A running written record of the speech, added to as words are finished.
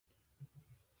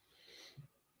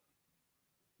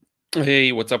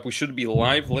Hey, what's up? We should be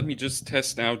live. Let me just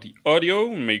test out the audio,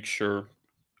 make sure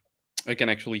I can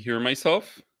actually hear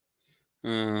myself.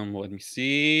 Let me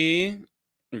see.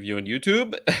 View on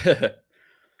YouTube.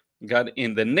 Got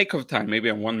in the nick of time. Maybe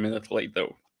I'm 1 minute late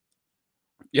though.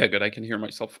 Yeah, good. I can hear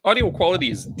myself. Audio quality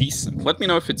is decent. Let me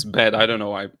know if it's bad. I don't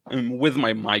know. I'm with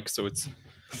my mic, so it's.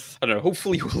 I don't know.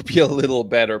 Hopefully, it will be a little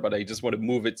better, but I just want to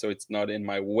move it so it's not in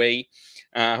my way.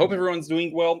 Hope everyone's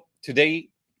doing well. Today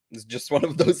is just one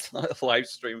of those live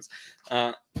streams.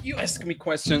 You ask me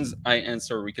questions, I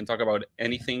answer. We can talk about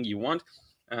anything you want.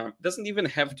 Doesn't even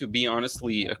have to be,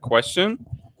 honestly, a question.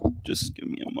 Just give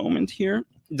me a moment here.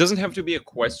 It doesn't have to be a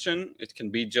question. It can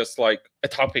be just like a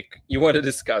topic you want to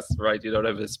discuss, right? You don't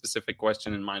have a specific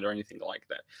question in mind or anything like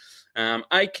that.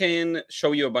 I can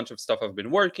show you a bunch of stuff I've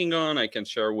been working on. I can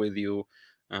share with you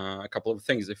a couple of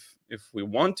things if we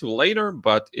want to later,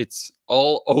 but it's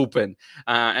all open.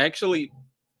 Actually,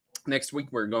 next week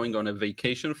we're going on a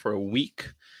vacation for a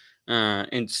week.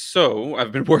 And so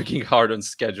I've been working hard on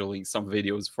scheduling some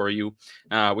videos for you,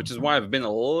 which is why I've been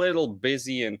a little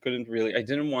busy and I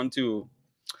didn't want to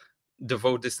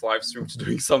devote this live stream to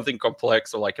doing something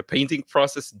complex or like a painting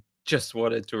process. Just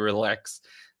wanted to relax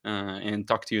and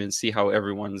talk to you and see how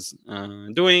everyone's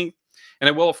doing. And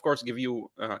I will, of course, give you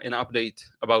an update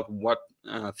about what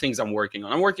things I'm working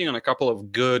on. I'm working on a couple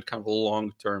of good, kind of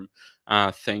long-term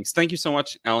things. Thank you so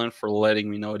much, Alan, for letting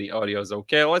me know the audio is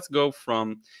okay. Let's go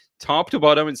from top to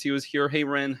bottom and see who's here. Hey,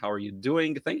 Ren, how are you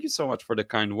doing? Thank you so much for the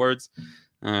kind words.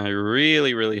 I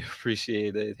really, really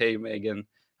appreciate it. Hey, Megan,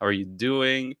 how are you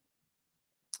doing?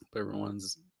 Hope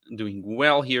everyone's doing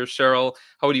well here. Cheryl,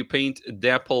 how do you paint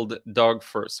dappled dog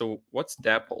fur? So what's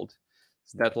dappled?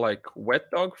 Is that like wet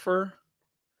dog fur?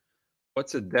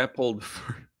 What's a dappled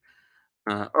fur?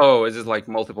 Oh, is it like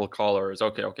multiple colors?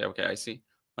 Okay, okay, okay. I see.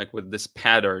 Like with this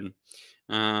pattern.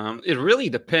 It really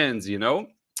depends, you know.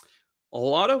 A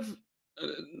lot of uh,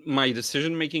 my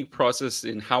decision making process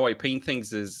in how I paint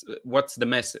things is what's the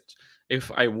message. If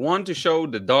I want to show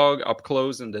the dog up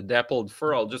close and the dappled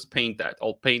fur, I'll just paint that.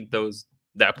 I'll paint those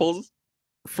dapples,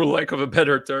 for lack of a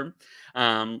better term.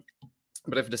 Um,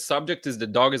 but if the subject is the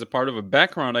dog as a part of a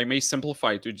background, I may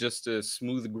simplify it to just a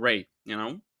smooth gray, you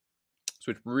know?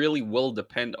 So it really will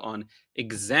depend on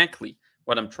exactly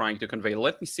what I'm trying to convey.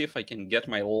 Let me see if I can get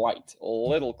my light a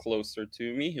little closer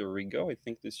to me. Here we go. I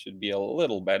think this should be a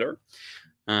little better.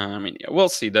 I mean, yeah, we'll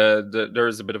see.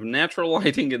 There's a bit of natural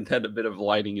lighting and then a bit of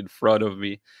lighting in front of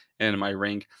me and my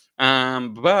ring.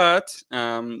 But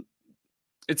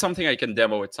it's something I can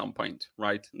demo at some point,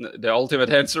 right? The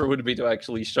ultimate answer would be to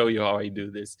actually show you how I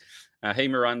do this. Hey,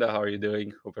 Miranda, how are you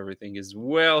doing? Hope everything is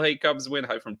well. Hey, Cubs win.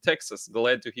 Hi from Texas.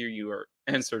 Glad to hear your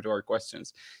answer to our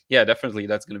questions. Yeah, definitely.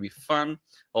 That's going to be fun.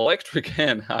 Electric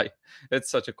Hen. Hi.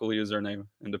 That's such a cool username.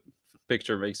 And the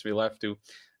picture makes me laugh too.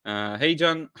 Hey,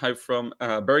 John. Hi from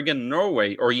Bergen,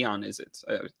 Norway. Or Jan, is it?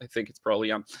 I think it's probably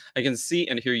Jan. I can see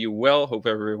and hear you well. Hope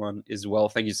everyone is well.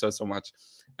 Thank you so much.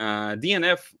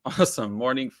 DNF, awesome.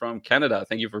 Morning from Canada.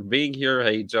 Thank you for being here.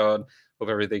 Hey, John. Hope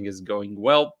everything is going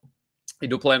well. I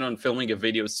do plan on filming a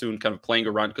video soon, kind of playing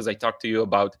around because I talked to you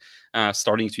about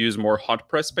starting to use more hot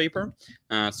press paper.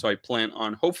 So I plan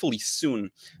on hopefully soon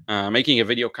making a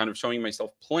video kind of showing myself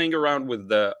playing around with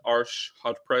the Arch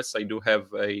hot press. I do have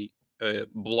a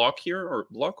block here, or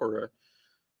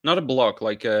not a block,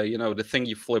 like the thing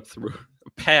you flip through,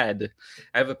 a pad.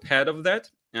 I have a pad of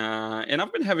that, and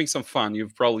I've been having some fun.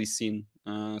 You've probably seen,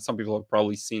 some people have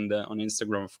probably seen that on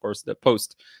Instagram, of course, the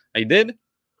post I did.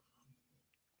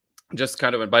 Just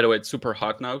kind of, and by the way, it's super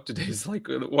hot now. Today is like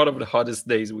one of the hottest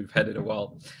days we've had in a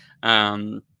while.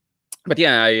 But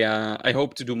yeah, I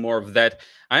hope to do more of that.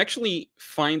 I actually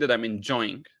find that I'm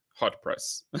enjoying hot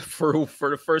press for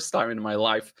the first time in my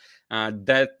life.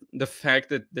 That the fact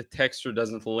that the texture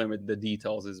doesn't limit the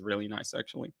details is really nice,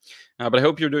 actually. But I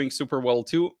hope you're doing super well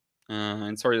too.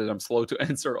 And sorry that I'm slow to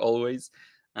answer always.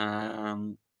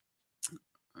 Um,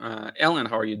 Ellen,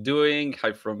 how are you doing?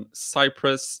 Hi from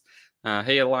Cyprus.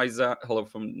 Hey, Eliza. Hello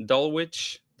from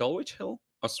Dulwich Hill,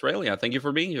 Australia. Thank you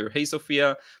for being here. Hey,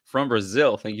 Sophia from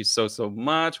Brazil. Thank you so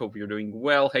much. Hope you're doing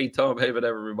well. Hey, Tom. Hey,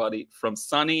 whatever, everybody from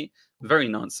sunny, very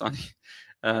non-sunny,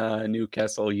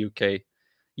 Newcastle, UK.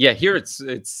 Yeah, here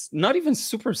it's not even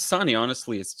super sunny.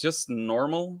 Honestly, it's just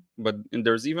normal. But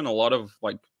there's even a lot of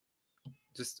like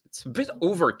just it's a bit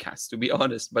overcast to be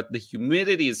honest, but the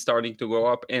humidity is starting to go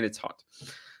up and it's hot.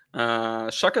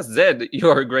 Shaka Zed, you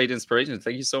are a great inspiration.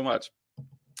 Thank you so much.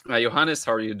 Johannes,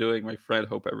 how are you doing, my friend?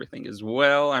 Hope everything is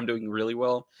well. I'm doing really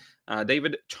well.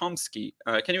 David Chomsky,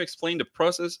 can you explain the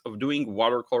process of doing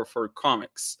watercolor for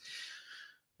comics?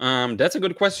 That's a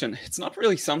good question. It's not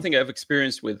really something I've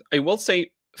experienced with. I will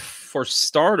say for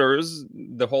starters,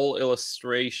 the whole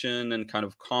illustration and kind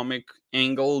of comic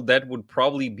angle, that would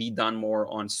probably be done more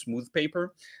on smooth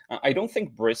paper. I don't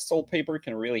think Bristol paper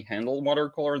can really handle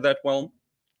watercolor that well.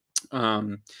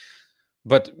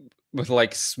 But with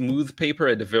like smooth paper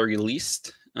at the very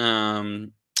least,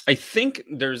 I think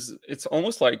it's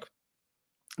almost like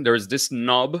there's this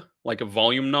knob, like a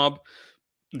volume knob,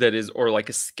 that is, or like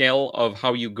a scale of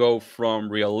how you go from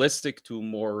realistic to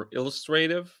more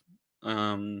illustrative.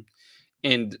 And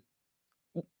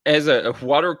as a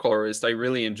watercolorist, I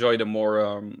really enjoy the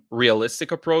more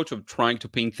realistic approach of trying to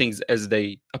paint things as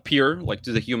they appear, like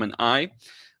to the human eye.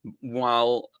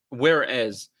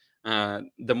 Whereas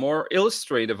the more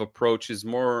illustrative approach is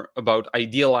more about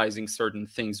idealizing certain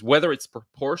things, whether it's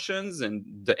proportions and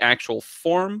the actual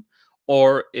form,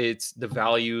 or it's the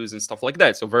values and stuff like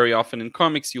that. So very often in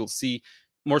comics, you'll see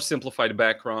more simplified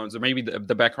backgrounds, or maybe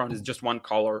the background is just one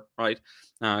color, right?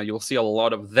 You'll see a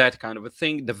lot of that kind of a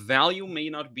thing. The value may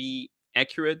not be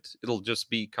accurate. It'll just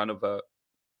be kind of a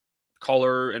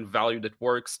color and value that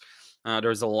works.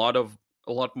 There's a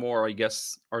lot more, I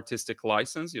guess, artistic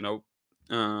license, you know.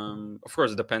 Of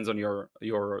course, it depends on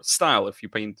your style. If you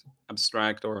paint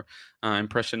abstract or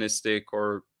impressionistic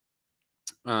or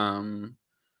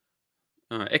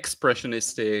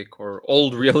expressionistic or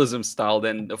old realism style,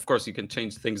 then of course you can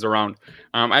change things around.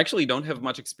 I actually don't have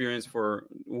much experience for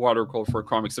watercolor for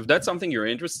comics. If that's something you're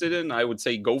interested in, I would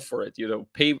say go for it. You know,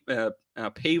 pave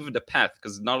the path,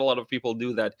 because not a lot of people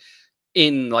do that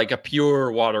in like a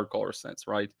pure watercolor sense,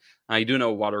 right? I do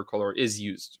know watercolor is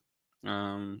used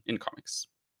in comics.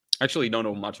 Actually, don't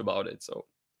know much about it, so.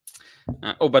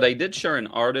 Oh, but I did share an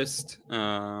artist,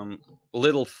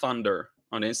 Little Thunder,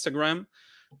 on Instagram.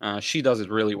 She does it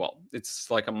really well. It's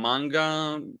like a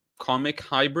manga comic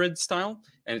hybrid style,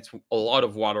 and it's a lot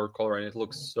of watercolor, and it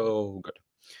looks so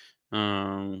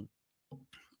good.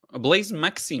 Blaise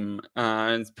Maxime,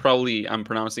 and probably I'm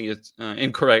pronouncing it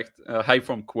incorrect. Hi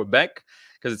from Quebec,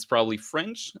 because it's probably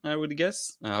French, I would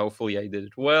guess. Hopefully I did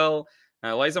it well.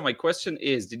 Liza, my question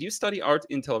is, did you study art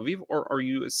in Tel Aviv, or are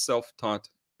you a self-taught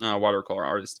watercolor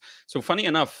artist? So funny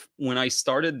enough, when I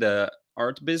started the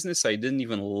art business, I didn't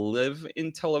even live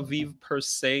in Tel Aviv per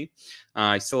se.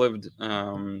 I still lived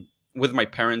with my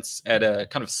parents at a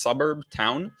kind of suburb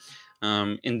town.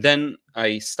 And then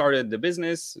I started the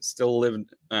business, still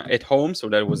lived at home. So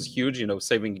that was huge, you know,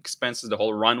 saving expenses, the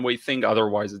whole runway thing.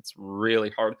 Otherwise, it's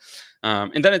really hard.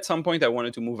 And then at some point, I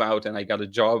wanted to move out, and I got a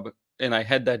job. And I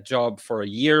had that job for a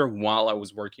year while I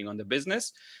was working on the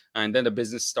business. And then the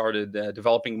business started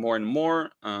developing more and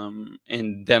more.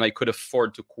 And then I could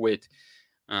afford to quit.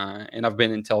 And I've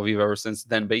been in Tel Aviv ever since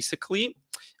then. Basically,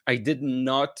 I did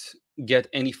not get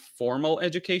any formal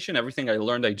education. Everything I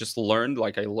learned, I just learned.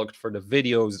 Like, I looked for the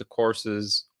videos, the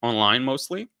courses online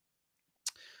mostly.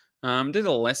 Did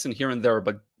a lesson here and there,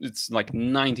 but it's like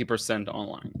 90%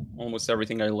 online. Almost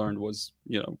everything I learned was,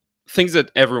 you know, things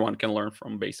that everyone can learn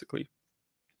from, basically.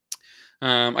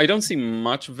 I don't see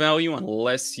much value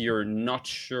unless you're not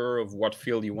sure of what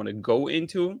field you want to go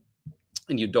into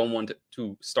and you don't want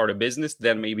to start a business.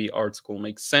 Then maybe art school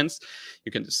makes sense.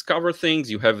 You can discover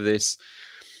things. You have this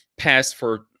pass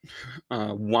for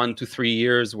 1 to 3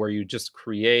 years where you just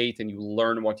create and you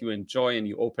learn what you enjoy, and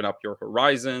you open up your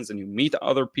horizons, and you meet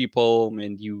other people,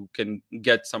 and you can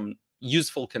get some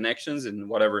useful connections in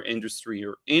whatever industry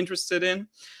you're interested in.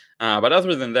 But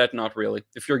other than that, not really.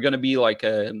 If you're going to be like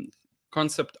a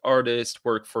concept artist,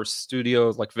 work for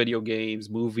studios like video games,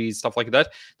 movies, stuff like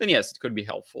that, then yes, it could be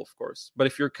helpful, of course. But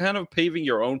if you're kind of paving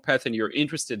your own path and you're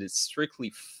interested in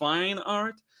strictly fine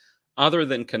art, other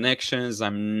than connections,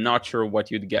 I'm not sure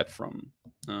what you'd get from,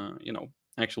 you know,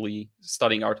 actually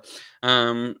studying art.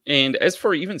 And as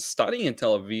for even studying in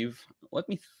Tel Aviv, let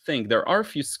me think. There are a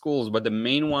few schools, but the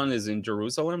main one is in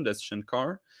Jerusalem. That's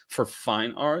Shankar for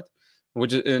fine art,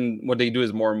 which, and what they do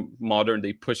is more modern.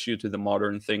 They push you to the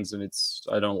modern things, and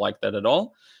I don't like that at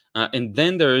all. And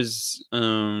then there's,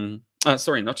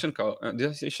 sorry, not Shankar. Did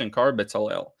I say Shankar?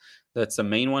 Betzalel. That's the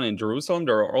main one in Jerusalem.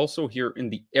 There are also here in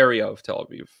the area of Tel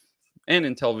Aviv, and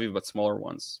in Tel Aviv, but smaller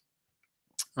ones.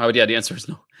 Oh, yeah, the answer is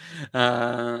no.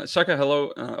 Shaka,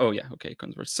 hello. Oh, yeah, okay,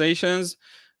 conversations.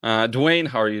 Dwayne,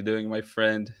 how are you doing, my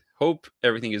friend? Hope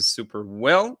everything is super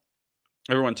well.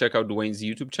 Everyone check out Dwayne's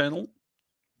YouTube channel.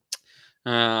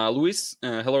 Luis,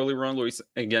 hello, Liron. Luis,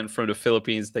 again, from the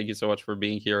Philippines. Thank you so much for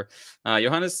being here.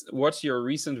 Johannes, what's your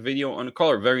recent video on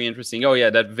color? Very interesting. Oh, yeah,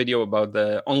 that video about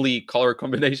the only color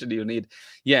combination you need.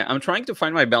 Yeah, I'm trying to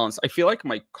find my balance. I feel like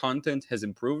my content has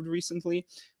improved recently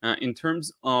in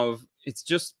terms of it's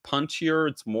just punchier,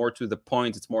 it's more to the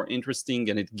point, it's more interesting,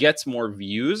 and it gets more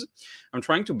views. I'm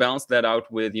trying to balance that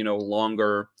out with,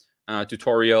 longer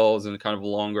tutorials and kind of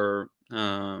longer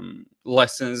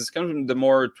lessons, kind of the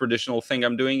more traditional thing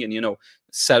I'm doing. And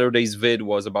Saturday's vid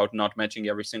was about not matching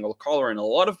every single color, and a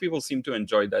lot of people seem to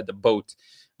enjoy that, the boat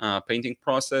painting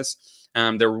process.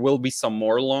 There will be some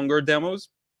more longer demos.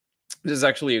 This is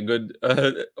actually a good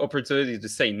opportunity to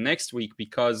say next week,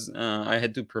 because I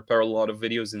had to prepare a lot of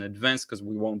videos in advance because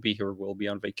we won't be here, we'll be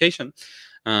on vacation.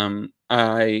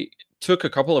 I took a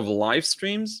couple of live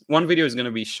streams. One video is going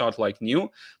to be shot like new,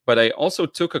 but I also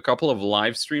took a couple of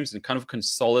live streams and kind of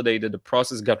consolidated the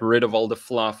process, got rid of all the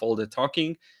fluff, all the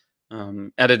talking,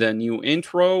 added a new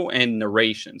intro and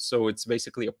narration. So it's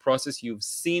basically a process you've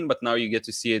seen, but now you get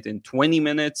to see it in 20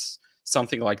 minutes,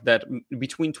 something like that,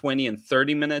 between 20 and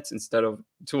 30 minutes instead of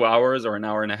 2 hours or an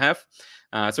hour and a half.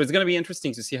 So it's going to be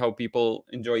interesting to see how people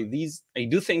enjoy these. I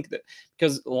do think that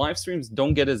because live streams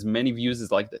don't get as many views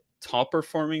as like the top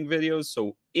performing videos.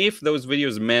 So if those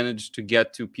videos manage to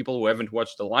get to people who haven't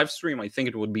watched the live stream, I think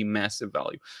it would be massive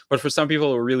value. But for some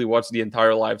people who really watch the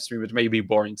entire live stream, it may be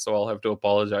boring. So I'll have to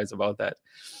apologize about that.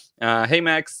 Hey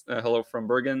Max, hello from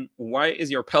Bergen. Why is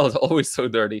your palette always so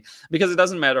dirty? Because it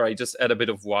doesn't matter. I just add a bit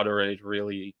of water and it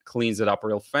really cleans it up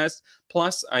real fast.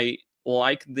 Plus, I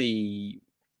like the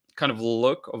kind of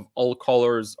look of all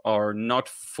colors are not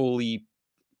fully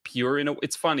pure.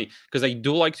 It's funny because I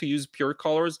do like to use pure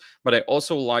colors, but I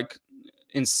also like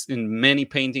in many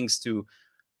paintings to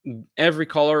every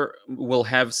color will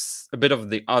have a bit of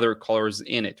the other colors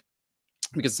in it.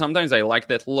 Because sometimes I like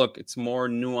that look. It's more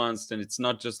nuanced and it's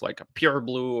not just like a pure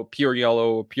blue, a pure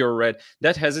yellow, a pure red.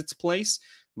 That has its place.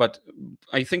 But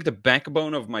I think the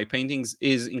backbone of my paintings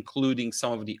is including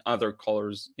some of the other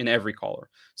colors in every color.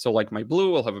 So like my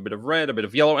blue will have a bit of red, a bit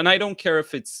of yellow. And I don't care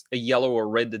if it's a yellow or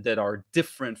red that are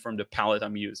different from the palette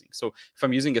I'm using. So if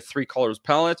I'm using a 3 colors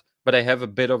palette, but I have a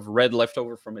bit of red left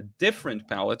over from a different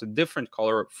palette, a different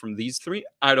color from these 3,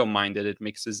 I don't mind that it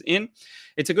mixes in.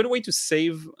 It's a good way to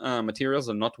save materials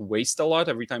and not waste a lot.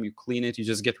 Every time you clean it, you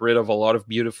just get rid of a lot of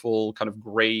beautiful kind of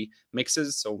gray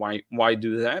mixes. So why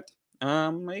do that?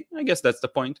 I guess that's the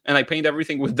point. And I paint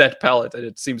everything with that palette and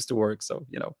it seems to work. So,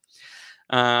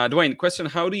 Dwayne, question,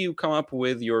 how do you come up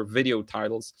with your video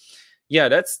titles? Yeah,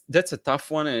 that's a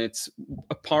tough one, and it's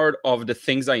a part of the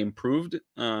things I improved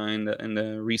in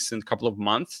the recent couple of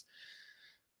months.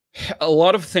 A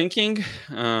lot of thinking.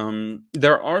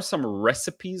 There are some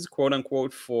recipes, quote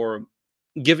unquote, for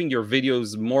giving your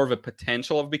videos more of a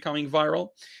potential of becoming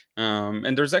viral.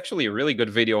 And there's actually a really good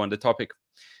video on the topic.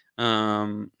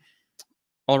 I'll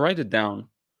write it down.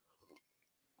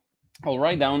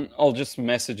 I'll just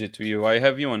message it to you. I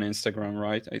have you on Instagram,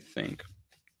 right? I think.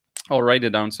 I'll write it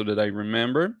down so that I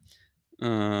remember.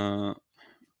 Viral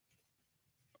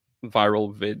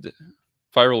vid.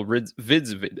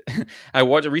 I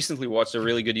recently watched a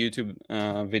really good YouTube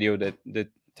video that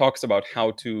talks about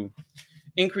how to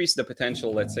increase the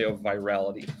potential, let's say, of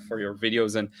virality for your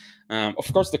videos. And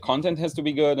of course, the content has to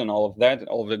be good and all of that,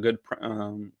 all of the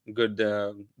good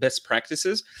best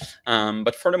practices.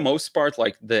 But for the most part,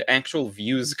 like the actual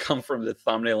views come from the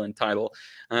thumbnail and title.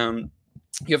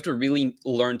 You have to really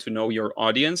learn to know your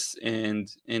audience and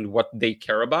what they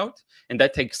care about. And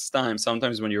that takes time.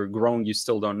 Sometimes when you're growing, you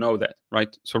still don't know that,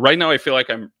 right? So right now, I feel like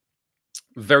I'm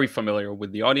very familiar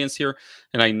with the audience here,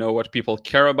 and I know what people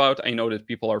care about. I know that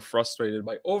people are frustrated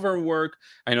by overwork.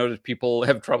 I know that people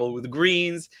have trouble with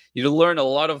greens. You learn a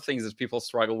lot of things that people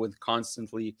struggle with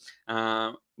constantly.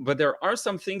 But there are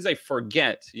some things I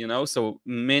forget, so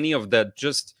many of that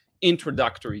just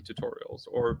introductory tutorials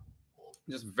or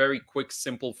just very quick,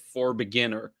 simple for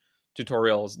beginner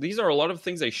tutorials. These are a lot of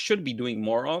things I should be doing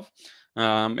more of.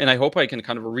 And I hope I can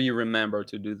kind of remember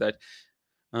to do that.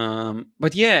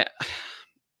 But yeah,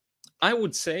 I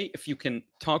would say if you can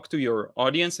talk to your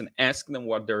audience and ask them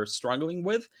what they're struggling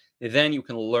with, then you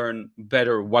can learn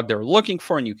better what they're looking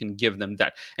for and you can give them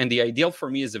that. And the ideal for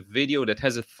me is a video that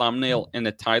has a thumbnail and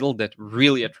a title that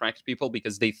really attracts people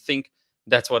because they think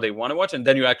that's what they want to watch, and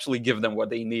then you actually give them what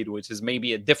they need, which is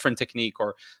maybe a different technique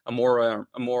or a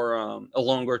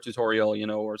longer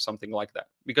tutorial, or something like that.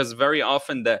 Because very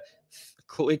often the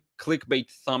clickbait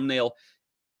thumbnail,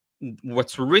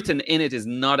 what's written in it is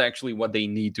not actually what they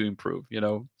need to improve.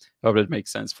 Hope that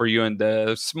makes sense for you and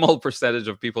the small percentage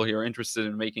of people here interested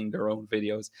in making their own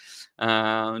videos.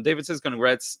 David says,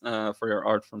 congrats for your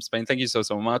art from Spain. Thank you so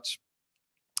much.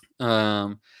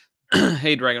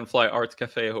 Hey, Dragonfly Art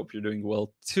Cafe. I hope you're doing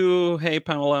well too. Hey,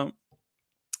 Pamela.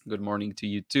 Good morning to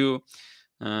you too.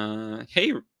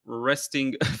 Hey,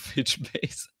 Resting Fish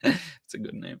Base. It's a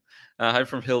good name. Hi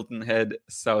from Hilton Head,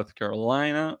 South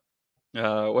Carolina.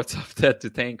 What's up, Ted to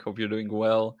Tank? Hope you're doing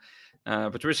well.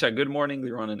 Patricia, good morning.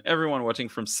 Liron and everyone watching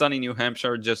from sunny New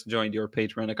Hampshire just joined your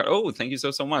Patreon account. Oh, thank you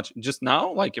so much. Just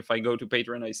now, like if I go to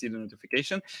Patreon, I see the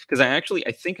notification because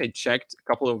I think I checked a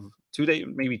couple of 2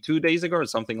 days ago or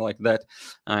something like that,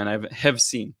 and I have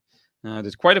seen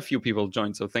there's quite a few people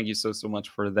joined. So thank you so much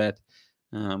for that.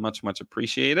 Much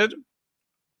appreciated.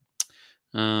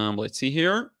 Let's see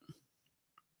here.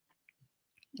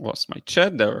 Lost my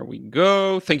chat. There we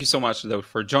go. Thank you so much, though,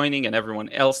 for joining, and everyone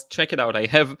else. Check it out. I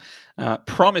have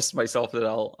promised myself that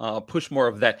I'll push more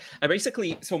of that.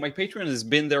 So my Patreon has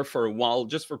been there for a while,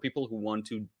 just for people who want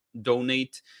to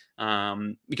donate,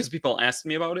 because people asked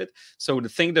me about it. So the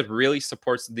thing that really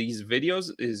supports these videos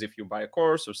is if you buy a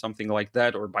course or something like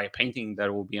that, or buy a painting,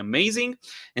 that will be amazing.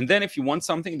 And then if you want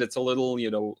something that's a little,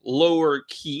 lower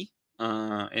key,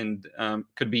 and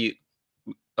could be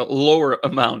a lower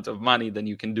amount of money than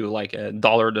you can do, like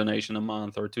 $1 donation a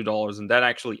month or $2, and that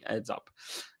actually adds up.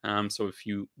 So if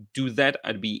you do that,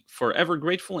 I'd be forever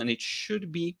grateful, and it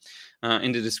should be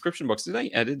in the description box. Did I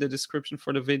edit the description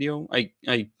for the video? I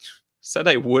said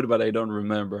I would, but I don't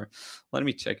remember. Let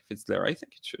me check if it's there. I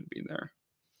think it should be there.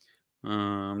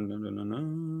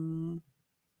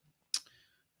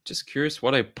 Just curious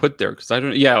what I put there, because I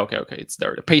don't. Yeah, okay, it's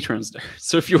there. The Patreon's there.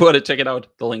 So if you want to check it out,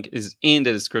 the link is in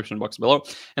the description box below.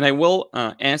 And I will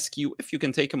ask you if you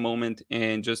can take a moment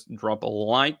and just drop a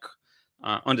like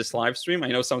on this live stream. I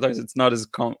know sometimes it's not as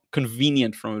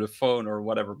convenient from the phone or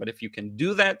whatever, but if you can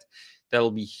do that, that'll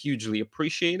be hugely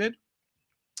appreciated.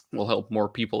 Will help more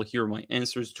people hear my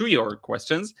answers to your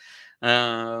questions.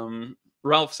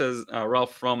 Ralph says,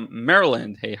 Ralph from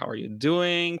Maryland. Hey, how are you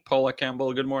doing? Paula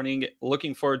Campbell, good morning.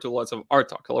 Looking forward to lots of art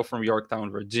talk. Hello from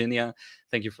Yorktown, Virginia.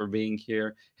 Thank you for being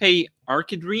here. Hey,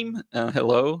 Archidream,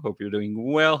 hello. Hope you're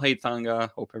doing well. Hey,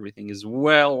 Tanga, hope everything is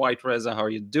well. White Reza, how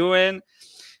are you doing?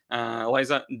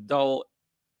 Liza, Dull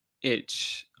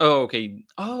Itch. Oh, okay.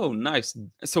 Oh, nice.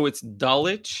 So it's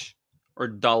Dulwich or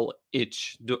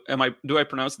Dulwich. Do I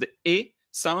pronounce the E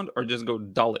sound or just go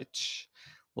Dulwich?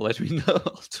 Let me know.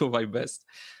 I'll do my best.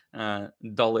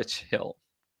 Dulwich Hill.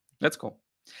 That's cool.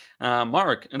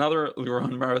 Mark, another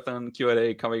Liron Marathon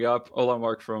Q&A coming up. Hola,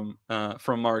 Mark, from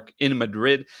Mark in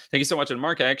Madrid. Thank you so much. And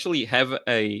Mark, I actually have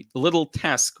a little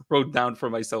task wrote down for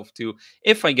myself too.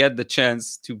 If I get the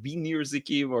chance to be near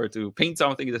Zikim or to paint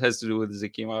something that has to do with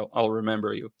Zikim, I'll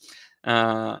remember you.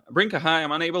 Brinka, hi,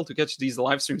 I'm unable to catch these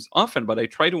live streams often, but I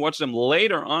try to watch them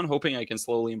later on, hoping I can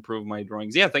slowly improve my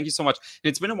drawings. Yeah, thank you so much.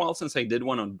 It's been a while since I did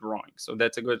one on drawing, so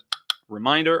that's a good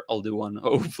reminder. I'll do one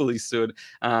hopefully soon.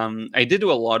 I did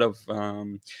do a lot of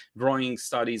drawing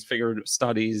studies, figurative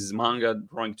studies, manga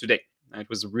drawing today. It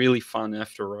was really fun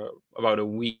after about a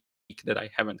week that I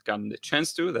haven't gotten the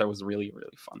chance to. That was really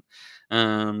fun.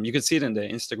 You can see it in the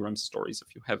Instagram stories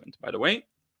if you haven't, by the way.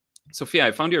 Sophia,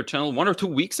 I found your channel 1 or 2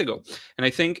 weeks ago, and I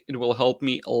think it will help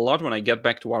me a lot when I get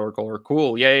back to Watercolor.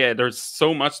 Cool. Yeah, there's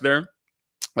so much there.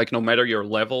 Like, no matter your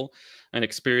level and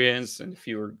experience, and if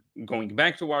you're going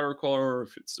back to Watercolor,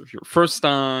 if it's your first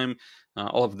time,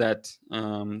 all of that,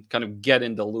 kind of get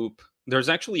in the loop. There's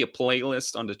actually a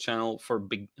playlist on the channel for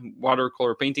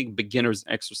watercolor painting beginners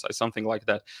exercise, something like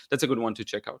that. That's a good one to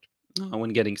check out when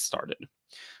getting started.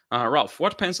 Ralph,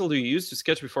 what pencil do you use to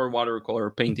sketch before watercolor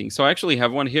painting? So I actually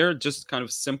have one here, just kind of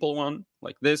simple one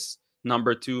like this,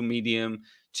 number 2, medium,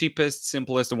 cheapest,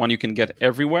 simplest, the one you can get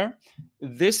everywhere.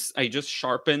 This I just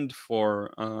sharpened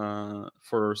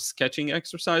for sketching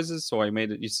exercises. So I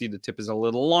made it, you see the tip is a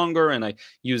little longer, and I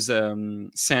use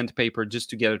sandpaper just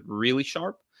to get it really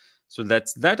sharp. So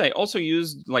that's that. I also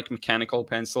used like mechanical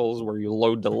pencils where you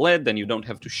load the lead, then you don't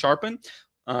have to sharpen.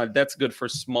 That's good for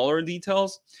smaller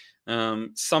details.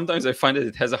 Sometimes I find that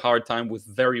it has a hard time with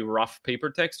very rough paper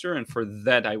texture, and for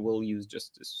that I will use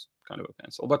just this kind of a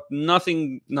pencil, but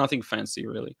nothing fancy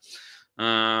really.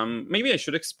 Maybe I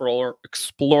should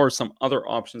explore some other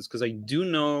options, because I do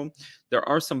know there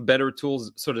are some better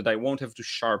tools so that I won't have to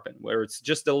sharpen, where it's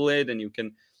just a lid and you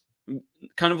can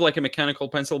kind of like a mechanical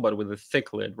pencil but with a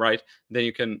thick lid, right? Then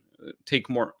you can take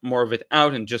more of it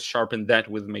out and just sharpen that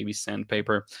with maybe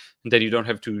sandpaper, and then you don't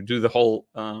have to do the whole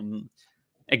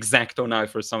X-Acto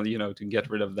knife or something, to get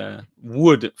rid of the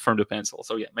wood from the pencil.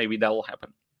 So yeah, maybe that will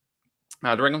happen.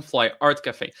 Dragonfly Art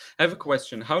Cafe. I have a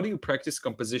question. How do you practice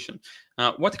composition?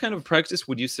 What kind of practice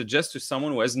would you suggest to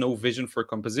someone who has no vision for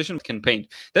composition but can paint?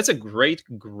 That's a great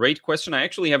question. I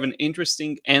actually have an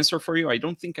interesting answer for you. I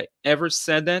don't think I ever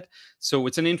said that. So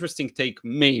it's an interesting take,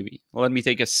 maybe. Let me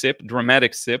take a sip,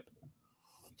 dramatic sip.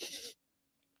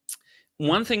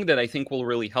 one thing that I think will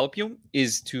really help you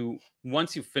is to,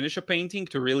 once you finish a painting,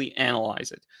 to really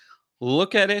analyze it.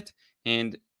 Look at it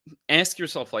and ask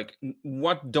yourself, like,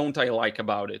 what don't I like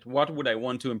about it? What would I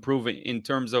want to improve in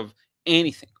terms of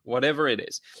anything, whatever it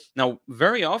is? Now,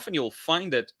 very often you'll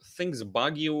find that things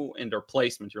bug you in their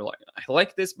placement. You're like, I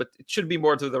like this, but it should be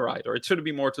more to the right, or it should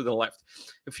be more to the left.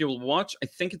 If you'll watch, I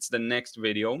think it's the next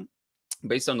video,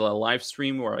 based on the live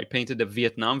stream where I painted the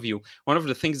Vietnam view, one of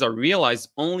the things I realized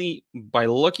only by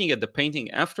looking at the painting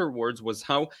afterwards was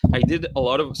how I did a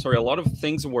lot of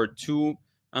things were too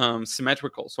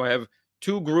symmetrical. So I have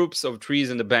two groups of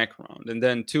trees in the background, and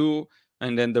then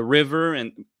the river,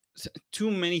 and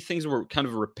too many things were kind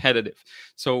of repetitive.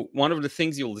 So one of the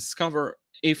things you'll discover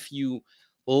if you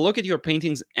look at your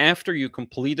paintings after you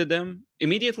completed them,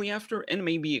 immediately after, and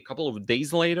maybe a couple of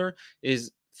days later,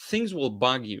 is things will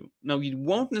bug you. Now, you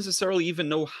won't necessarily even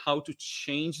know how to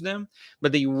change them,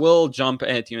 but they will jump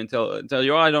at you and tell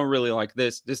you, oh, I don't really like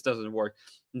this. This doesn't work.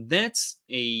 That's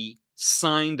a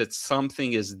sign that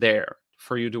something is there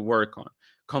for you to work on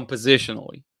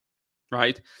compositionally,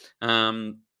 right?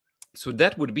 So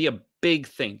that would be a big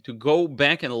thing, to go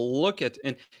back and look at,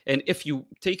 and if you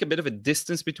take a bit of a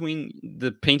distance between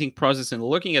the painting process and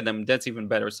looking at them, that's even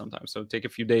better sometimes. So take a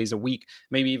few days, a week,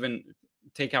 maybe even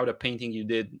take out a painting you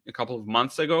did a couple of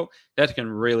months ago. That can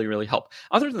really, really help.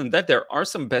 Other than that, there are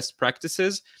some best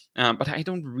practices, but I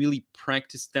don't really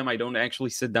practice them. I don't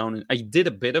actually sit down, and I did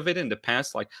a bit of it in the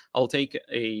past. Like, I'll take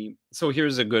so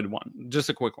here's a good one, just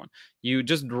a quick one. You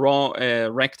just draw a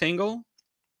rectangle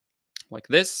like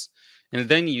this, and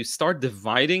then you start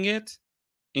dividing it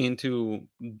into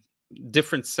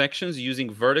different sections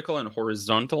using vertical and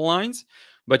horizontal lines,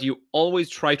 but you always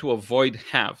try to avoid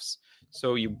halves.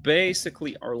 So you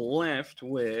basically are left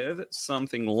with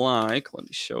something like, let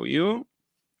me show you.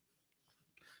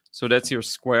 So that's your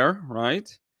square,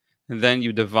 right? And then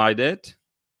you divide it.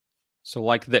 So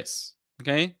like this,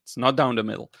 okay? It's not down the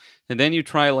middle. And then you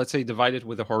try, let's say, divide it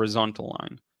with a horizontal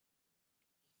line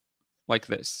like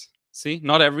this. See,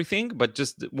 not everything, but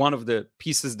just one of the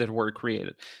pieces that were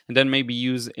created. And then maybe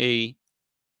use a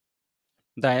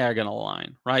diagonal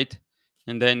line, right?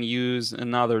 And then use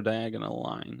another diagonal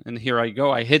line. And here I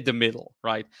go, I hit the middle,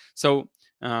 right? So,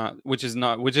 which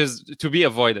is to be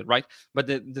avoided, right? But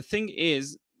the thing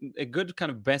is, a good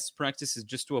kind of best practice is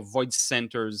just to avoid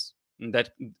centers, and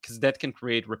that, because that can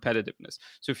create repetitiveness.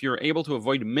 So if you're able to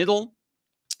avoid middle,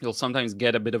 you'll sometimes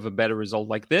get a bit of a better result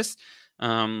like this.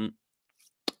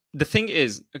 The thing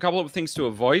is, a couple of things to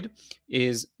avoid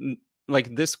is,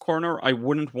 like this corner, I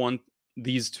wouldn't want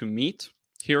these to meet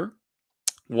here.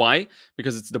 Why?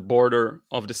 Because it's the border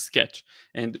of the sketch.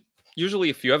 And usually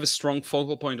if you have a strong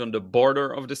focal point on the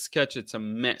border of the sketch, it's a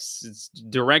mess. It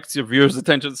directs your viewer's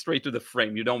attention straight to the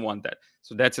frame. You don't want that.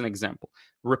 So that's an example.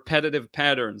 Repetitive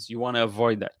patterns, you want to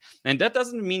avoid that. And that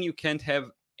doesn't mean you can't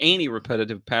have any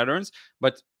repetitive patterns,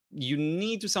 but you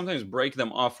need to sometimes break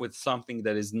them off with something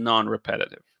that is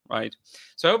non-repetitive, right?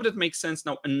 So I hope that makes sense.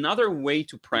 Now, another way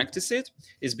to practice it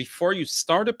is, before you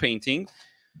start a painting,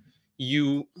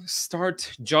 you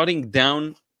start jotting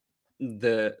down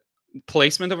the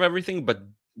placement of everything, but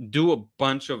do a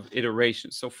bunch of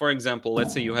iterations. So for example,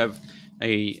 let's say you have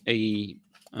let's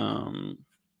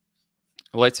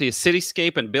say a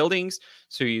cityscape and buildings.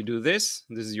 So you do this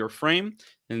is your frame,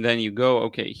 and then you go,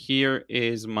 okay, here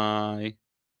is my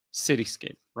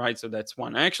cityscape, right? So that's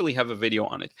one. I actually have a video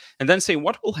on it. And then say,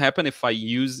 what will happen if I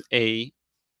use a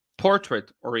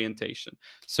portrait orientation?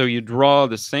 So you draw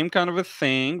the same kind of a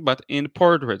thing, but in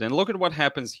portrait, and look at what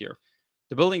happens here.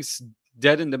 The building's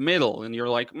dead in the middle, and you're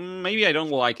like, maybe I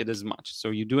don't like it as much. So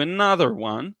you do another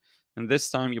one, and this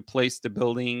time you place the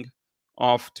building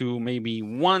off to maybe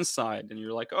one side, and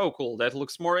you're like, oh, cool, that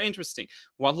looks more interesting.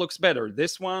 What looks better,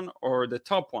 this one or the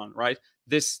top one, right?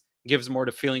 This gives more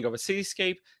the feeling of a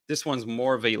cityscape. This one's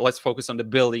more of a, let's focus on the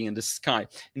building and the sky.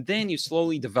 And then you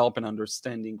slowly develop an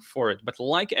understanding for it. But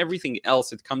like everything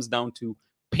else, it comes down to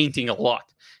painting a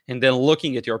lot and then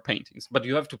looking at your paintings. But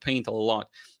you have to paint a lot,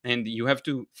 and you have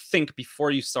to think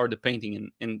before you start the painting,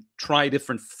 and try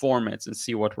different formats and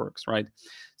see what works, right?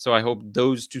 So I hope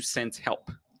those 2 cents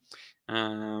help.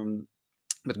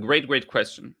 But great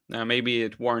question. Maybe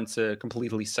it warrants a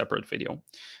completely separate video.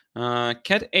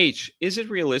 Cat H, is it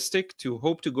realistic to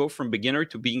hope to go from beginner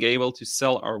to being able to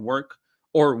sell our work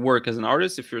or work as an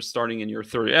artist if you're starting in your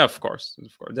 30s? Yeah, of course.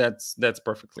 That's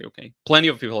perfectly okay. Plenty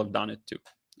of people have done it too.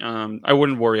 I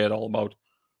wouldn't worry at all about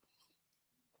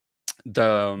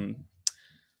the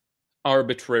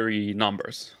arbitrary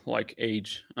numbers like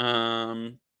age.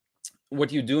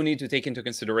 What you do need to take into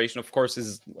consideration, of course,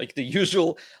 is like the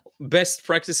usual best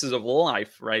practices of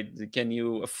life, right? Can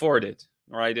you afford it?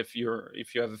 right? If you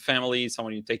have a family,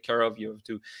 someone you take care of, you have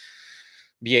to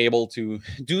be able to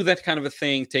do that kind of a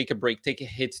thing, take a break, take a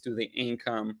hit to the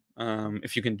income.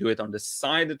 If you can do it on the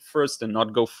side at first and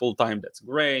not go full time, that's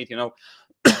great. You know,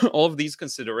 all of these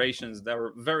considerations that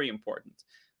are very important.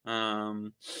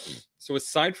 So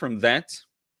aside from that,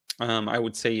 I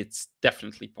would say it's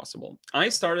definitely possible. I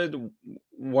started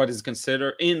what is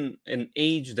considered in an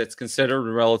age that's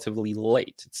considered relatively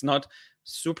late. It's not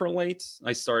super late.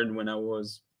 I started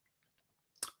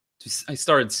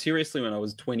seriously when I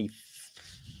was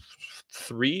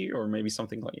 23 or maybe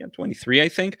something like 23, I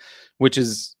think, which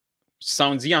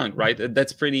sounds young, right?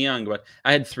 That's pretty young, but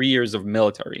I had 3 years of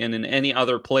military, and in any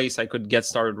other place I could get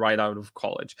started right out of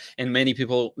college. And many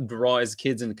people draw as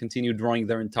kids and continue drawing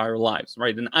their entire lives,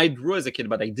 right? And I drew as a kid,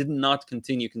 but I did not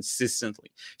continue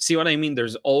consistently. See what I mean?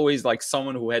 There's always like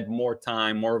someone who had more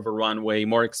time, more of a runway,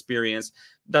 more experience.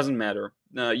 Doesn't matter.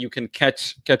 You can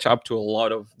catch up to a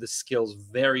lot of the skills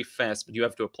very fast, but you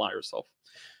have to apply yourself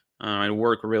and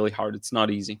work really hard. It's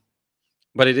not easy,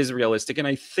 but it is realistic. And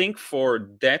I think for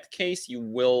that case, you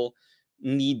will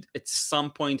need at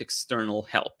some point external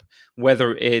help,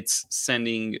 whether it's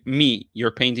sending me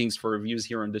your paintings for reviews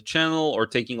here on the channel or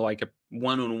taking like a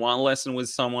one-on-one lesson with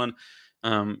someone,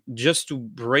 just to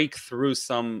break through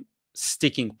some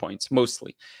sticking points.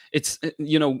 Mostly it's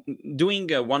doing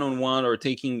a one-on-one or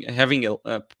having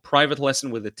a private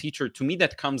lesson with a teacher. To me,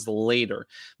 that comes later.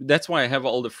 That's why I have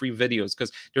all the free videos,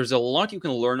 because there's a lot you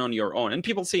can learn on your own. And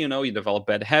people say, you develop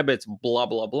bad habits, blah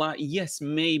blah blah. Yes,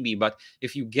 maybe, but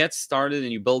if you get started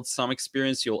and you build some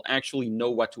experience, you'll actually know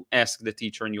what to ask the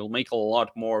teacher, and you'll make a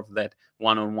lot more of that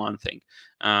one-on-one thing,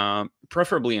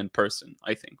 preferably in person,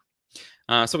 I think.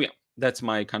 So yeah, that's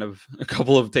my kind of a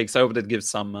couple of takes. I hope that gives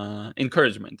some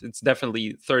encouragement. It's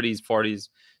definitely 30s, 40s.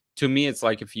 To me, it's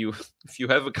like if you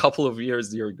have a couple of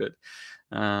years, you're good.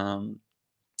 Archana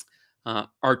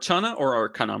or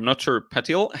Arcana, I'm not sure.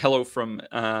 Patil, hello from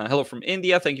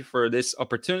India. Thank you for this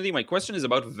opportunity. My question is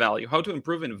about value. How to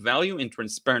improve in value in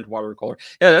transparent watercolor?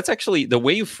 Yeah, that's actually the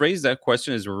way you phrase that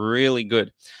question is really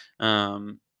good.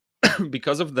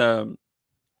 Because of the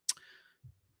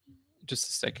just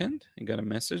a second, I got a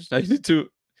message I need to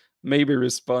maybe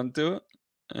respond to.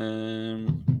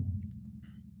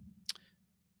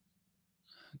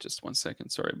 Just 1 second,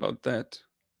 sorry about that.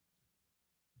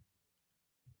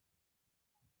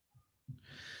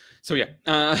 So yeah,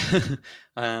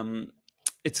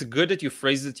 it's good that you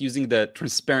phrase it using the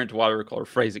transparent watercolor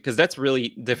phrase, because that's really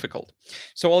difficult.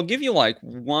 So I'll give you like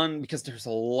one, because there's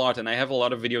a lot and I have a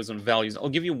lot of videos on values. I'll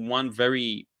give you one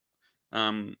very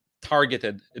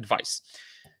targeted advice.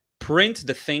 Print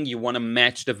the thing you want to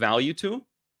match the value to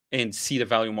and see the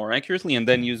value more accurately, and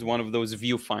then use one of those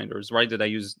viewfinders, right? That I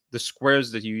use the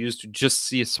squares that you use to just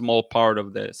see a small part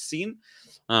of the scene.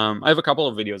 I have a couple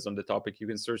of videos on the topic. You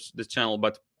can search the channel,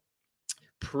 but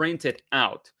print it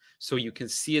out so you can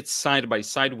see it side by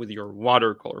side with your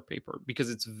watercolor paper,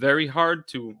 because it's very hard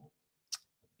to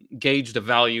gauge the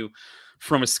value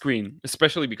from a screen,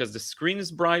 especially because the screen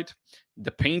is bright,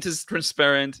 the paint is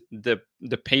transparent, the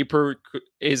paper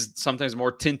is sometimes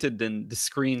more tinted than the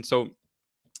screen, so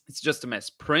it's just a mess.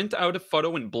 Print out a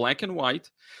photo in black and white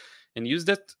and use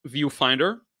that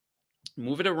viewfinder,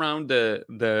 move it around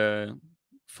the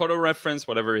photo reference,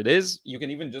 whatever it is. You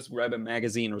can even just grab a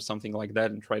magazine or something like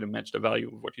that and try to match the value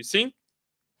of what you see,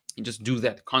 and just do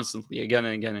that constantly, again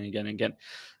and again and again and again.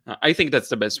 I think that's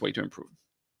the best way to improve.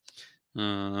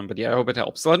 But yeah, I hope it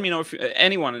helps. So let me know if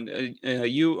anyone,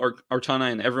 you or Archana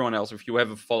and everyone else, if you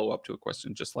have a follow-up to a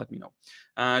question, just let me know.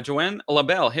 Joanne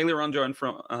Labelle, hey Liron, Joanne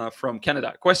from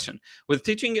Canada. Question: with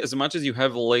teaching as much as you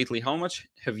have lately, how much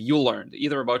have you learned,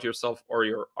 either about yourself or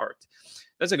your art?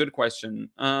 That's a good question.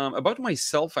 About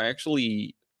myself, I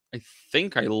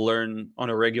think I learn on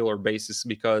a regular basis,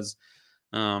 because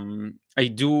I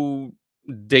do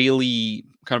daily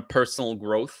kind of personal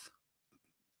growth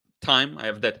time. I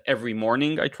have that every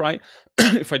morning. I try.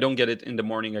 If I don't get it in the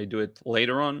morning, I do it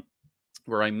later on,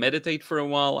 where I meditate for a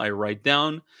while, I write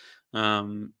down,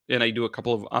 and I do a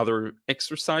couple of other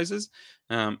exercises,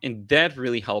 and that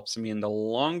really helps me in the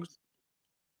long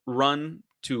run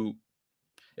to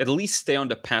at least stay on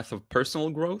the path of personal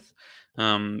growth.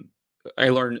 I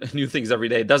learn new things every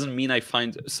day. It doesn't mean I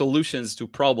find solutions to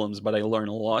problems, but I learn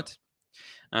a lot.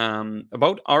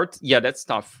 About art, yeah, that's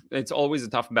tough. It's always a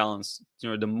tough balance.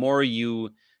 The more you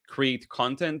create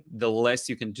content, the less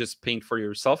you can just paint for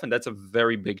yourself, and that's a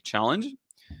very big challenge.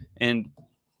 And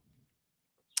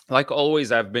like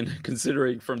always, I've been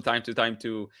considering from time to time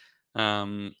to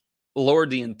lower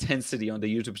the intensity on the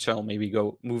YouTube channel. Maybe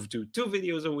move to 2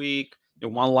 videos a week,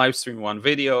 one live stream, one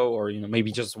video, or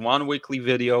maybe just one weekly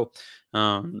video.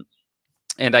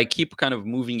 And I keep kind of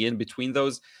moving in between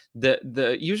those.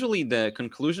 Usually the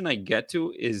conclusion I get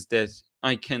to is that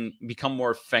I can become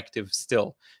more effective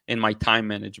still in my time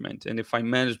management. And if I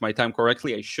manage my time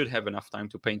correctly, I should have enough time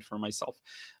to paint for myself.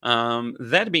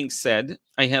 That being said,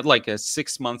 I had like a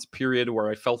 6-month period where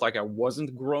I felt like I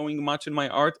wasn't growing much in my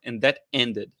art, and that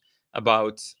ended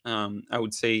about, I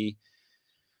would say,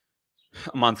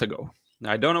 a month ago.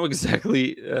 Now, I don't know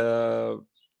exactly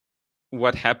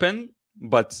what happened,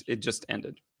 but it just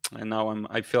ended. And now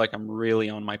I feel like I'm really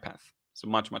on my path. So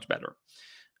much better.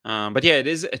 But yeah, it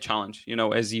is a challenge,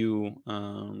 as you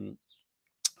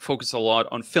focus a lot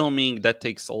on filming, that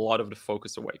takes a lot of the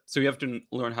focus away. So you have to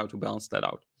learn how to balance that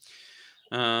out.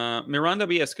 Miranda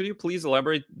BS, could you please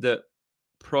elaborate the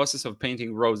process of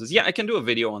painting roses? Yeah, I can do a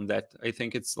video on that. I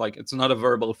think it's not a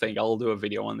verbal thing. I'll do a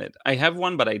video on it. I have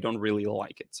one, but I don't really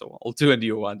like it. So I'll do a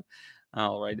new one.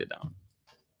 I'll write it down.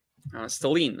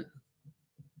 Staline.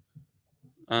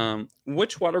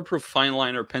 Which waterproof fine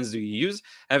liner pens do you use?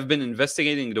 I've been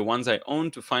investigating the ones I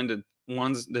own to find the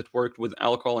ones that worked with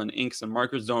alcohol and inks and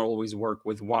markers don't always work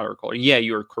with watercolor. Yeah,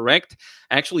 you're correct.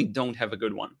 I actually don't have a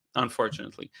good one,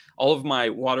 unfortunately. All of my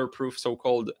waterproof,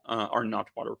 so-called, are not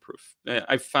waterproof.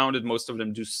 I found that most of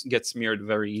them do get smeared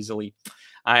very easily.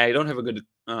 I don't have a good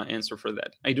answer for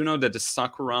that. I do know that the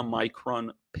Sakura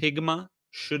Micron Pigma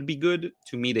should be good.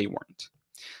 To me, they weren't.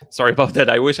 Sorry about that.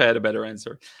 I wish I had a better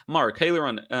answer. Mark, hey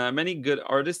Liron, many good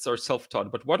artists are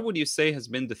self-taught, but what would you say has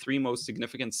been the 3 most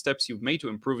significant steps you've made to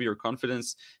improve your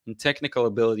confidence and technical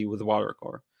ability with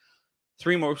watercolor?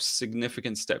 3 most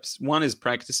significant steps. 1 is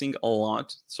practicing a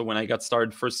lot. So when I got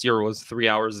started, first year was 3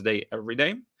 hours a day, every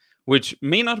day, which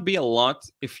may not be a lot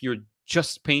if you're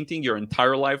just painting your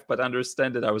entire life, but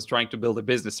understand that I was trying to build a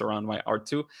business around my art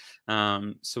too.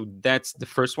 So that's the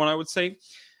first one I would say.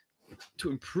 To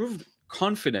improve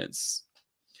confidence,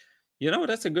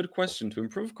 that's a good question. To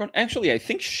improve actually, I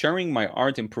think sharing my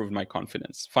art improved my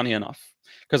confidence, funny enough,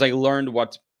 because I learned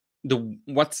what's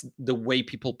the way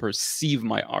people perceive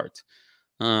my art.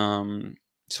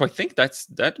 So I think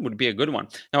that would be a good one.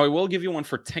 Now I will give you one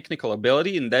for technical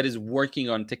ability, and that is working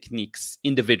on techniques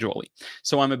individually.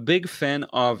 So I'm a big fan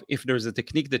of, if there's a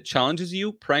technique that challenges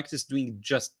you, practice doing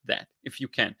just that if you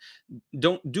can.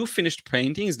 Don't do finished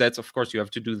paintings. That's, of course, you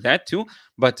have to do that too,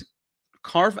 but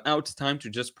carve out time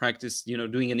to just practice,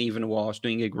 doing an even wash,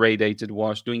 doing a gradated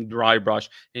wash, doing dry brush,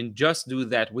 and just do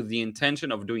that with the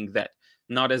intention of doing that,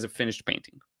 not as a finished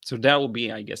painting. So that will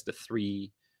be, I guess, the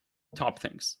 3 top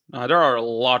things. There are a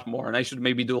lot more, and I should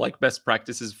maybe do like best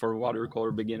practices for watercolor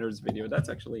beginners video. That's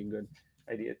actually a good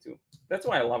idea too. That's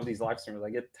why I love these live streams. I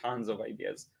get tons of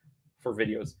ideas for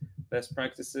videos. Best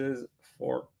practices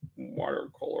for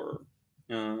watercolor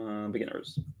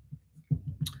beginners.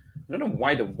 I don't know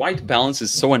why the white balance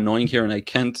is so annoying here, and I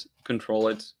can't control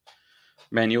it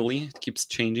manually. It keeps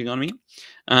changing on me.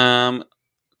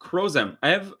 Crozem, I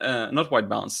have not white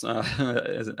balance,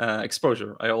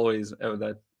 exposure. I always have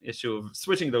that issue of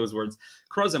switching those words.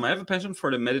 Crozem, I have a passion for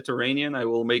the Mediterranean. I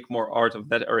will make more art of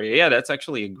that area. Yeah, that's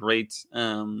actually a great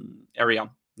area.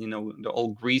 The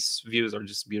old Greece views are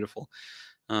just beautiful.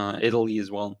 Italy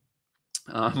as well.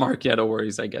 Mark, yeah, no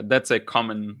worries. I get that's a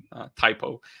common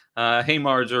typo. Hey,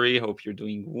 Marjorie, hope you're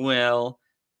doing well.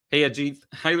 Hey, Ajit,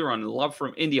 hi, Liron, love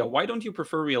from India. Why don't you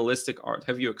prefer realistic art?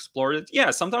 Have you explored it?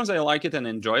 Yeah, sometimes I like it and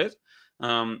enjoy it.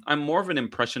 I'm more of an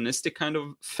impressionistic kind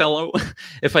of fellow.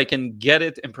 If I can get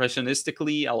it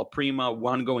impressionistically, alla prima,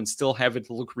 one go, and still have it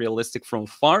look realistic from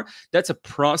far, that's a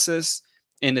process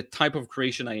and a type of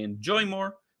creation I enjoy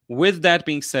more. With that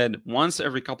being said, once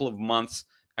every couple of months,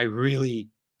 I really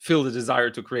feel the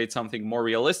desire to create something more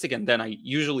realistic, and then I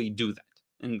usually do that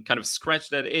and kind of scratch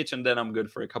that itch, and then I'm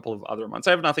good for a couple of other months.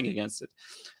 I have nothing against it.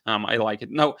 I like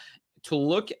it. Now, to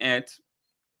look at,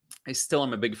 I still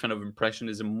am a big fan of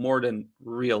impressionism more than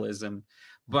realism.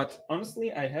 But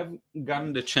honestly, I have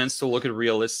gotten the chance to look at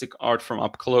realistic art from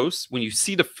up close. When you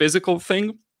see the physical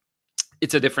thing,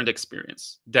 it's a different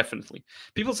experience, definitely.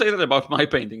 People say that about my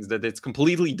paintings, that it's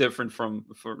completely different from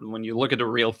when you look at the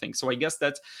real thing. So I guess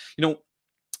that's,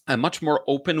 I'm much more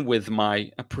open with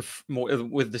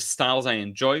with the styles I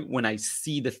enjoy when I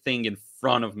see the thing in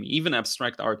front of me. Even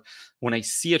abstract art, when I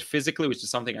see it physically, which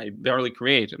is something I barely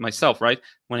create myself, right?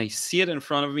 When I see it in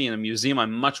front of me in a museum,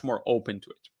 I'm much more open to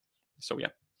it. So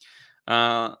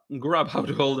yeah. Grab how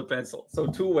to hold a pencil. So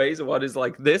 2 ways. One is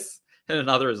like this, and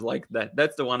another is like that.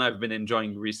 That's the one I've been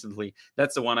enjoying recently.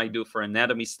 That's the one I do for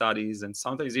anatomy studies and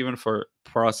sometimes even for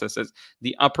processes.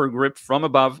 The upper grip from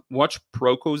above. Watch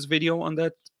Proko's video on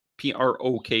that.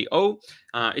 Proko.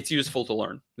 It's useful to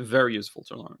learn. Very useful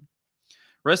to learn.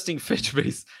 Resting fish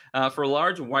base for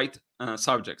large white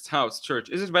subjects, house, church.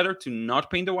 Is it better to not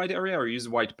paint the white area or use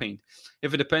white paint?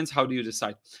 If it depends, how do you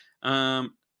decide? I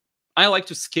like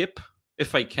to skip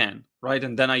if I can, right?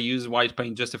 And then I use white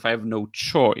paint just if I have no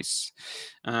choice.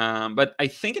 But I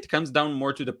think it comes down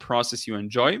more to the process you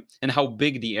enjoy and how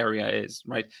big the area is,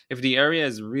 right? If the area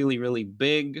is really, really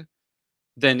big,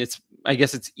 then I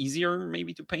guess it's easier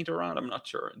maybe to paint around. I'm not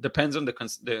sure. It depends on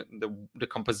the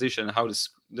composition, how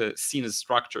the scene is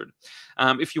structured.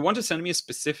 If you want to send me a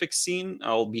specific scene,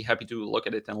 I'll be happy to look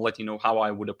at it and let you know how I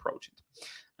would approach it.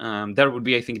 That would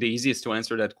be, I think, the easiest to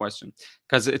answer that question,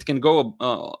 because it can go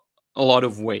a lot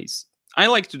of ways. I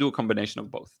like to do a combination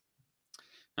of both.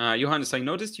 Johannes, I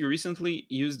noticed you recently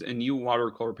used a new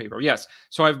watercolor paper. Yes,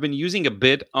 so I've been using a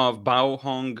bit of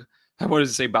Bauhong. What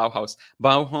does it say? Bauhaus.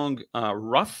 Bauhong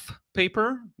rough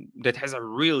paper that has a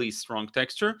really strong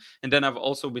texture. And then I've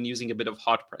also been using a bit of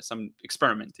hot press. I'm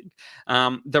experimenting.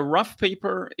 The rough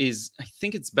paper is, I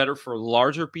think it's better for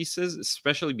larger pieces,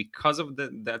 especially because of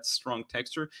that strong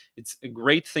texture. It's a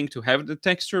great thing to have the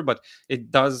texture, but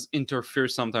it does interfere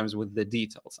sometimes with the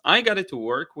details. I got it to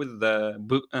work with the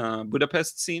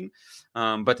Budapest scene,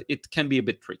 but it can be a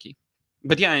bit tricky.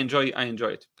 But yeah, I enjoy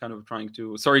it. Kind of trying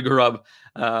to. Sorry, Gurab.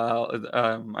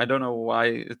 I don't know why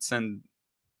it sent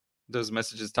those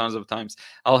messages tons of times.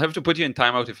 I'll have to put you in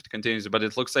timeout if it continues, but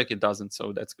it looks like it doesn't,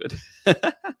 so that's good.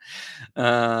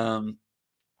 But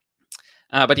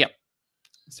yeah,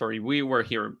 sorry, we were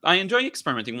here. I enjoy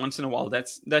experimenting once in a while.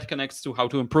 That connects to how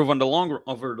to improve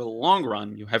over the long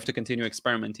run. You have to continue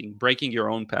experimenting, breaking your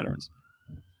own patterns.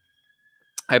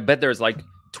 I bet there's like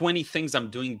 20 things I'm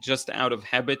doing just out of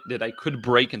habit that I could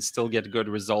break and still get good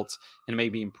results and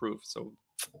maybe improve. So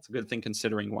it's a good thing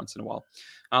considering once in a while.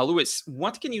 Louis,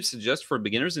 what can you suggest for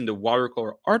beginners in the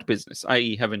watercolor art business,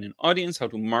 i.e. having an audience, how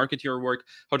to market your work,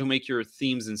 how to make your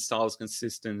themes and styles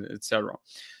consistent, etc.?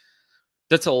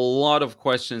 That's a lot of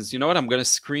questions. You know what? I'm gonna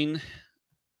screen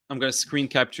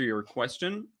capture your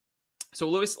question. So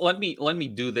Louis, let me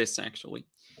do this actually.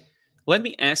 Let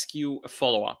me ask you a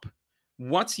follow-up.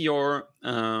 What's your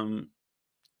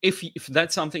if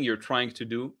that's something you're trying to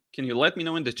do, can you let me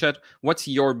know in the chat what's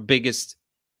your biggest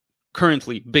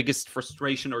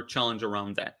frustration or challenge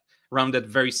around that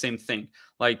very same thing?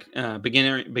 Like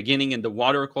beginning in the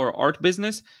watercolor art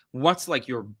business, what's like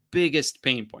your biggest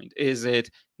pain point? Is it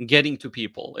getting to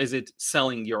people? Is it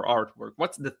selling your artwork?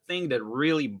 What's the thing that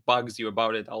really bugs you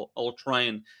about it? I'll try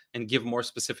and give more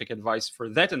specific advice for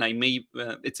that. And I may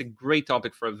it's a great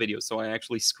topic for a video, so I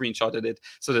actually screenshotted it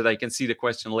so that I can see the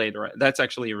question later. That's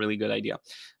actually a really good idea.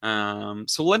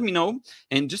 So let me know.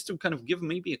 And just to kind of give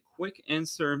maybe a quick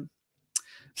answer,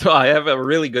 so I have a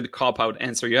really good cop-out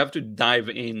answer. You have to dive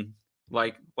in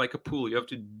like a pool. You have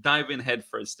to dive in head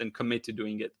first and commit to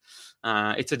doing it.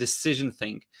 It's a decision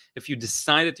thing. If you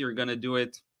decide that you're going to do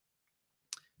it,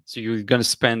 so you're going to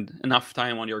spend enough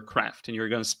time on your craft and you're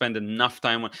going to spend enough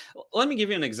time on... Let me give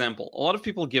you an example. A lot of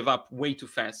people give up way too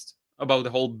fast about the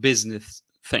whole business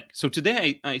thing. So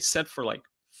today I sat for like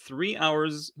 3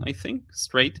 hours, I think,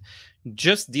 straight,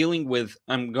 just dealing with,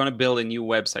 I'm going to build a new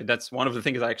website. That's one of the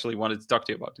things I actually wanted to talk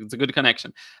to you about. It's a good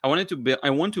connection. I want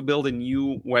to build a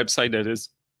new website that is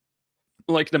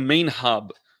like the main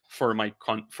hub for my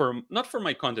not for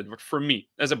my content, but for me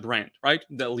as a brand, right?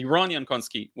 The Liron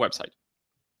Jankowski website,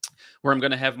 where I'm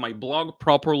going to have my blog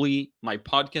properly, my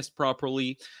podcast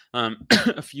properly,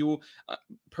 a few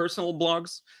personal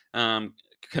blogs,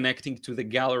 connecting to the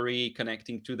gallery,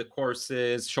 connecting to the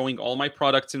courses, showing all my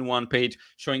products in one page,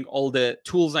 showing all the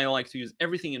tools I like to use,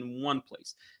 everything in one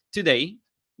place. Today,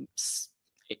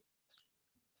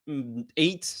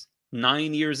 8,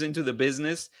 9 years into the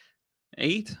business,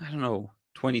 8, I don't know,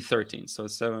 2013.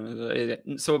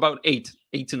 So about 8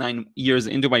 to 9 years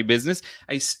into my business,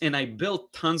 I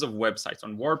built tons of websites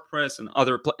on WordPress and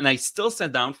and I still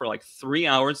sat down for like 3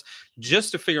 hours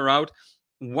just to figure out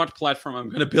what platform I'm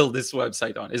going to build this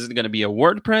website on. Is it going to be a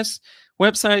WordPress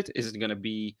website? Is it going to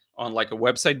be on like a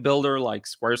website builder like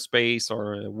Squarespace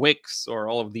or Wix or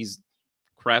all of these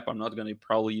crap? I'm not going to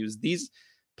probably use these.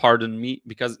 Pardon me,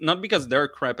 not because they're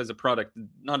crap as a product,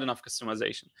 not enough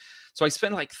customization. So I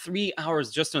spent like 3 hours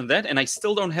just on that, and I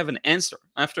still don't have an answer.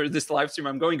 After this live stream,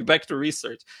 I'm going back to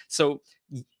research. So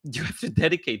you have to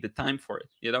dedicate the time for it.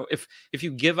 You know, if you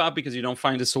give up because you don't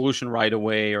find a solution right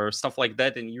away or stuff like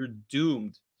that, then you're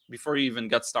doomed before you even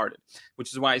got started.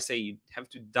 Which is why I say you have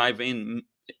to dive in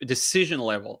decision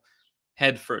level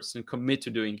head first and commit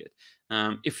to doing it.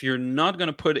 If you're not going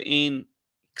to put in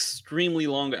extremely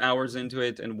long hours into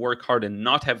it and work hard and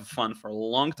not have fun for a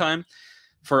long time,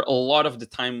 for a lot of the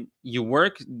time you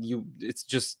work, it's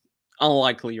just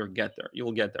unlikely you'll get there.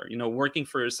 You'll get there. You know, working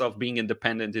for yourself, being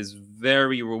independent is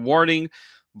very rewarding,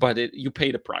 but you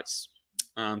pay the price.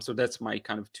 So that's my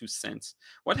kind of 2 cents.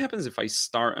 What happens if I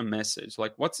start a message?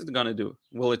 Like, what's it gonna do?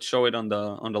 Will it show it on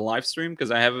the live stream? Because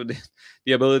I have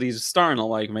the ability to star, and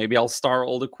like maybe I'll star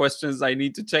all the questions I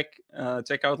need to check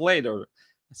out later.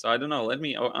 So I don't know.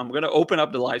 I'm gonna open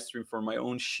up the live stream for my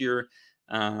own sheer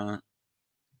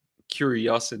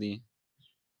curiosity.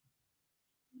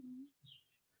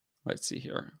 Let's see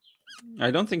here.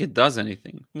 I don't think it does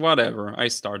anything. Whatever. I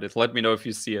started. Let me know if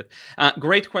you see it.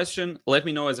 Great question. Let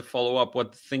me know as a follow-up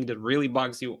what thing that really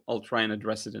bugs you. I'll try and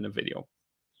address it in a video.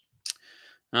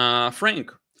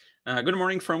 Frank. Good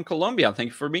morning from Colombia. Thank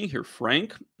you for being here,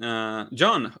 Frank.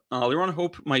 John, Liron,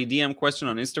 hope my DM question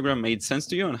on Instagram made sense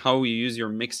to you and how you use your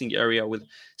mixing area with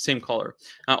same color.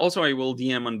 Also, I will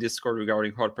DM on Discord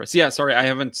regarding hot press. Yeah, sorry, I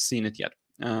haven't seen it yet.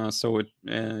 So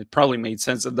it probably made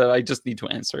sense that I just need to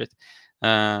answer it.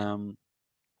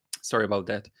 Sorry about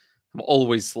that. I'm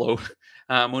always slow.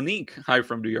 Monique, hi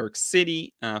from New York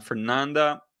City.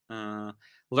 Fernanda,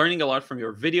 learning a lot from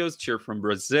your videos. Cheer from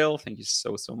Brazil. Thank you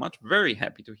so much. Very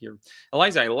happy to hear.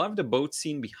 Eliza, I love the boat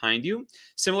scene behind you.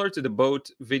 Similar to the boat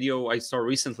video I saw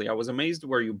recently. I was amazed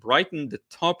where you brightened the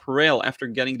top rail after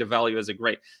getting the value as a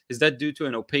gray. Is that due to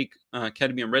an opaque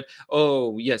cadmium red?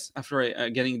 Oh, yes. After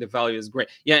getting the value as gray.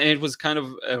 Yeah, and it was kind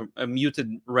of a muted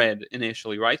red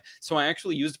initially, right? So I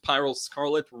actually used Pyrrole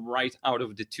Scarlet right out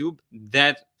of the tube.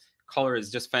 That color is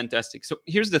just fantastic. So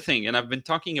here's the thing, and I've been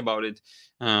talking about it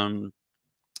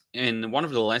in one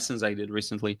of the lessons I did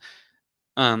recently.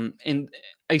 And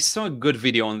I saw a good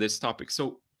video on this topic.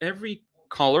 So every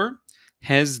color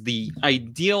has the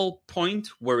ideal point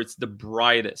where it's the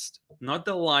brightest, not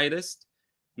the lightest,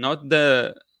 not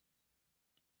the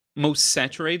most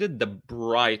saturated, the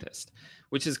brightest,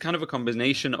 which is kind of a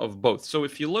combination of both. So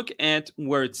if you look at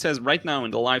where it says right now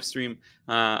in the live stream,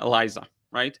 Eliza,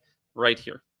 right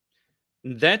here,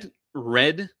 that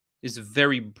red is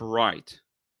very bright.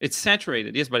 It's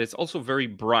saturated, yes, but it's also very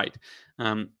bright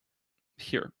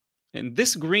here. And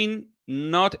this green,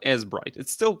 not as bright.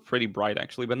 It's still pretty bright,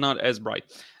 actually, but not as bright.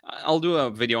 I'll do a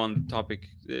video on the topic.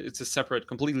 It's a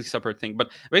completely separate thing.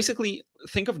 But basically,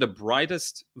 think of the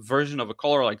brightest version of a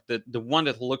color, like the one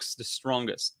that looks the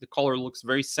strongest. The color looks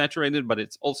very saturated, but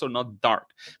it's also not dark.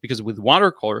 Because with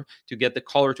watercolor, to get the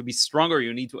color to be stronger,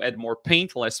 you need to add more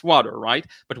paint, less water, right?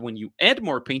 But when you add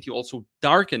more paint, you also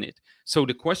darken it. So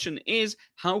the question is,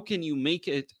 how can you make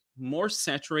it more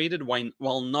saturated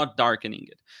while not darkening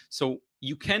it? So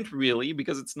you can't really,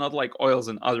 because it's not like oils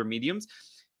and other mediums.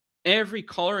 Every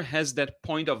color has that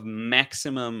point of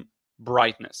maximum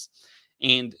brightness.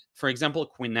 And for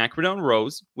example, quinacridone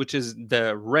rose, which is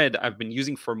the red I've been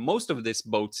using for most of this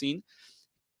boat scene,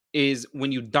 is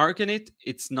when you darken it,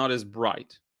 it's not as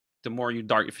bright. The more you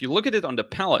darken, if you look at it on the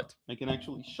palette, I can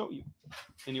actually show you,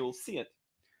 and you will see it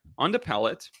on the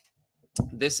palette.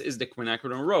 This is the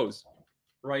quinacridone rose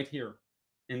right here,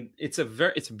 and it's a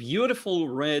beautiful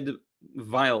red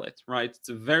violet, right? It's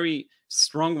a very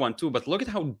strong one too, but look at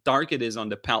how dark it is on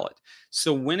the palette.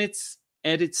 So when it's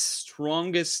at its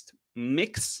strongest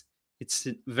mix, it's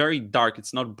very dark.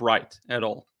 It's not bright at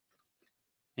all.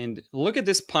 And look at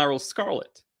this Pyrrole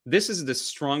Scarlet. This is the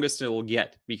strongest it'll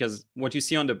get, because what you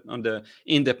see in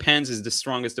the pans is the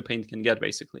strongest the paint can get,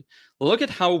 basically. Look at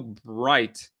how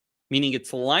bright, meaning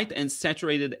it's light and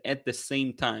saturated at the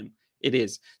same time. It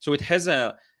is. So it has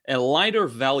a lighter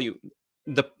value.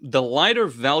 The lighter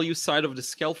value side of the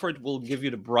scale for it will give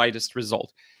you the brightest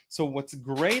result. So what's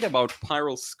great about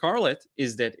Pyrrole Scarlet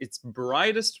is that its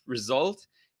brightest result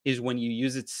is when you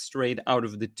use it straight out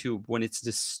of the tube, when it's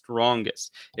the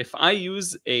strongest. If I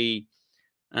use a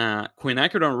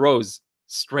quinacridone rose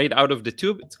straight out of the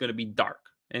tube, it's going to be dark,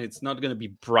 and it's not going to be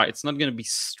bright. It's not going to be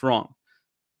strong.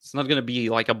 It's not going to be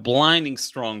like a blinding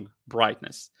strong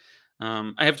brightness.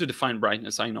 I have to define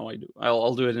brightness. I know I do.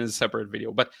 I'll do it in a separate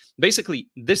video. But basically,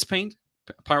 this paint,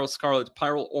 Pyrrole Scarlet,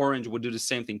 Pyrrole Orange, would do the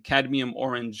same thing. Cadmium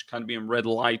Orange, Cadmium Red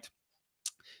Light.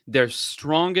 Their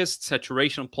strongest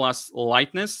saturation plus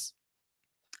lightness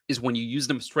is when you use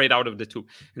them straight out of the tube.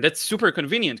 And that's super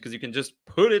convenient because you can just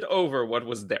put it over what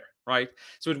was there, right?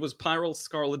 So it was Pyrrole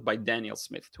Scarlet by Daniel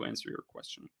Smith, to answer your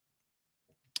question.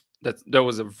 That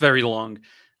was a very long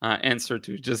answer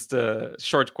to just a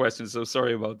short question, so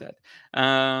sorry about that.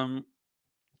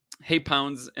 Hey,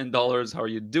 pounds and dollars, how are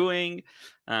you doing?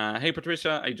 Hey,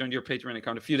 Patricia, I joined your Patreon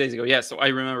account a few days ago. Yeah, so I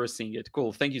remember seeing it.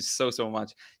 Cool. Thank you so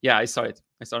much. Yeah, I saw it.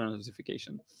 I saw the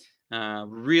notification.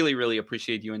 Really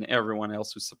appreciate you and everyone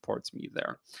else who supports me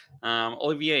there.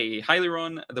 Olivier, hi,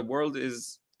 Liron. The world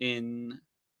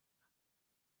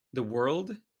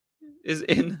is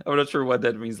in. I'm not sure what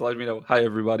that means. Let me know. Hi,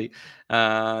 everybody.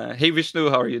 Hey, Vishnu,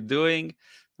 how are you doing?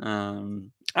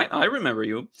 I remember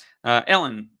you.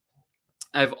 Ellen,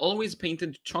 I've always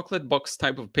painted chocolate box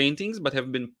type of paintings, but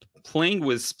have been playing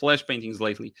with splash paintings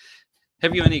lately.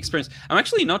 Have you any experience? I'm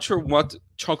actually not sure what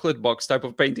chocolate box type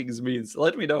of paintings means.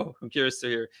 Let me know. I'm curious to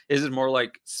hear. Is it more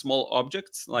like small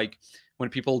objects, like when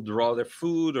people draw their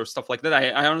food or stuff like that?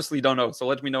 I honestly don't know. So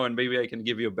let me know, and maybe I can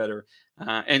give you a better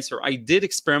answer. I did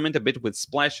experiment a bit with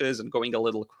splashes and going a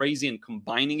little crazy and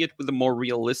combining it with a more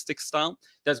realistic style.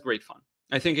 That's great fun.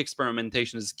 I think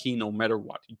experimentation is key no matter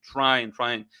what. You try and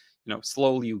try and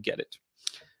slowly you get it.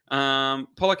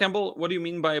 Paula Campbell, what do you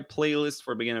mean by a playlist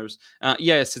for beginners?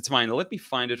 Yes, it's mine. Let me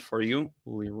find it for you.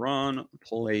 Liron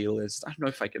playlist. I don't know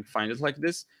if I can find it like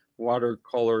this.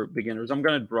 Watercolor beginners. I'm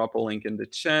gonna drop a link in the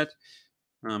chat.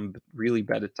 I'm really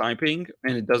bad at typing,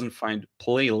 and it doesn't find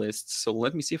playlists. So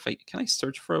let me see if I can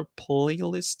search for a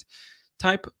playlist.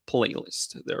 Type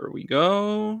playlist. There we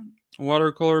go.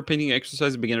 Watercolor painting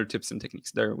exercise, beginner tips and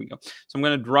techniques. There we go. So I'm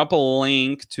going to drop a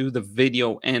link to the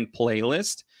video and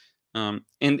playlist. And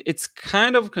it's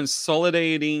kind of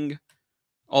consolidating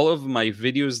all of my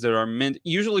videos that are meant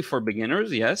usually for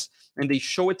beginners, yes. And they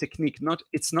show a technique.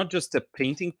 It's not just a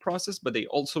painting process, but they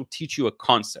also teach you a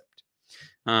concept.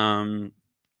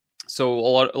 So a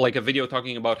lot, like a video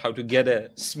talking about how to get a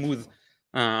smooth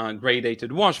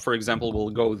gradated wash, for example, will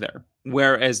go there,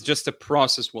 whereas just a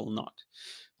process will not.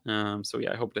 So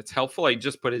yeah, I hope that's helpful. I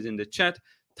just put it in the chat.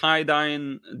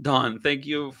 Tie-dye Don, thank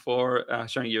you for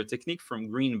sharing your technique from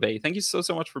Green Bay. Thank you so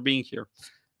much for being here.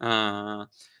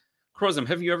 Crozum,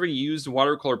 have you ever used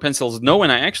watercolor pencils? No,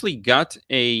 and I actually got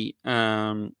a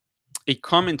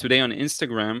comment today on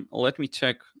Instagram. Let me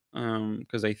check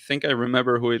because I think I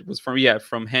remember who it was from. Yeah,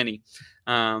 from Henny.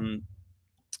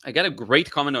 I got a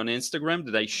great comment on Instagram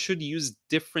that I should use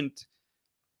different,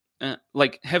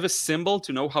 like have a symbol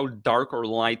to know how dark or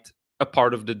light a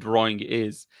part of the drawing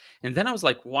is. And then I was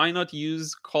like, why not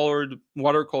use colored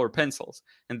watercolor pencils?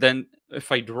 And then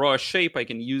if I draw a shape, I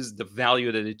can use the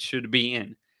value that it should be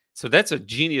in. So that's a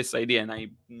genius idea, and I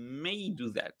may do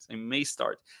that. I may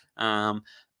start.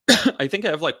 I think I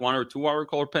have like 1 or 2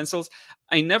 watercolor pencils.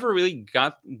 I never really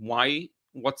got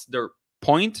what's their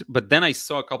point, but then I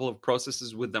saw a couple of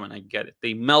processes with them, and I get it.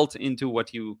 They melt into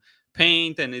what you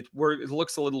paint, and it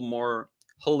looks a little more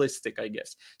holistic, I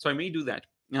guess. So I may do that,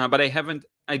 but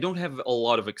I don't have a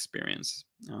lot of experience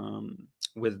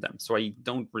with them, so I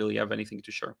don't really have anything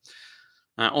to share.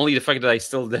 Only the fact that I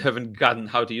still haven't gotten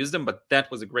how to use them, but that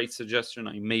was a great suggestion.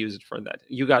 I may use it for that.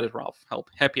 You got it, Ralph.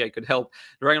 Happy I could help.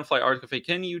 Dragonfly Art Cafe,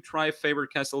 can you try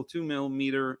Faber-Castell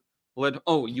 2mm lead?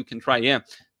 Oh, you can try, yeah.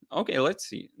 Okay, let's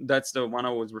see. That's the one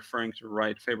I was referring to,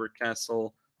 right?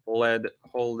 Faber-Castell lead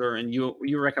holder, and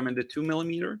you recommended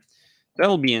 2mm?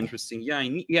 That'll be interesting. Yeah,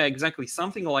 yeah, exactly.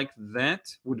 Something like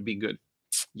that would be good.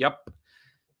 Yep.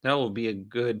 That will be a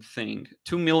good thing.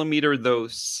 2mm though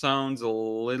sounds a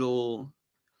little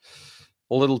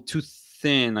too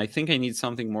thin. I think I need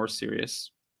something more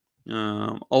serious.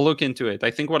 I'll look into it.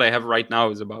 I think what I have right now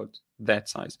is about that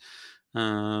size.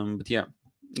 But yeah,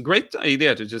 great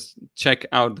idea to just check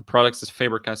out the products that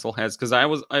Faber-Castell has, because it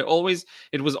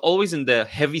was always in the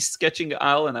heavy sketching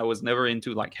aisle, and I was never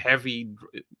into like heavy,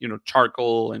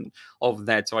 charcoal and all of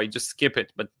that. So I just skip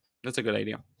it. But that's a good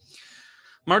idea.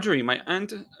 Marjorie, my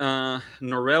aunt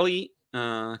Norelli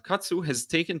Katsu has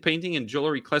taken painting and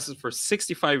jewelry classes for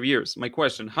 65 years. My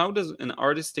question, how does an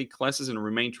artist take classes and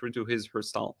remain true to her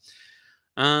style?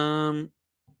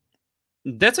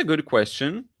 That's a good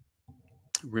question.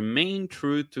 Remain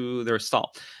true to their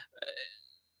style.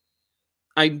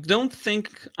 I don't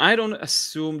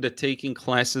assume that taking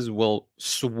classes will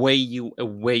sway you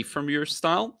away from your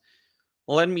style.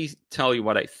 Let me tell you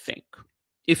what I think.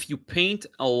 If you paint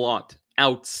a lot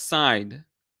outside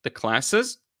the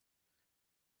classes,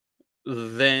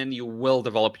 then you will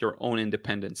develop your own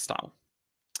independent style.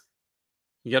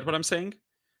 You get what I'm saying?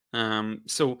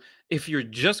 So if you're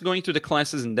just going to the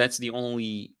classes and that's the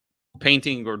only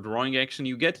painting or drawing action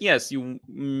you get, yes, you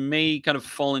may kind of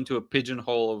fall into a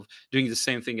pigeonhole of doing the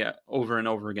same thing over and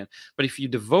over again. But if you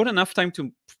devote enough time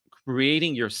to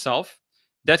creating yourself,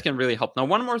 that can really help. Now,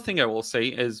 one more thing I will say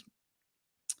is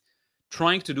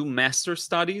trying to do master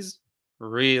studies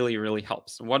really, really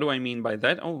helps. What do I mean by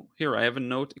that? Oh, here, I have a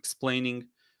note explaining.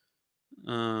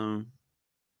 You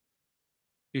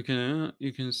can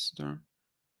start.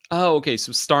 Oh, okay.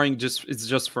 So starring it's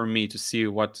just for me to see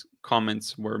what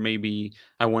comments were maybe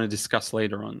I want to discuss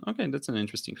later on. Okay, that's an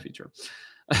interesting feature.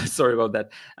 Sorry about that.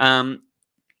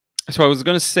 So I was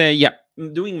going to say, yeah,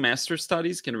 doing master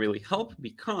studies can really help,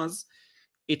 because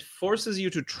it forces you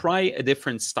to try a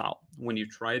different style. When you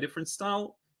try a different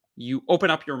style, you open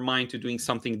up your mind to doing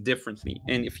something differently.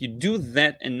 And if you do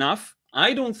that enough,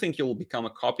 I don't think you'll become a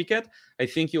copycat. I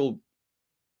think you'll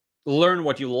learn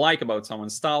what you like about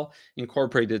someone's style,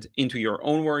 incorporate it into your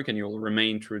own work, and you'll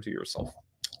remain true to yourself.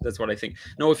 That's what I think.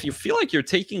 Now, if you feel like you're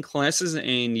taking classes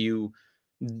and you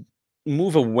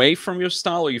move away from your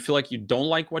style, or you feel like you don't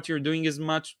like what you're doing as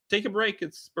much, take a break.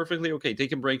 It's perfectly okay.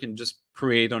 Take a break and just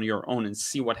create on your own and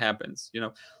see what happens. You know,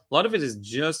 a lot of it is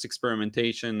just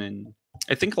experimentation, and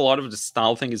I think a lot of the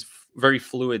style thing is very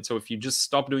fluid. So if you just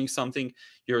stop doing something,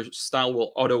 your style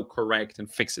will auto correct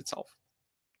and fix itself.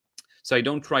 So I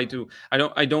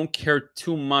don't care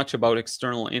too much about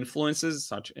external influences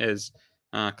such as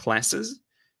classes.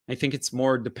 I think it's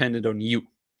more dependent on you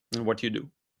and what you do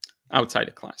outside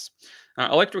of class.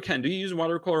 Electrocan, do you use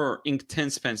watercolor or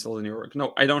Inktense pencil in your work?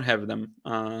 No, I don't have them.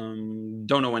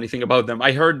 Don't know anything about them.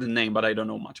 I heard the name, but I don't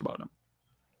know much about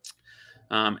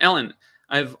them. Ellen,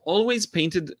 I've always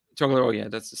painted chocolate. Oh yeah,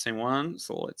 that's the same one.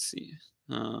 So let's see.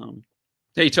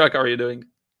 Hey Chuck, how are you doing?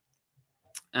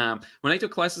 When I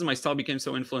took classes, my style became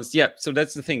so influenced. Yeah, so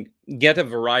that's the thing. Get a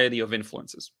variety of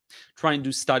influences. Try and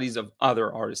do studies of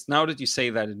other artists. Now that you say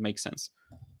that, it makes sense.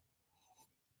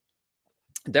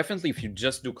 Definitely, if you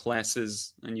just do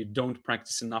classes and you don't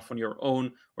practice enough on your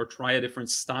own or try a different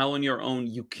style on your own,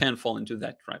 you can fall into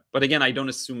that trap. But again, I don't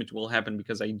assume it will happen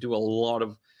because I do a lot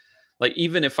of, like,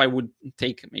 even if I would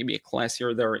take maybe a class here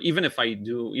or there, even if I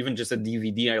do even just a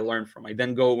DVD I learned from, I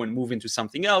then go and move into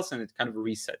something else and it kind of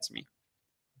resets me.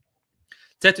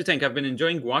 Tattoo Tank, I've been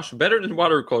enjoying gouache better than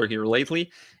watercolor here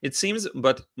lately, it seems,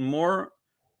 but more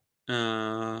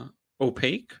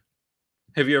opaque.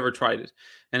 Have you ever tried it?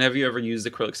 And have you ever used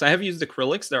acrylics? I have used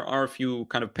acrylics. There are a few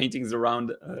kind of paintings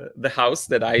around the house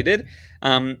that I did.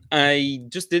 I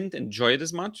just didn't enjoy it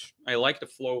as much. I like the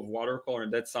flow of watercolor,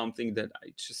 and that's something that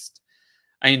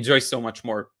I enjoy so much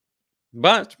more.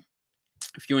 But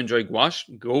if you enjoy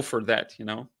gouache, go for that, you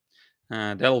know.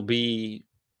 That'll be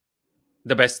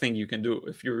the best thing you can do.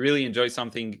 If you really enjoy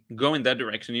something, go in that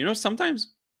direction. You know,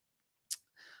 sometimes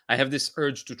I have this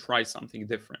urge to try something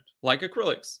different, like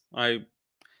acrylics. I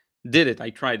did it. I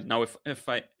tried. Now, if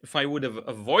I would have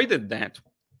avoided that,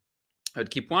 I'd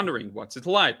keep wondering, what's it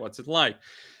like? What's it like?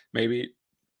 Maybe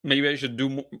I should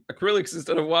do acrylics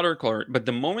instead of watercolor. But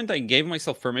the moment I gave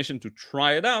myself permission to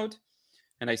try it out,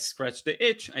 and I scratched the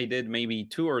itch, I did maybe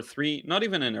 2 or 3, not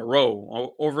even in a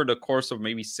row, over the course of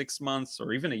maybe 6 months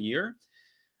or even a year.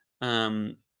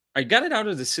 I got it out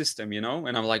of the system, you know,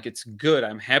 and I'm like, it's good.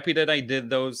 I'm happy that I did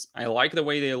those. I like the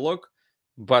way they look.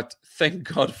 But thank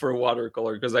God for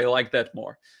watercolor because I like that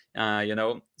more, you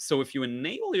know. So if you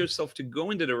enable yourself to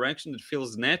go in the direction that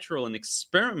feels natural and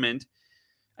experiment,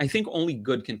 I think only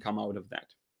good can come out of that.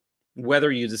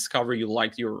 Whether you discover you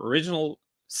like your original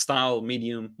style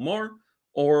medium more,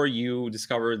 or you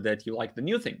discover that you like the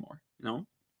new thing more, you know.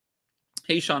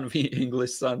 Hey, Sean V,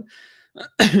 English son.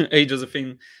 Hey,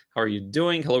 Josephine, how are you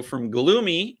doing? Hello from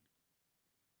Gloomy.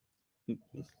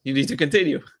 You need to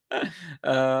continue.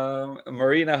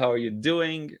 Marina, how are you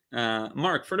doing?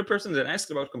 Mark, for the person that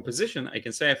asked about composition, I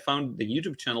can say I found the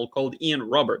YouTube channel called Ian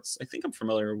Roberts. I think I'm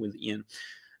familiar with Ian,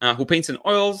 who paints in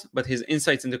oils, but his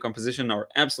insights into composition are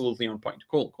absolutely on point.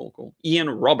 Cool. Ian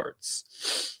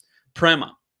Roberts.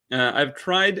 Prema. I've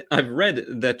read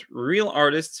that real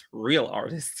artists.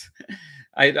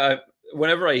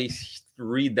 Whenever I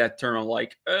read that term, I'm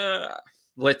like,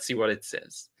 let's see what it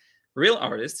says. Real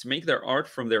artists make their art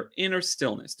from their inner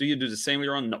stillness. Do you do the same,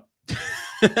 Liron? No.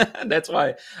 That's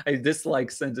why I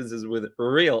dislike sentences with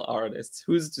real artists.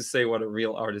 Who's to say what a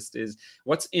real artist is?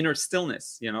 What's inner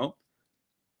stillness, you know?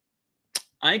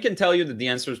 I can tell you that the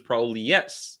answer is probably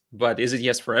yes. But is it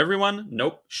yes for everyone?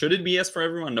 Nope. Should it be yes for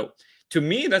everyone? No. To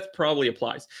me, that probably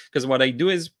applies. Because what I do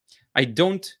is,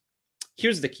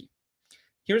 here's the key.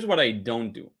 Here's what I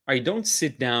don't do. I don't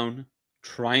sit down,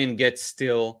 try and get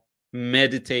still,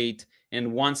 meditate,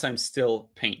 and once I'm still,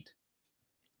 paint.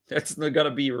 That's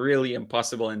gonna be really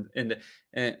impossible and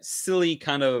a silly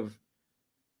kind of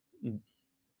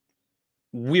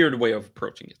weird way of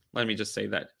approaching it. Let me just say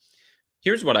that.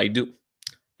 Here's what I do.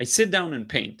 I sit down and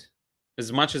paint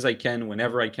as much as I can,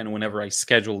 whenever I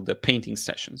schedule the painting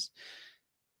sessions.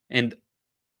 And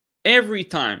every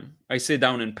time I sit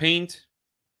down and paint,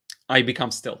 I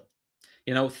become still.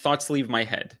 You know, thoughts leave my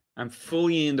head. I'm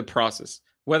fully in the process.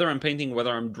 Whether I'm painting, whether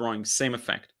I'm drawing, same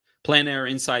effect. Plein air,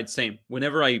 inside, same.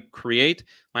 Whenever I create,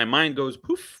 my mind goes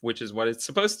poof, which is what it's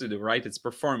supposed to do, right? It's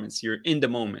performance. You're in the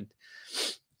moment.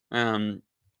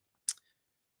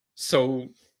 So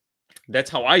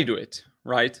that's how I do it,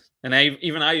 right? And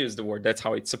I use the word, that's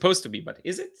how it's supposed to be. But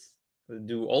is it?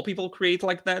 Do all people create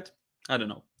like that? I don't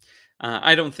know.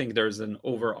 I don't think there's an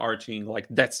overarching, like,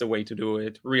 that's the way to do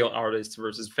it. Real artists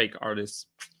versus fake artists.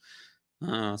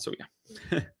 So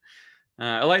yeah.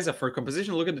 Eliza, for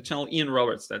composition, look at the channel Ian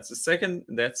Roberts. That's the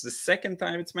second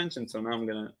time it's mentioned. So now I'm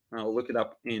gonna look it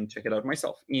up and check it out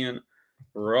myself. Ian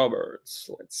Roberts.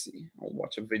 Let's see. I'll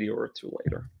watch a video or two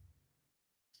later.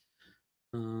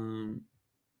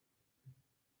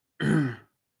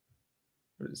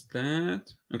 What is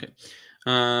that? Okay.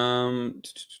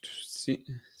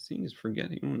 Seeing is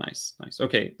forgetting. Oh, nice, nice.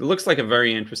 Okay, it looks like a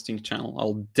very interesting channel.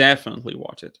 I'll definitely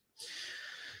watch it.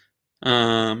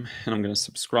 And I'm gonna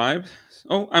subscribe.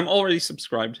 Oh, I'm already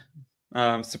subscribed.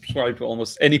 Subscribe to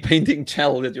almost any painting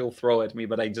channel that you'll throw at me,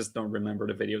 but I just don't remember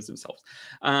the videos themselves.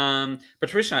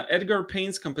 Patricia, Edgar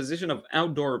Payne's Composition of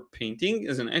Outdoor Painting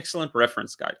is an excellent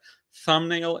reference guide.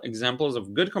 Thumbnail examples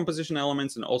of good composition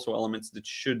elements and also elements that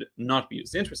should not be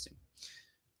used. Interesting.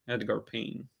 Edgar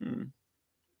Payne.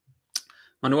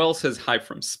 Manuel says hi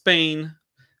from Spain.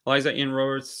 Eliza Ian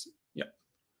Roberts. Yeah.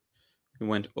 We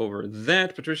went over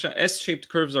that. Patricia, S-shaped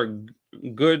curves are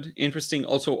good, interesting,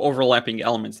 also overlapping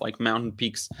elements like mountain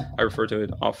peaks. I refer to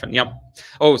it often. Yep.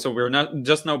 Oh, so we're not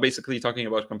just now basically talking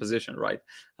about composition, right?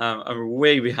 I'm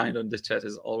way behind on the chat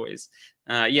as always.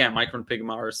 Yeah, Micron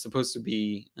Pigma are supposed to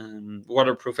be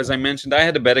waterproof. As I mentioned, I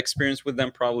had a bad experience with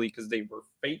them probably because they were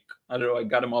fake. I don't know. I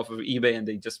got them off of eBay and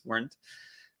they just weren't.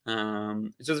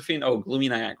 Josephine, oh, Gloomy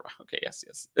Niagara. Okay,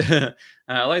 yes.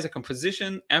 Eliza,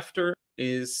 composition after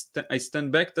is I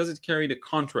stand back. Does it carry the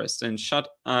contrast and shut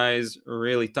eyes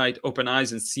really tight, open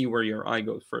eyes and see where your eye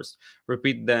goes first?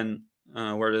 Repeat then,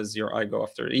 where does your eye go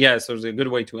after? Yeah, so it's a good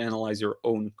way to analyze your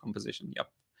own composition. Yep.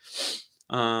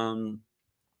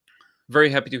 Very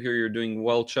happy to hear you're doing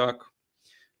well, Chuck.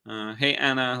 Hey,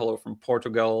 Anna. Hello from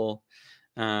Portugal.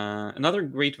 Another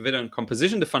great video on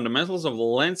composition, the fundamentals of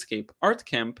landscape, Art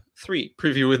Camp 3,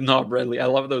 preview with Noah Bradley. I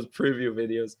love those preview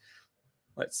videos.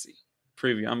 Let's see.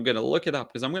 Preview. I'm going to look it up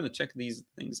because I'm going to check these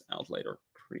things out later.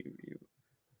 Preview.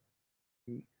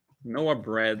 Noah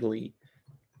Bradley.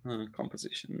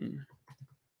 Composition.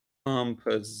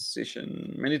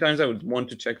 Many times I would want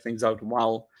to check things out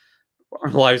while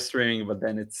live streaming, but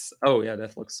then it's, oh yeah,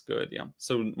 that looks good. Yeah,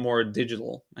 so more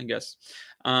digital, I guess.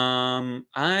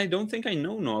 I don't think I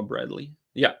know Noah Bradley.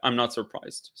 Yeah, I'm not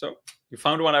surprised. So you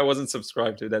found one I wasn't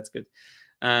subscribed to. That's good.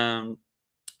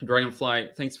 Dragonfly,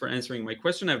 thanks for answering my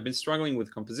question. I've been struggling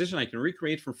with composition. I can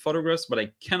recreate from photographs, but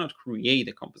I cannot create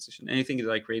a composition. Anything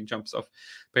that I create jumps off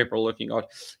paper looking out.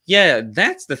 Yeah,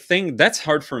 that's the thing. That's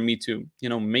hard for me too,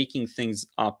 making things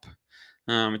up.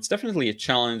 It's definitely a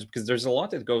challenge because there's a lot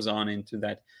that goes on into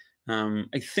that.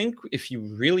 I think if you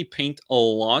really paint a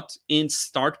lot and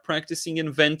start practicing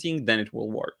inventing, then it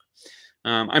will work.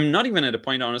 I'm not even at a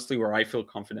point, honestly, where I feel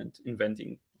confident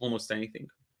inventing almost anything.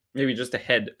 Maybe just a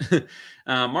head.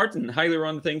 Martin, hi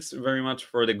Liron, thanks very much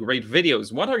for the great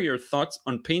videos. What are your thoughts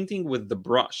on painting with the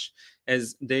brush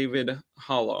as David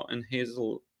Hollow and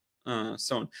Hazel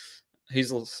Sohn?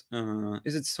 Hazel's,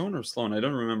 is it Sohn or Sloan? I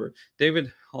don't remember.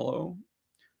 David Hollow.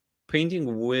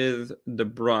 Painting with the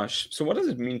brush. So what does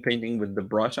it mean, painting with the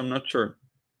brush? I'm not sure.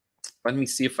 Let me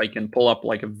see if I can pull up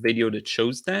like a video that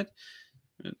shows that.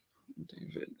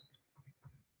 David.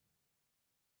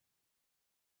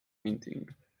 Painting.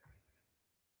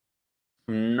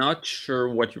 I'm not sure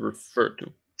what you refer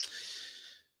to.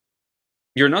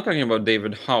 You're not talking about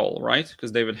David Howell, right?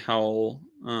 Because David Howell,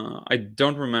 I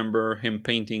don't remember him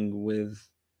painting with...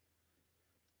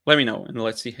 Let me know, and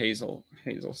let's see Hazel.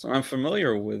 So I'm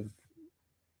familiar with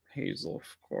Hazel,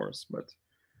 of course, but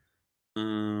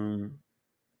I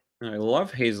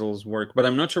love Hazel's work, but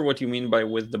I'm not sure what you mean by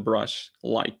with the brush,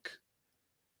 like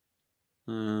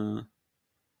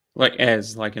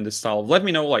as, like in the style. Let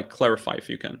me know, like clarify if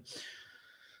you can.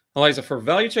 Eliza, for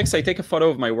value checks, I take a photo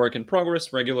of my work in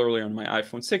progress regularly on my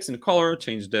iPhone 6 in color,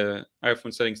 change the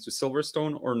iPhone settings to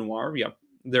Silverstone or Noir. Yeah,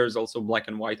 there's also black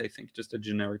and white, I think, just a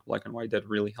generic black and white that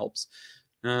really helps.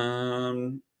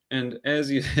 And as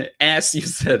you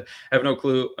said, I have no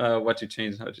clue what to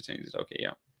change, how to change it. Okay,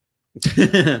 yeah.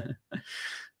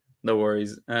 No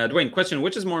worries. Dwayne, question,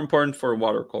 which is more important for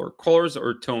watercolor, colors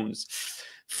or tones?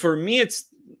 For me, it's,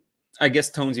 I guess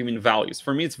tones, you mean values.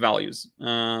 For me, it's values.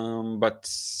 But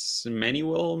many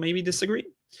will maybe disagree.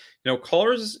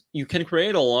 Colors, you can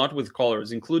create a lot with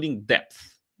colors, including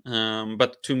depth.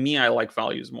 But to me, I like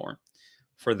values more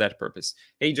for that purpose.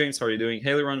 Hey, James, how are you doing?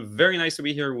 Hey, Liron, very nice to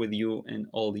be here with you and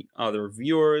all the other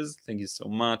viewers. Thank you so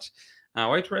much.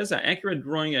 White Teresa, accurate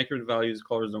drawing, accurate values,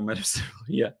 colors don't matter.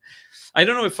 Yeah. I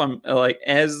don't know if I'm like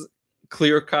as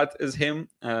clear cut as him.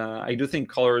 I do think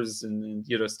colors and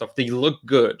stuff, they look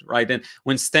good, right? And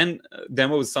when Stan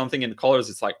demos something in colors,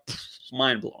 it's like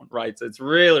mind blown, right? So it's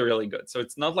really, really good. So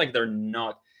it's not like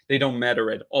they don't matter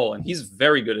at all. And he's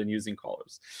very good at using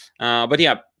colors. But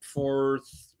yeah, for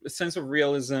a sense of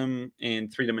realism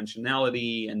and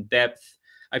three-dimensionality and depth,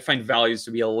 I find values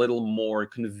to be a little more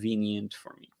convenient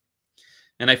for me.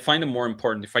 And I find them more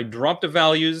important. If I drop the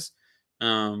values,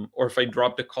 or if I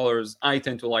drop the colors, I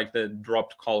tend to like the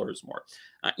dropped colors more.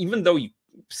 Even though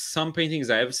some paintings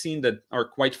I have seen that are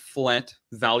quite flat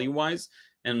value-wise,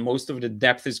 and most of the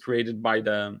depth is created by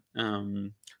the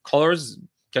colors,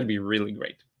 can be really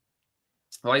great.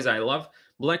 Eliza, I love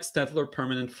Black Staedtler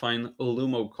Permanent Fine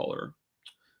Lumo Color.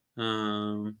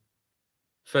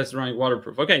 Fast drying,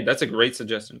 waterproof. Okay, that's a great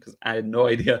suggestion because I had no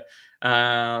idea.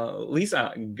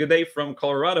 Lisa, good day from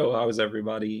Colorado. How's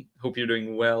everybody? Hope you're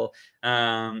doing well.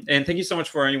 And thank you so much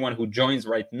for anyone who joins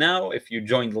right now. If you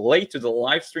joined late to the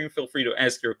live stream, feel free to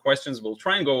ask your questions. We'll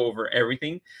try and go over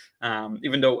everything,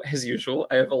 even though, as usual,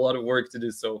 I have a lot of work to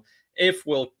do. So if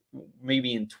we'll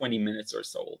maybe in 20 minutes or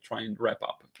so, we'll try and wrap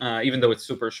up. Even though it's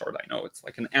super short, I know it's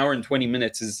like an hour and 20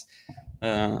 minutes is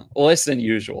less than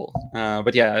usual.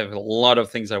 But yeah, I have a lot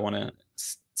of things I want to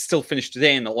still finish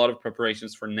today and a lot of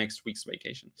preparations for next week's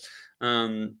vacation.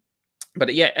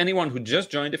 But yeah, anyone who just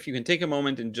joined, if you can take a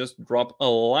moment and just drop a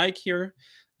like here,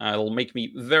 it'll make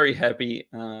me very happy.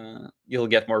 You'll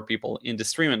get more people in the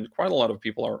stream, and quite a lot of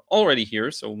people are already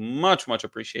here, so much, much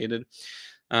appreciated.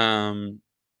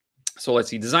 So let's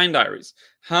see, design diaries.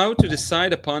 How to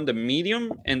decide upon the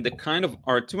medium and the kind of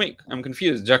art to make. I'm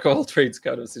confused. Jack of all trades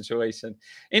kind of situation.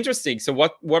 Interesting. So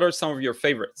what are some of your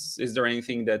favorites? Is there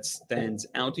anything that stands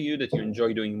out to you that you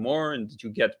enjoy doing more and that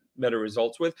you get better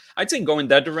results with? I'd say go in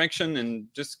that direction and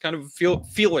just kind of feel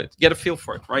it, get a feel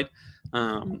for it, right?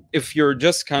 If you're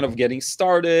just kind of getting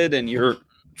started and you're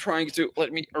trying to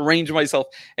let me arrange myself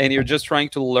and you're just trying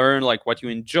to learn like what you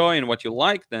enjoy and what you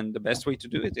like, then the best way to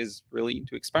do it is really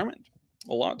to experiment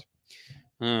a lot,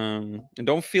 and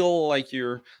don't feel like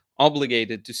you're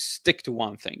obligated to stick to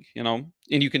one thing, and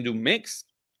you can do mix.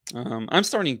 I'm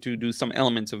starting to do some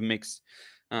elements of mix.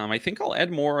 I think I'll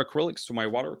add more acrylics to my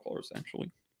watercolors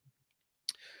actually.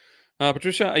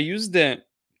 Patricia, I use the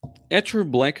Etcher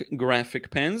Black graphic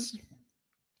pens,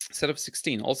 set of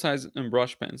 16, all size and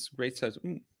brush pens. Great size.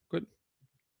 Good.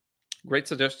 Great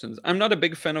suggestions. I'm not a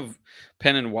big fan of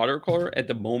pen and watercolor at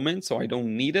the moment, so I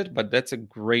don't need it, but that's a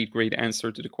great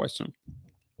answer to the question.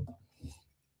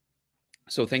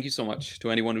 So thank you so much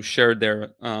to anyone who shared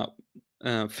their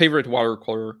favorite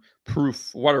waterproof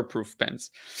pens.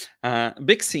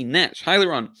 Big C Nash, hi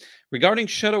Liron. Regarding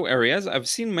shadow areas, I've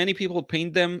seen many people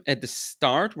paint them at the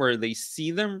start where they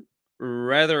see them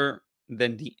rather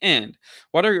than the end.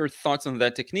 What are your thoughts on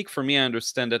that technique? For me, I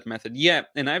understand that method. Yeah,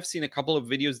 and I've seen a couple of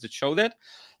videos that show that.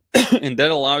 And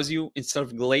that allows you, instead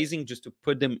of glazing, just to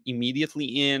put them immediately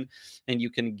in, and you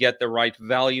can get the right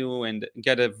value and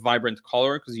get a vibrant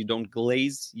color because you don't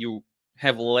glaze. You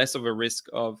have less of a risk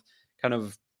of kind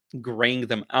of graying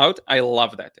them out. I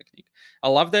love that technique. I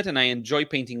love that, and I enjoy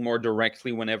painting more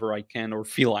directly whenever I can or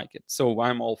feel like it. So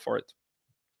I'm all for it.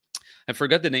 I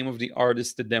forgot the name of the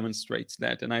artist that demonstrates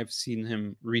that, and I've seen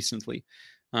him recently,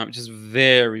 which is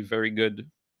very, very good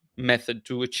method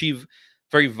to achieve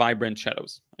very vibrant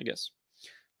shadows, I guess.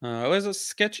 There's a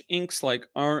sketch inks like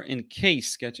R and K.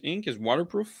 Sketch ink is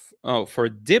waterproof. Oh, for a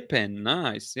dip pen,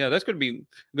 nice. Yeah, that's gonna be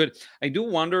good. I do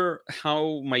wonder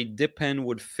how my dip pen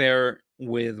would fare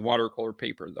with watercolor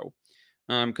paper, though,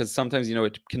 because sometimes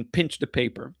it can pinch the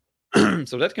paper,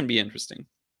 so that can be interesting.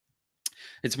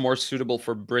 It's more suitable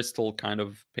for Bristol kind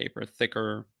of paper,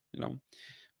 thicker,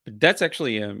 But that's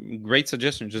actually a great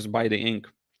suggestion. Just buy the ink.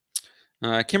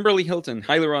 Kimberly Hilton,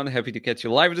 hi Liron, happy to catch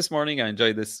you live this morning. I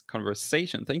enjoyed this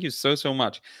conversation. Thank you so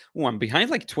much. Oh, I'm behind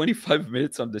like 25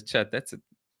 minutes on the chat. That's a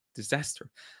disaster.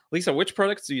 Lisa, which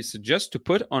products do you suggest to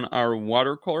put on our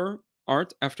watercolor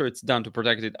art after it's done to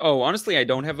protect it? Oh, honestly, I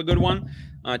don't have a good one.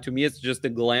 To me, it's just the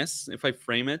glass if I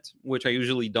frame it, which I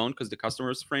usually don't because the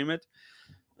customers frame it.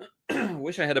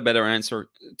 Wish I had a better answer.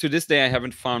 To this day, I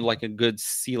haven't found like a good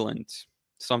sealant,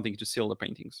 something to seal the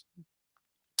paintings.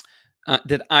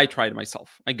 That I tried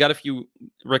myself. I got a few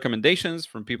recommendations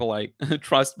from people I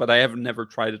trust, but I have never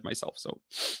tried it myself, so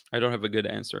I don't have a good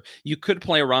answer. You could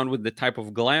play around with the type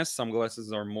of glass. Some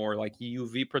glasses are more like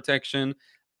UV protection.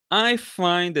 I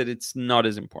find that it's not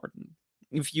as important.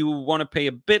 If you want to pay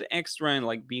a bit extra and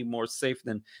like be more safe,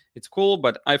 then it's cool,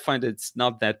 but I find it's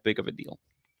not that big of a deal.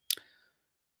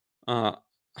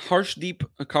 Harsh Deep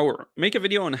Cover. Make a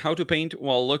video on how to paint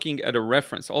while looking at a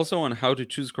reference. Also on how to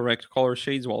choose correct color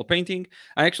shades while painting.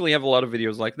 I actually have a lot of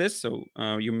videos like this, so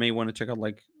you may want to check out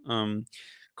like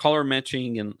color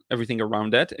matching and everything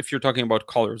around that. If you're talking about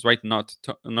colors, right? Not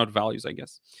values, I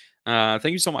guess.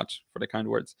 Thank you so much for the kind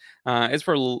words. As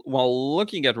for while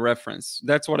looking at reference,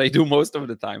 that's what I do most of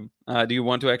the time. Do you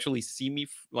want to actually see me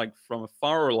like from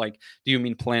afar, or like do you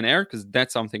mean plein air? Because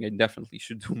that's something I definitely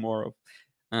should do more of.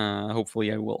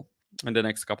 Hopefully, I will in the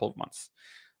next couple of months.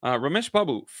 Ramesh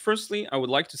Babu, firstly, I would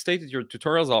like to state that your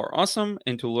tutorials are awesome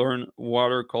and to learn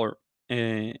watercolor.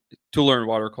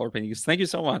 Paintings. Thank you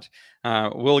so much.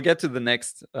 We'll get to the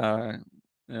next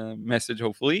message,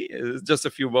 hopefully. It's just a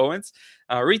few moments.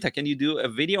 Rita, can you do a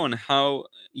video on how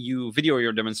you video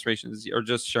your demonstrations or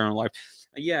just share on live?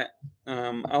 Yeah,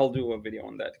 I'll do a video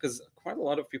on that because quite a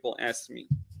lot of people ask me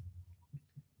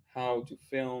how to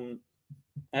film.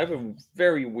 I have a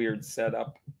very weird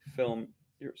setup. Film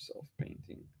yourself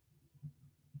painting.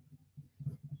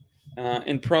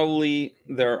 And probably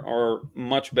there are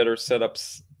much better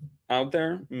setups out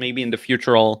there. Maybe in the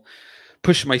future I'll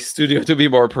push my studio to be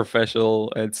more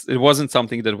professional. It wasn't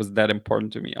something that was that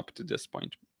important to me up to this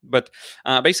point. But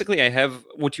basically I have,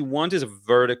 what you want is a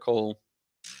vertical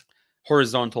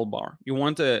horizontal bar. You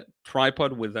want a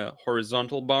tripod with a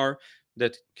horizontal bar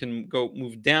that can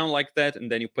move down like that, and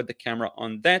then you put the camera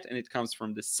on that, and it comes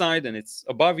from the side, and it's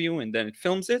above you, and then it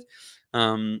films it.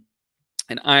 And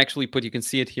I actually put, you can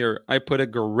see it here, I put a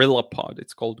Gorilla Pod.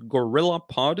 It's called Gorilla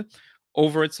Pod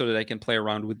over it so that I can play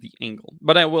around with the angle.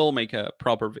 But I will make a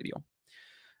proper video.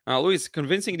 Luis,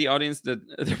 convincing the audience that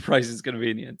the price is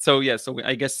convenient. So yeah, so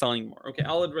I guess selling more. Okay,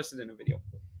 I'll address it in a video.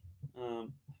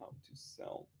 How to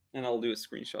sell. And I'll do a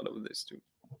screenshot of this too.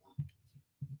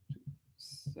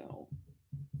 Sell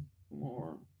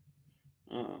more.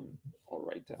 I'll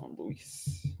write down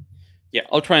Luis. Yeah,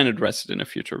 I'll try and address it in a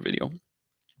future video.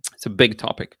 It's a big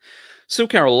topic. So,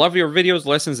 Carol, love your videos,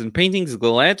 lessons, and paintings.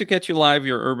 Glad to catch you live.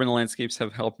 Your urban landscapes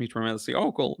have helped me tremendously.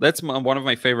 Oh, cool. That's one of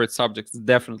my favorite subjects,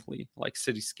 definitely, like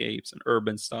cityscapes and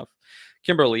urban stuff.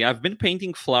 Kimberly, I've been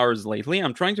painting flowers lately.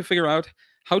 I'm trying to figure out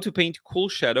how to paint cool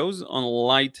shadows on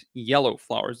light yellow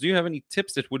flowers. Do you have any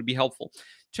tips that would be helpful?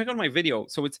 Check out my video.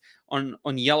 So it's on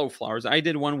yellow flowers. I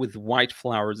did one with white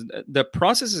flowers. The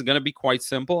process is going to be quite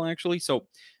simple, actually. So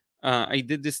I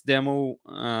did this demo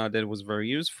that was very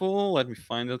useful. Let me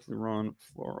find it. Liron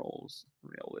Florals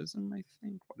Realism, I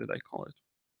think. What did I call it?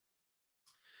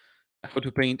 How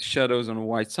to paint shadows on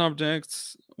white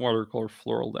subjects. Watercolor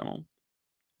floral demo.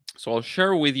 So I'll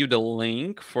share with you the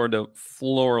link for the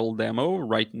floral demo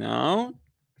right now.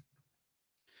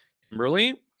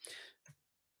 Kimberly.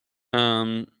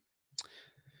 So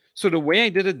the way I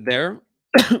did it there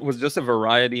was just a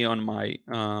variety on my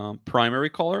primary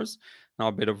colors. Now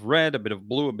a bit of red, a bit of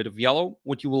blue, a bit of yellow.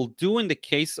 What you will do in the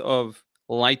case of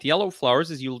light yellow flowers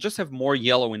is you'll just have more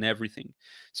yellow in everything.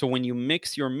 So when you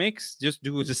mix your mix, just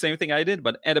do the same thing I did,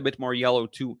 but add a bit more yellow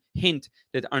to hint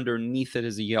that underneath it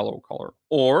is a yellow color.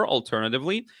 Or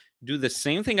alternatively, do the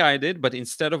same thing I did, but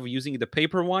instead of using the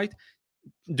paper white,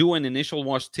 do an initial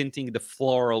wash tinting the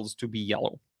florals to be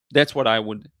yellow. That's what I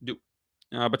would do.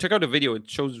 But check out the video. It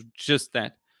shows just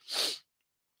that.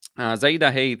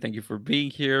 Zaida, hey, thank you for being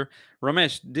here.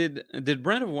 Ramesh, did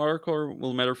brand of watercolor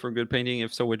will matter for good painting?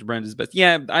 If so, which brand is best?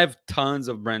 Yeah, I have tons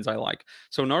of brands I like.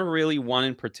 So not really one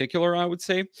in particular, I would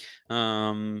say.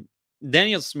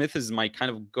 Daniel Smith is my kind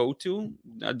of go-to,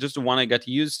 just the one I got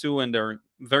used to, and they're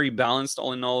very balanced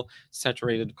all in all.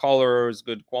 Saturated colors,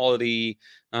 good quality,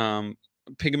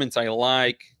 pigments I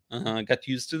like. Got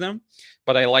used to them,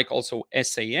 but I like also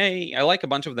SAA. I like a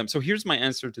bunch of them. So here's my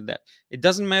answer to that. It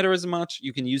doesn't matter as much.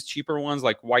 You can use cheaper ones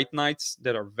like White Knights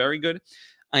that are very good.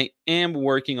 I am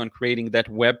working on creating that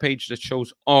web page that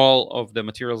shows all of the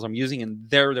materials I'm using, and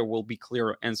there will be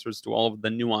clear answers to all of the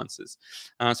nuances.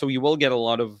 So you will get a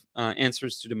lot of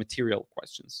answers to the material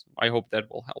questions. I hope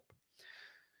that will help.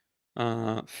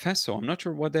 Fesso, I'm not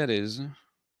sure what that is.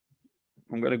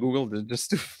 I'm gonna Google this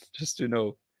just to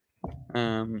know.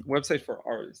 Website for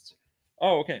artists.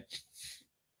 Oh, okay.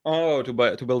 Oh, to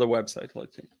build a website.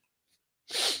 Let's see.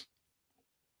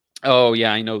 Oh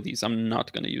yeah, I know these. I'm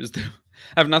not gonna use them.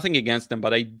 I have nothing against them,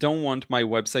 but I don't want my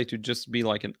website to just be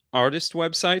like an artist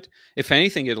website. If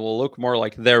anything, it will look more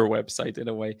like their website in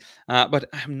a way. But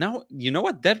I'm now, you know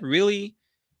what? That really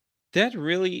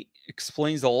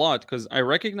explains a lot, because I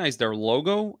recognize their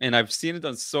logo and I've seen it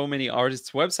on so many artists'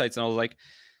 websites, and I was like,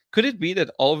 could it be that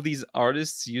all of these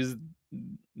artists use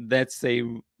that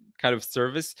same kind of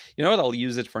service? You know what? I'll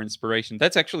use it for inspiration.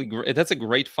 That's actually great. That's a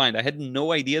great find. I had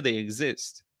no idea they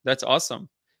exist. That's awesome.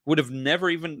 would have never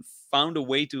even found a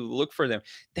way to look for them.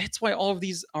 That's why all of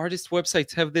these artist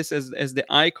websites have this as the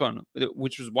icon,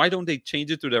 which is why don't they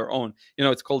change it to their own?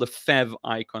 It's called a fav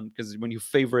icon, because when you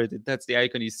favorite it, that's the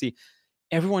icon you see.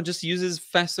 Everyone just uses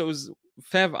Fasso's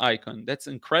fav icon. That's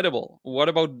incredible. What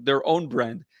about their own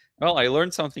brand? Well, I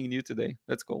learned something new today.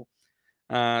 That's cool.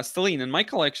 Stelline, in my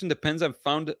collection, the pens I've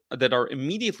found that are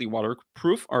immediately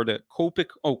waterproof are the Copic.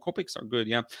 Oh, Copics are good,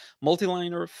 yeah.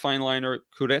 Multiliner, fine liner,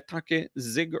 Kuretake,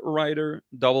 Zig Rider,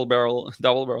 double barrel,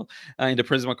 and the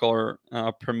Prismacolor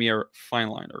Premier fine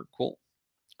liner. Cool.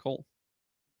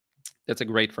 That's a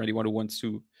great for anyone who wants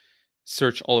to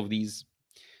search all of these.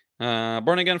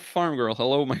 Born Again Farm Girl,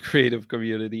 hello, my creative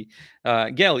community.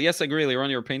 Gail, yes, I agree. Liron,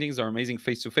 your paintings are amazing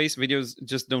face-to-face. Videos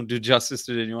just don't do justice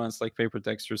to the nuance, like paper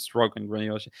texture, stroke, and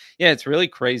granulation. Yeah, it's really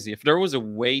crazy. If there was a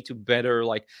way to better,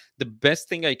 like, the best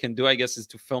thing I can do, I guess, is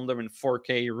to film them in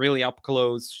 4K, really up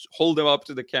close, hold them up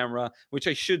to the camera, which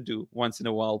I should do once in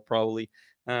a while, probably.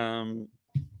 I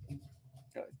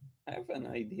have an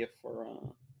idea for,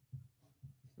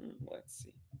 let's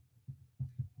see.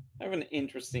 I have an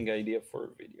interesting idea for a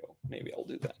video. Maybe I'll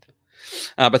do that.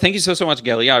 But thank you so much,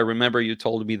 Gail. Yeah, I remember you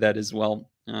told me that as well.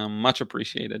 Much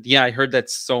appreciated. Yeah, I heard that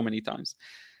so many times.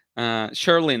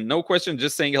 Sherlyn, no question,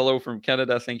 just saying hello from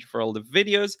Canada. Thank you for all the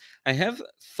videos. I have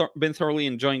been thoroughly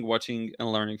enjoying watching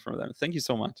and learning from them. Thank you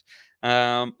so much.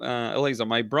 Eliza,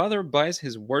 my brother buys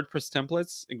his WordPress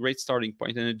templates, a great starting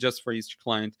point, and it's just for each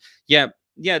client.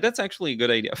 Yeah, that's actually a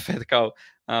good idea. Fed cow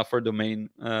for domain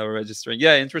registering.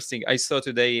 Yeah, interesting. I saw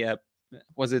today,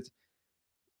 was it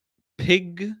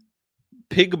Pigbun?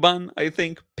 I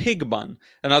think Pigbun,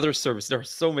 another service. There are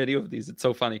so many of these. It's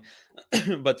so funny.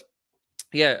 But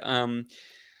yeah,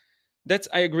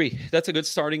 I agree. That's a good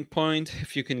starting point.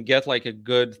 If you can get like a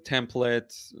good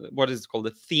template, what is it called?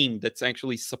 A theme that's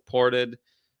actually supported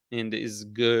and is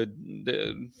good.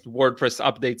 The WordPress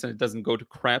updates and it doesn't go to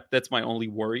crap. That's my only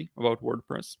worry about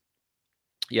WordPress.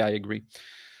 Yeah, I agree.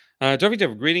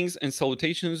 Javidev, greetings and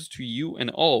salutations to you and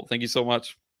all. Thank you so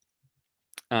much.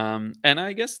 And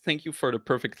I guess thank you for the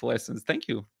perfect lessons. Thank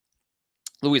you.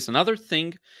 Luis, another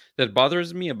thing that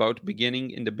bothers me about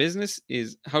beginning in the business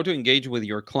is how to engage with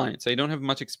your clients. I don't have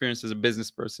much experience as a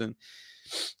business person.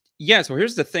 Yeah, so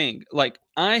here's the thing. Like,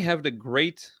 I have the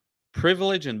great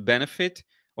privilege and benefit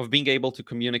of being able to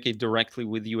communicate directly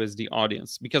with you as the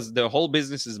audience, because the whole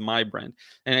business is my brand.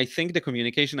 And I think the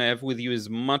communication I have with you is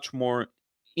much more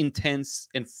intense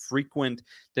and frequent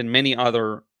than many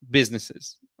other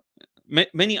businesses,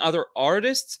 many other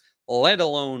artists, let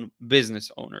alone business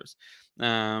owners.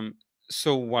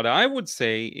 So what I would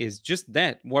say is just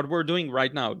that, what we're doing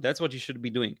right now, that's what you should be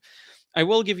doing. I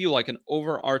will give you like an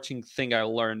overarching thing I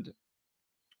learned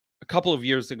a couple of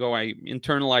years ago. I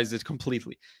internalized it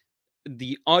completely.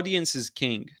 The audience is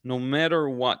king, no matter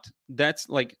what. That's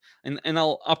like, and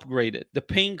I'll upgrade it. The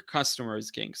paying customer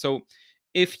is king. So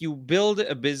if you build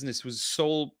a business whose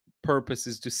sole purpose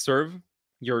is to serve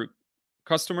your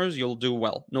customers, you'll do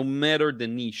well, no matter the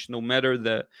niche, no matter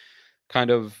the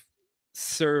kind of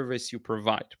service you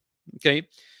provide. Okay.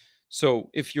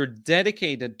 So if you're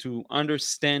dedicated to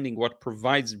understanding what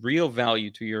provides real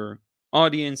value to your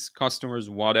audience, customers,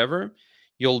 whatever,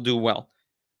 you'll do well.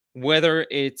 Whether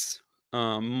it's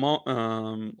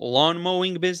lawn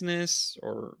mowing business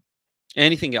or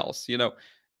anything else,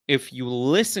 if you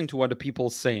listen to what the people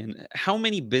say, and how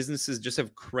many businesses just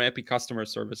have crappy customer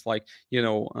service, like,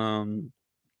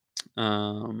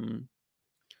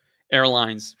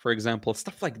 airlines, for example,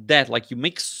 stuff like that. Like, you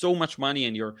make so much money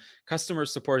and your customer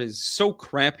support is so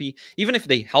crappy. Even if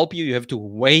they help you, you have to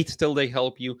wait till they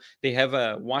help you. They have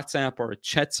a WhatsApp or a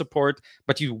chat support,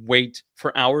 but you wait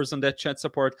for hours on that chat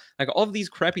support. Like, all of these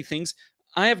crappy things,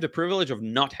 I have the privilege of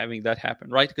not having that happen,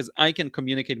 right? Because I can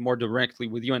communicate more directly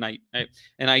with you, and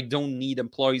I don't need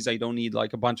employees. I don't need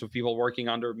like a bunch of people working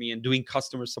under me and doing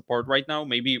customer support right now.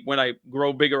 Maybe when I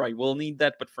grow bigger, I will need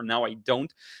that, but for now, I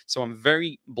don't. So I'm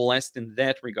very blessed in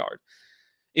that regard.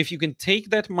 If you can take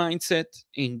that mindset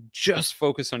and just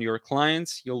focus on your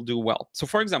clients, you'll do well. So,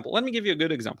 for example, let me give you a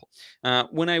good example.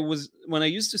 When I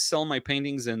used to sell my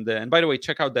paintings, and by the way,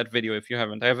 check out that video if you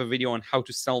haven't. I have a video on how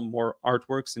to sell more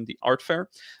artworks in the art fair.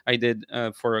 I did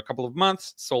for a couple of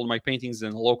months, sold my paintings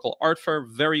in a local art fair,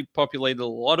 very populated. A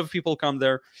lot of people come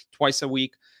there twice a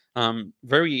week.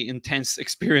 Very intense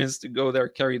experience to go there,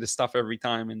 carry the stuff every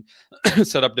time, and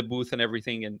set up the booth and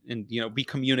everything, and be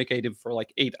communicative for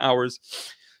like 8 hours.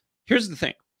 Here's the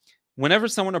thing. Whenever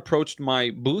someone approached my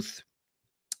booth,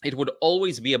 it would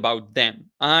always be about them.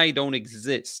 I don't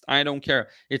exist. I don't care.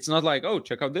 It's not like, oh,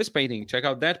 check out this painting, check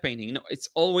out that painting. No, it's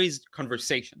always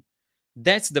conversation.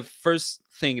 That's the first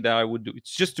thing that I would do.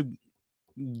 It's just to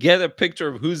get a picture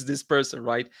of who's this person,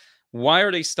 right? Why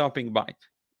are they stopping by?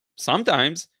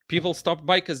 Sometimes people stop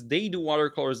by because they do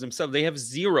watercolors themselves. They have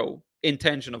zero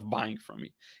intention of buying from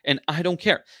me, and I don't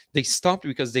care. They stopped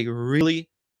because they really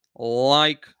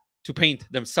like to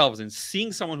paint themselves, and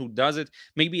seeing someone who does it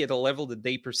maybe at a level that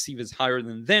they perceive as higher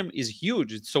than them is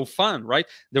huge. It's so fun, right?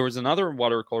 There was another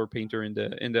watercolor painter in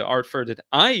the art fair that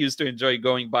I used to enjoy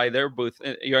going by their booth.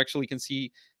 You actually can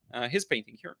see his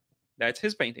painting here. That's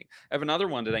his painting. I have another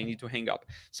one that I need to hang up.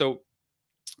 So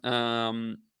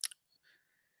um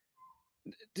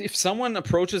if someone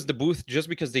approaches the booth just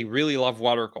because they really love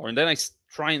watercolor, and then I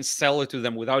try and sell it to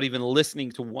them without even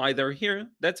listening to why they're here,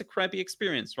 that's a crappy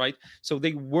experience, right? So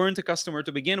they weren't a customer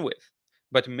to begin with.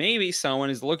 But maybe someone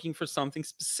is looking for something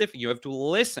specific. You have to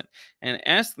listen and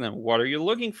ask them, what are you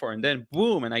looking for? And then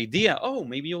boom, an idea. Oh,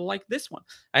 maybe you'll like this one.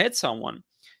 I had someone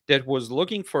that was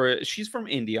looking for, she's from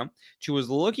India. She was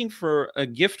looking for a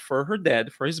gift for her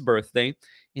dad for his birthday.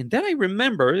 And then I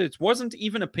remember it wasn't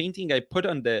even a painting I put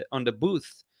on the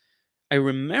booth. I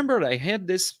remembered I had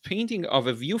this painting of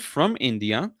a view from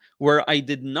India where I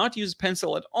did not use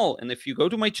pencil at all. And if you go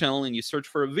to my channel and you search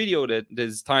for a video that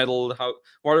is titled "How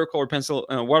Watercolor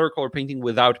Painting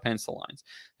Without Pencil Lines,"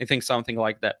 I think something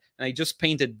like that. And I just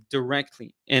painted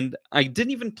directly, and I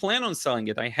didn't even plan on selling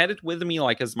it. I had it with me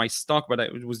like as my stock, but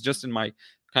it was just in my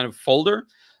kind of folder.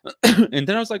 And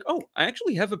then I was like, oh, I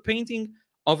actually have a painting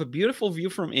of a beautiful view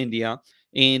from India,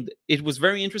 and it was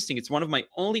very interesting. It's one of my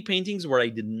only paintings where I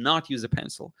did not use a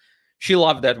pencil. She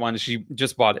loved that one. She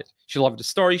just bought it. She loved the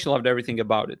story. She loved everything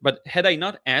about it. But had I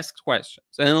not asked questions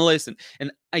and listened,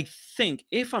 and I think,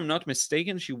 if I'm not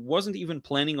mistaken, she wasn't even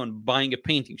planning on buying a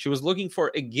painting. She was looking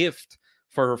for a gift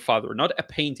for her father, not a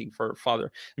painting for her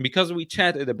father. And because we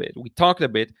chatted a bit, we talked a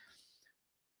bit,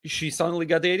 she suddenly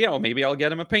got the idea, oh, maybe I'll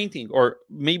get him a painting. Or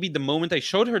maybe the moment I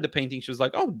showed her the painting, she was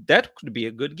like, oh, that could be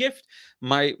a good gift.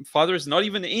 My father is not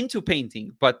even into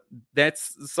painting, but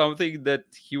that's something that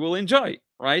he will enjoy,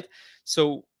 right?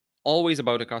 So always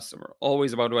about the customer,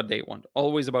 always about what they want,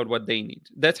 always about what they need.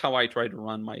 That's how I try to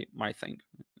run my thing.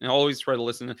 I always try to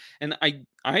listen. And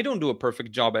I don't do a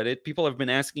perfect job at it. People have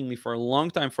been asking me for a long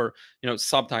time for,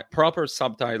 proper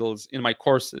subtitles in my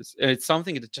courses. And it's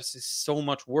something that just is so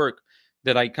much work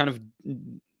that I kind of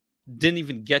didn't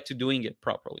even get to doing it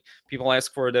properly. People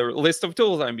ask for the list of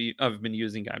tools I've been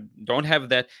using. I don't have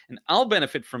that, and I'll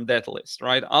benefit from that list,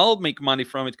 right? I'll make money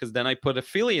from it because then I put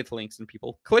affiliate links and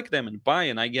people click them and buy,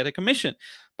 and I get a commission.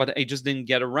 But I just didn't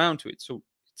get around to it. So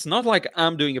it's not like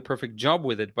I'm doing a perfect job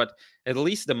with it, but at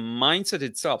least the mindset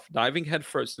itself, diving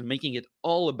headfirst and making it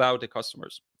all about the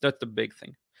customers, that's the big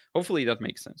thing. Hopefully that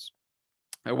makes sense.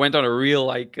 I went on a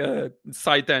real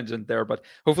side tangent there, but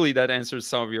hopefully that answers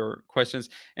some of your questions.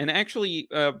 And actually,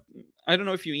 I don't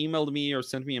know if you emailed me or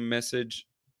sent me a message.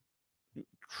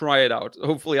 Try it out.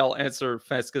 Hopefully, I'll answer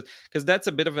fast because that's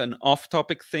a bit of an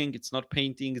off-topic thing. It's not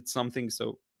painting; it's something.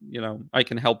 So I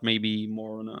can help maybe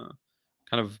more on a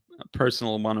kind of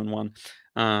personal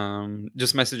one-on-one.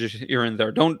 Just messages here and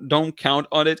there. Don't count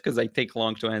on it because I take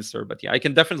long to answer. But yeah, I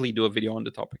can definitely do a video on the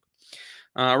topic.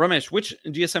 Ramesh, which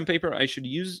GSM paper I should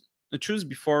choose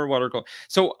before watercolor?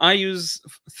 So I use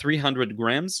 300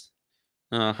 grams,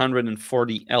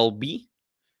 140 lb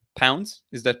pounds.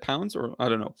 Is that pounds or I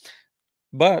don't know?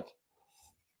 But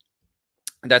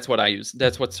that's what I use.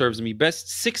 That's what serves me best.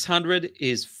 600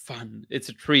 is fun. It's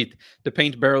a treat. The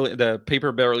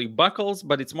paper barely buckles,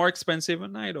 but it's more expensive,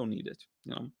 and I don't need it.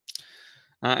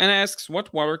 And asks why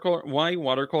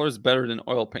watercolor is better than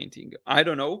oil painting. I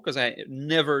don't know because I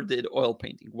never did oil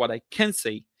painting. What I can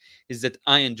say is that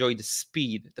I enjoy the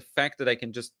speed, the fact that I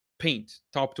can just paint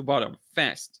top to bottom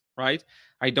fast, right?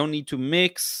 I don't need to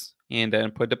mix and then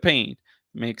put the paint,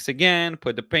 mix again,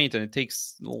 put the paint, and it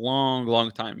takes a long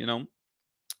time.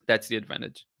 That's the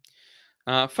advantage.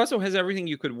 Fusso has everything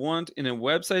you could want in a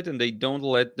website, and they don't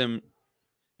let them.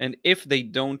 And if they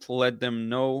don't let them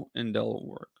know, and they'll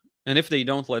work. And if they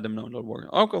don't let them know, they'll work.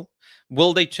 Oh, cool.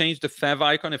 Will they change the fav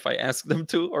icon if I ask them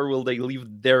to, or will they leave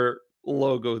their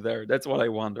logo there? That's what I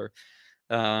wonder.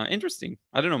 Interesting.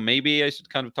 I don't know. Maybe I should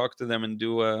kind of talk to them and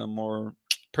do a more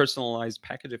personalized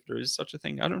package if there is such a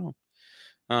thing. I don't know.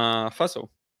 Fusso.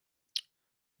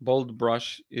 Bold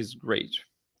brush is great.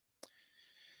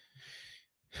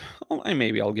 Well,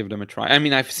 maybe I'll give them a try. I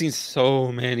mean, I've seen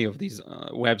so many of these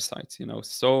websites,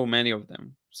 so many of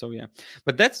them. So yeah,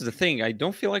 but that's the thing. I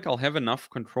don't feel like I'll have enough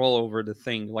control over the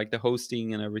thing, like the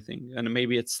hosting and everything. And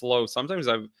maybe it's slow. Sometimes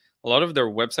a lot of their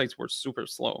websites were super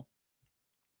slow.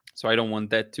 So I don't want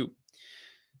that too.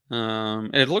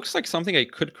 And it looks like something I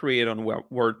could create on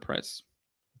WordPress.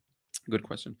 Good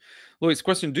question. Louis,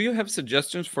 question. Do you have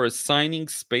suggestions for assigning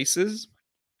spaces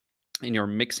in your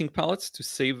mixing palettes to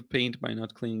save paint by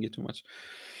not cleaning it too much.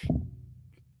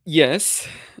 Yes,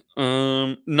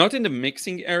 not in the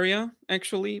mixing area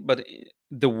actually, but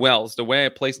the wells, the way I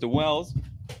place the wells.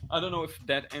 I don't know if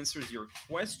that answers your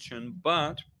question,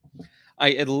 but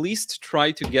I at least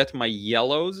try to get my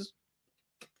yellow,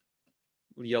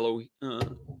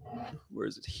 where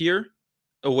is it here,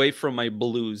 away from my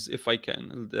blues if I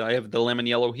can. I have the lemon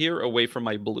yellow here away from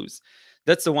my blues.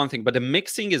 That's the one thing, but the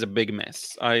mixing is a big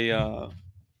mess. I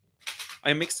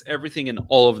mix everything in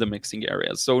all of the mixing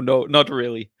areas, so no, not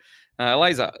really.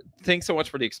 Eliza, thanks so much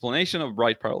for the explanation of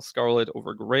bright pearl scarlet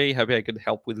over gray. Happy I could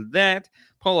help with that.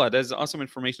 Paula, that's awesome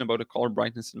information about the color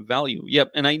brightness and value.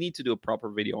 Yep, and I need to do a proper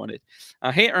video on it.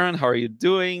 Hey, Aaron, how are you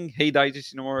doing? Hey, Daichi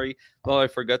Shinomori. Well, I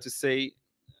forgot to say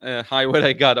hi when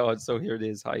I got on, so here it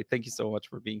is. Hi, thank you so much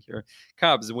for being here.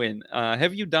 Cubs win.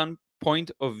 Have you done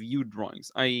point of view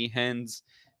drawings, i.e. hands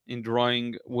in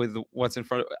drawing with what's in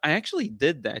front of... I actually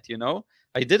did that, you know?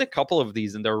 I did a couple of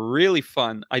these and they're really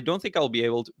fun. I don't think I'll be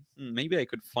able to... Maybe I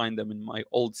could find them in my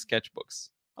old sketchbooks.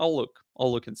 I'll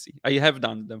look and see. I have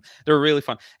done them. They're really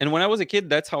fun. And when I was a kid,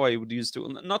 that's how I would used to...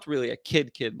 Not really a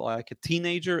kid, like a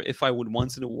teenager. If I would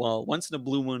once in a while, once in a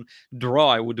blue moon, draw,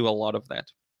 I would do a lot of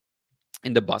that.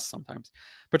 In the bus sometimes.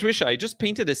 Patricia, I just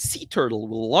painted a sea turtle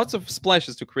with lots of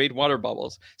splashes to create water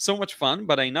bubbles. So much fun,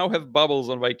 but I now have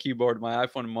bubbles on my keyboard, my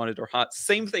iPhone monitor. Hot.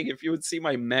 Same thing. If you would see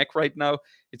my Mac right now,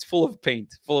 it's full of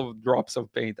paint, full of drops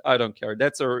of paint. I don't care.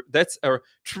 That's a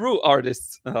true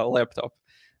artist's laptop.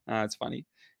 It's funny.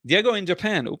 Diego in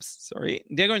Japan. Oops, sorry.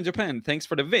 Diego in Japan. Thanks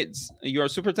for the vids. You are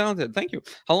super talented. Thank you.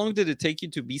 How long did it take you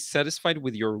to be satisfied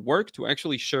with your work, to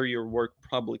actually share your work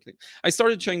publicly? I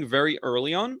started sharing very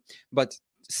early on, but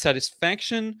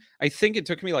satisfaction, I think it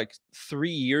took me like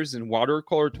 3 years in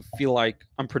watercolor to feel like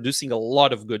I'm producing a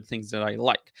lot of good things that I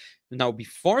like. Now,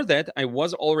 before that, I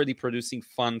was already producing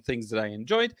fun things that I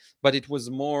enjoyed, but it was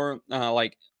more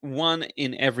like 1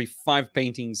 in every 5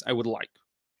 paintings I would like.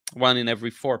 1 in every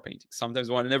 4 paintings, sometimes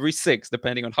 1 in every 6,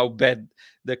 depending on how bad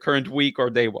the current week or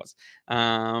day was.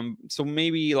 So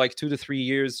maybe like 2 to 3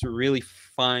 years to really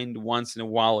find once in a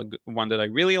while one that I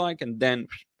really like, and then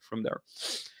from there.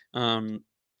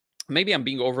 Maybe I'm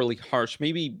being overly harsh.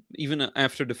 Maybe even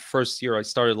after the first year, I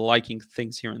started liking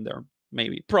things here and there.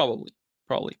 Maybe, probably.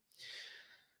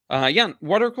 Yeah,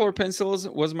 watercolor pencils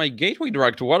was my gateway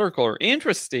drug to watercolor.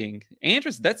 Interesting.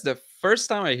 That's the first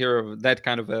time I hear of that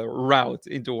kind of a route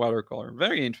into watercolor.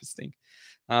 Very interesting.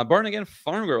 Born Again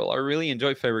Farm Girl. I really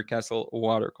enjoy Faber-Castell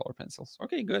watercolor pencils.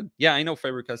 Okay, good. Yeah, I know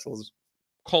Faber-Castell's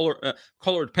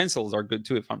colored pencils are good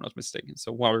too, if I'm not mistaken.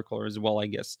 So watercolor as well, I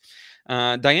guess.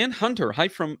 Diane Hunter, hi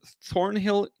from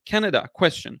Thornhill, Canada.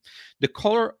 Question: the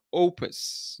color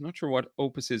Opus, not sure what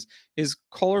Opus is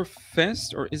color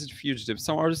fest or is it fugitive?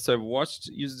 Some artists I've watched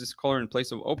use this color in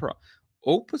place of opera.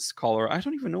 Opus color, I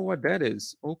don't even know what that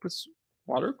is. Opus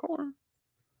watercolor.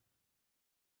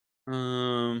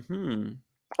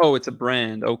 Oh, it's a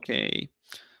brand. Okay.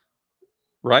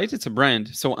 Right? It's a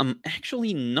brand. So I'm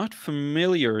actually not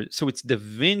familiar. So it's Da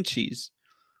Vinci's.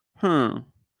 Huh.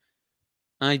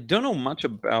 I don't know much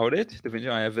about it. Da Vinci,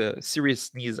 I have a serious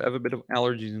sneeze. I have a bit of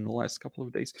allergies in the last couple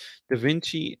of days. Da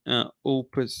Vinci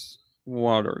Opus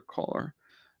watercolor.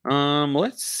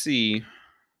 Let's see.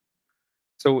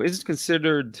 So is it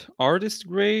considered artist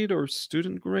grade or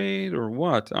student grade or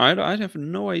what? I have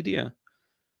no idea.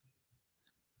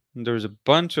 There's a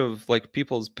bunch of like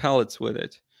people's palettes with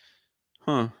it.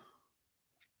 Huh.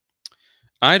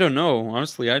 I don't know.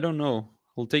 Honestly, I don't know.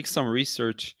 I'll take some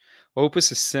research.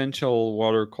 Opus Essential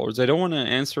watercolors. I don't want to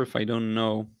answer if I don't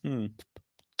know.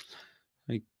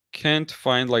 I can't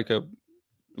find like a...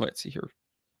 Let's see here.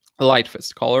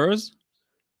 Lightfest colors.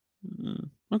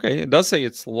 Okay, it does say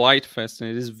it's Lightfest and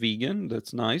it is vegan.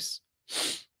 That's nice.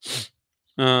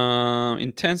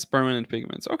 Intense permanent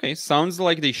pigments. Okay, sounds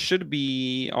like they should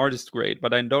be artist grade,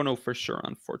 but I don't know for sure,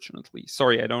 unfortunately.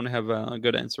 Sorry, I don't have a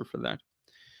good answer for that.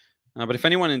 But if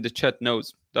anyone in the chat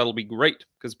knows, that'll be great,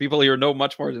 because people here know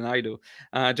much more than I do.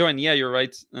 Joanne, yeah, you're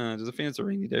right. Josephine, it's a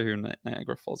rainy day here in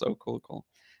Niagara Falls. Oh, cool.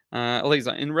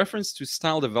 Eliza, in reference to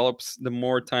style develops the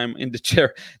more time in the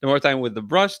chair, the more time with the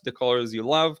brush, the colors you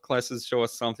love. Classes show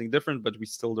us something different, but we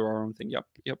still do our own thing.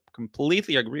 Yep,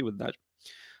 completely agree with that.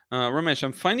 Ramesh,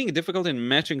 I'm finding it difficult in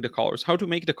matching the colors. How to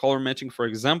make the color matching, for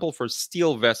example, for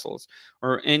steel vessels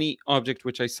or any object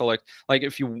which I select. Like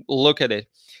if you look at it,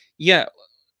 yeah,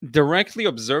 directly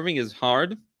observing is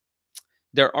hard.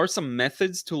 There are some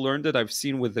methods to learn that I've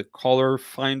seen with the color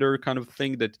finder kind of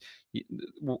thing that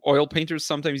oil painters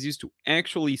sometimes use to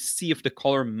actually see if the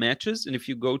color matches. And if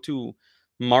you go to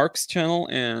Mark's channel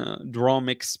and Draw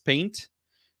Mix Paint,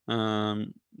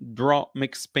 Draw,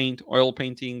 mix, paint, oil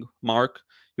painting, Mark.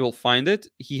 You'll find it.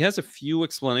 He has a few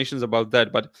explanations about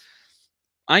that, but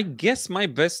I guess my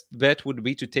best bet would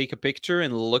be to take a picture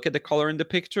and look at the color in the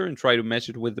picture and try to match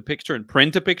it with the picture and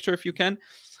print a picture if you can.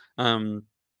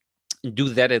 Do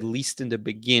that at least in the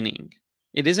beginning.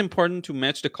 It is important to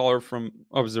match the color from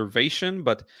observation,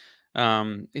 but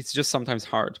it's just sometimes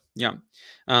hard. Yeah.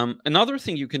 Another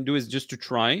thing you can do is just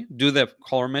to do the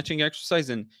color matching exercise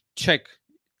and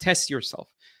test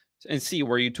yourself and see,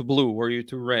 were you too blue, were you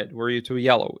too red, were you too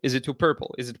yellow, is it too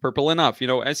purple, is it purple enough?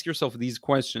 Ask yourself these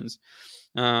questions.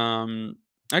 I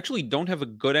actually don't have a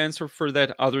good answer for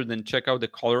that other than check out the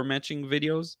color matching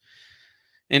videos.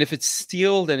 And if it's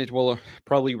steel, then it will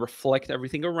probably reflect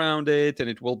everything around it, and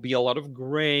it will be a lot of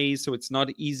gray, so it's not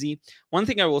easy. One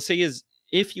thing I will say is,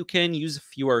 if you can, use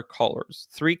fewer colors.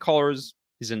 3 colors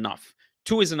is enough.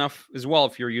 2 is enough as well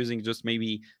if you're using just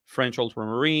maybe French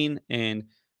ultramarine and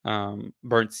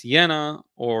burnt sienna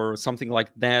or something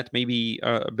like that. Maybe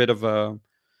a bit of a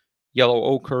yellow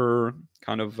ochre,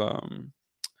 kind of...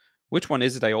 which one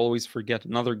is it? I always forget.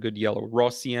 Another good yellow. Raw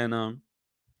sienna.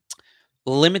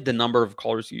 Limit the number of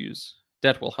colors you use.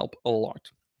 That will help a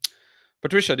lot.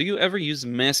 Patricia, do you ever use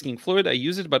masking fluid? I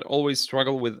use it, but always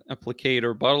struggle with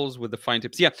applicator bottles with the fine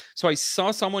tips. Yeah, so I saw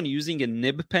someone using a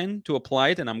nib pen to apply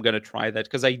it, and I'm going to try that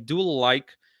because I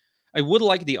would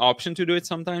like the option to do it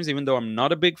sometimes, even though I'm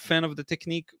not a big fan of the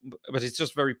technique, but it's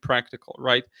just very practical,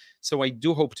 right? So I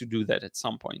do hope to do that at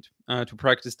some point, to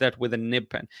practice that with a nib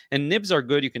pen. And nibs are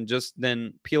good. You can just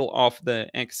then peel off the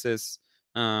excess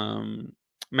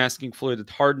masking fluid that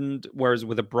hardened, whereas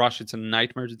with a brush, it's a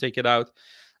nightmare to take it out.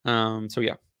 So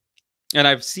yeah. And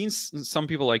I've seen some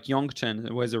people like Yongchen,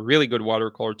 who has a really good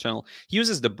watercolor channel. He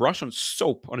uses the brush on a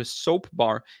soap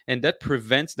bar, and that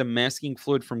prevents the masking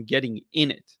fluid from getting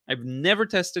in it. I've never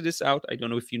tested this out. I don't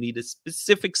know if you need a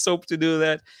specific soap to do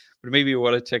that, but maybe you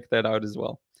want to check that out as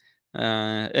well.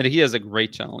 And he has a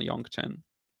great channel, Yongchen.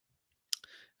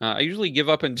 I usually give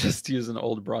up and just use an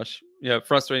old brush. Yeah,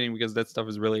 frustrating because that stuff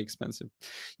is really expensive.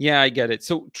 Yeah, I get it.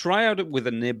 So try out it with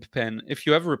a nib pen. If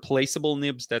you have replaceable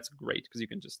nibs, that's great because you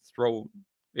can just throw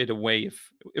it away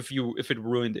if it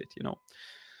ruined it.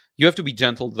 You have to be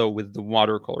gentle though with the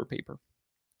watercolor paper.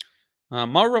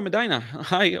 Mauro Medina,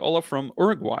 hi, Olaf from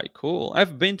Uruguay. Cool.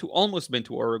 I've almost been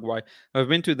to Uruguay. I've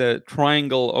been to the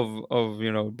triangle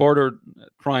of border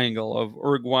triangle of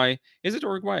Uruguay. Is it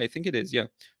Uruguay? I think it is. Yeah.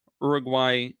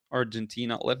 Uruguay,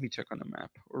 Argentina. Let me check on the map.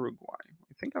 Uruguay.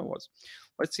 I think I was.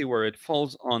 Let's see where it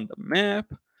falls on the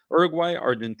map. Uruguay,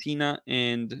 Argentina,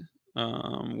 and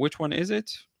which one is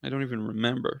it? I don't even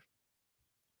remember.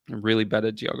 I'm really bad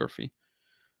at geography.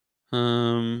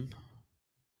 And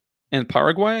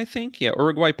Paraguay, I think. Yeah,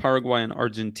 Uruguay, Paraguay, and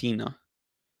Argentina.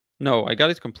 No, I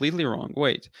got it completely wrong.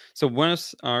 Wait. So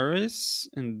Buenos Aires,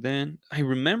 and then I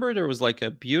remember there was like a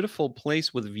beautiful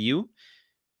place with view.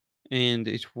 And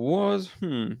it was,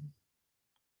 well,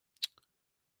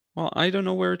 I don't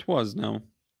know where it was now.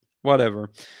 Whatever.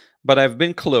 But I've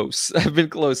been close. I've been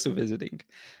close to visiting.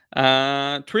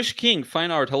 Trish King, fine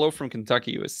art. Hello from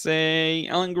Kentucky, USA.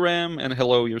 Alan Graham, and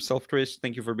hello yourself, Trish.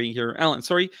 Thank you for being here. Alan,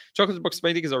 sorry. Chocolate box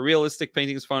paintings are realistic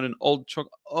paintings found in old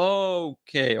chocolate.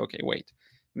 Okay, wait.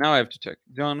 Now I have to check.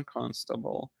 John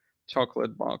Constable,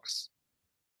 chocolate box.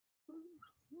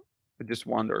 I just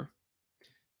wonder.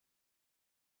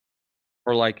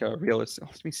 Or like a realistic.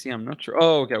 Let me see. I'm not sure.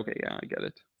 Oh, okay. Yeah, I get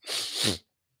it.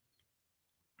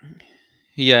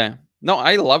 Yeah. No,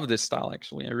 I love this style,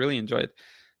 actually. I really enjoy it.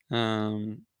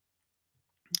 Now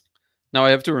I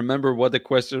have to remember what the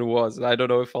question was. I don't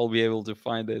know if I'll be able to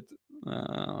find it.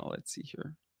 Let's see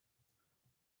here.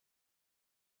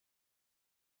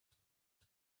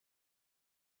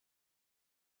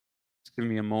 Just give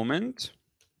me a moment.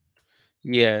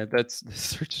 Yeah, the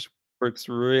search works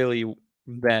really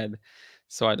bad.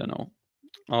 So I don't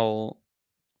know.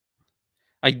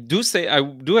 I do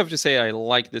have to say I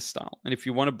like this style. And if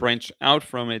you want to branch out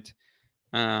from it,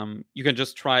 you can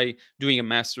just try doing a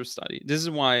master study. This is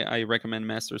why I recommend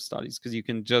master studies, because you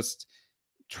can just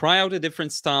try out a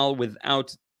different style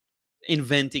without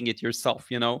inventing it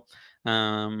yourself. You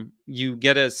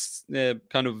get a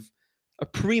kind of a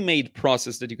pre-made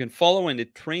process that you can follow, and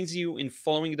it trains you in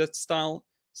following that style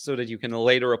so that you can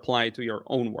later apply it to your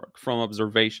own work from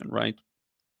observation, right?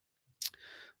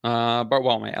 But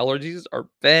wow, my allergies are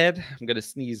bad. I'm gonna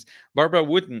sneeze. Barbara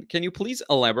Wooden, can you please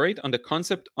elaborate on the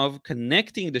concept of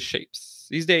connecting the shapes?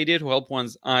 Is the idea to help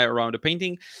one's eye around a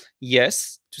painting?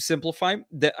 Yes, to simplify.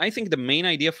 I think the main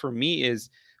idea for me is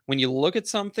when you look at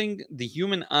something, the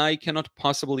human eye cannot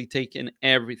possibly take in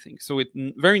everything. So it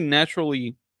very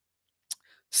naturally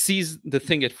sees the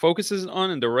thing it focuses on,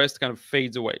 and the rest kind of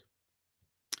fades away.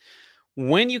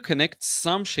 When you connect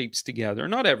some shapes together,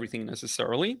 not everything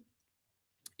necessarily,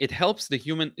 it helps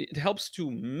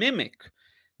to mimic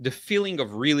the feeling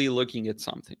of really looking at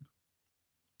something.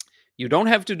 You don't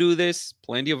have to do this.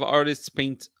 Plenty of artists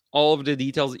paint all of the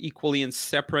details equally and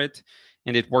separate,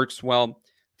 and it works well.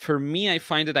 For me, I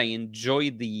find that I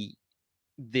enjoy the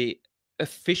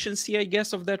efficiency, I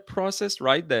guess, of that process,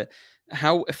 right? The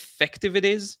how effective it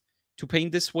is to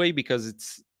paint this way, because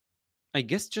it's, I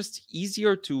guess, just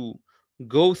easier to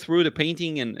go through the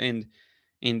painting, and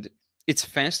it's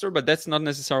faster, but that's not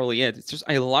necessarily it. It's just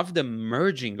I love the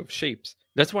merging of shapes.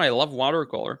 That's why I love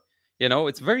watercolor. You know,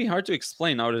 it's very hard to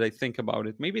explain now that I think about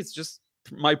it. Maybe it's just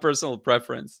my personal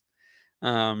preference.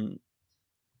 Um,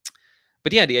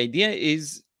 but yeah, the idea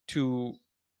is to,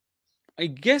 I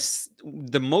guess,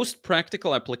 the most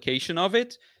practical application of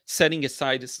it, setting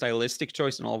aside stylistic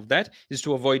choice and all of that, is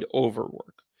to avoid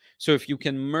overwork. So if you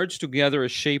can merge together a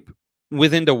shape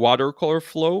within the watercolor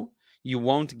flow, you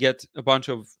won't get a bunch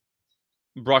of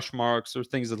brush marks or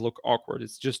things that look awkward.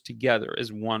 It's just together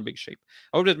as one big shape.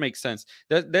 I hope that makes sense.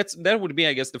 That would be,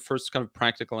 I guess, the first kind of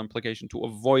practical implication, to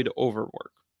avoid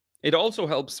overwork. It also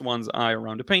helps one's eye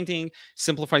around the painting,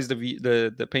 simplifies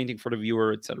the painting for the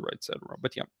viewer, etc., etc.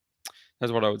 But yeah,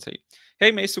 that's what I would say.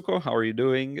 Hey, Meisuko, how are you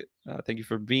doing? Thank you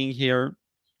for being here.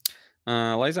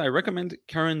 Liza, I recommend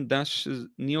Karen Dash's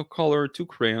Neocolor 2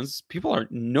 crayons. People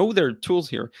know their tools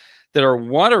here that are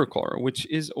watercolor, which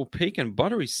is opaque and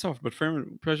buttery soft, but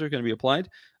firm pressure can be applied.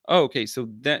 Oh, okay, so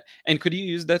that, and could you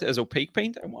use that as opaque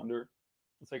paint? I wonder.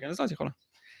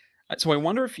 So I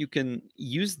wonder if you can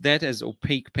use that as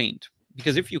opaque paint,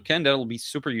 because if you can, that'll be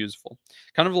super useful.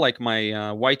 Kind of like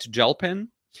my white gel pen.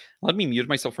 Let me mute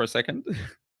myself for a second.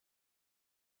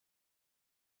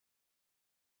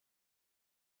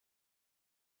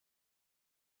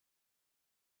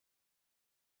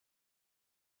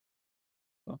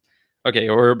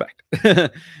 Okay, we're back.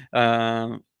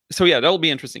 So yeah, that'll be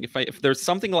interesting. If there's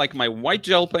something like my white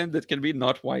gel pen that can be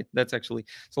not white, that's actually.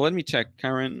 So let me check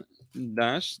Karen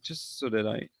Dash, just so that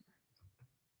I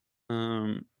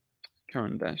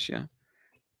Karen Dash, yeah.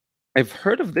 I've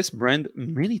heard of this brand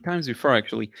many times before,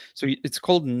 actually. So it's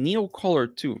called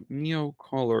Neocolor 2.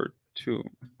 Neocolor 2.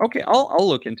 Okay, I'll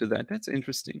look into that. That's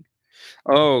interesting.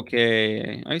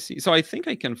 Okay, I see. So I think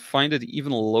I can find it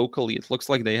even locally. It looks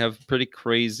like they have pretty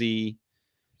crazy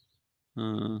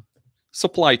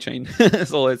supply chain.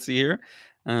 So let's see here.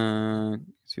 2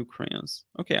 crayons.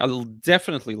 Okay, I'll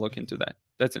definitely look into that.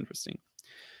 That's interesting.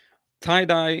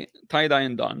 Tie-dye,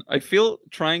 and done. I feel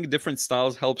trying different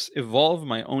styles helps evolve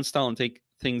my own style and take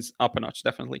things up a notch,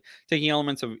 definitely. Taking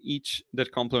elements of each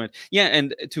that complement. Yeah,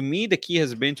 and to me, the key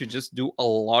has been to just do a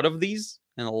lot of these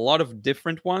and a lot of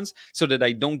different ones so that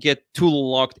I don't get too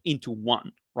locked into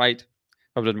one, right?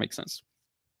 Hope that makes sense.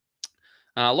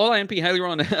 Lola MP, hi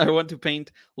Liron. I want to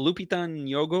paint Lupita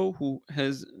Nyong'o, who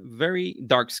has very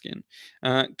dark skin.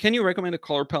 Can you recommend a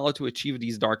color palette to achieve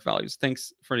these dark values?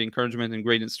 Thanks for the encouragement and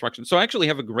great instruction. So I actually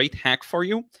have a great hack for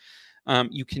you.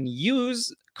 You can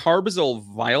use Carbazole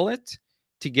Violet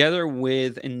together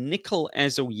with a Nickel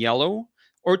Azo Yellow,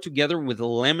 or together with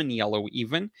Lemon Yellow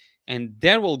even, and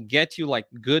that will get you like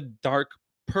good dark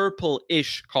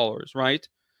purple-ish colors, right?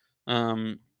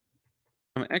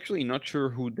 I'm actually not sure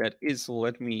who that is, so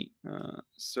let me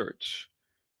search.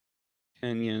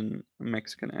 Kenyan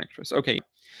Mexican actress. Okay,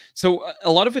 so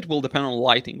a lot of it will depend on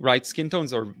lighting, right? Skin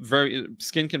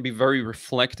can be very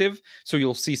reflective, so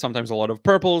you'll see sometimes a lot of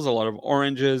purples, a lot of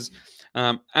oranges.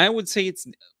 I would say it's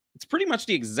pretty much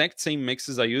the exact same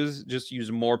mixes I use, just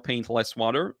use more paint, less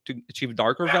water to achieve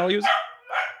darker values.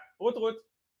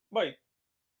 Bye.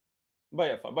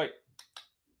 Bye, Afa. Bye.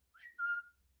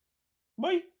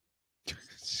 Bye.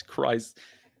 Christ.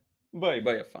 Bye,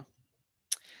 Afa.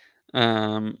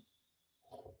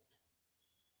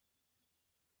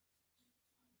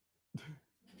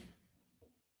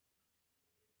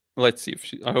 Let's see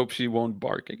if I hope she won't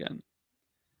bark again.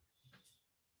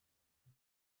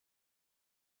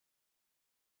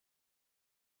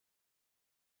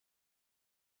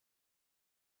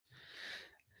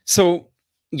 So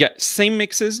yeah, same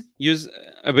mixes. Use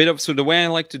a bit of. So the way I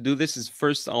like to do this is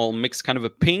first I'll mix kind of a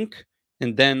pink,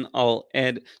 and then I'll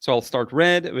add. So I'll start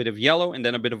red, a bit of yellow, and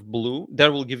then a bit of blue.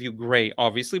 That will give you gray,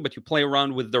 obviously, but you play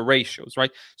around with the ratios,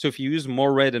 right? So if you use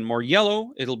more red and more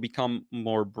yellow, it'll become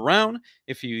more brown.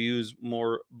 If you use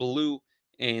more blue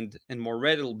and more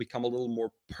red, it'll become a little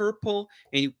more purple,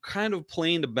 and you kind of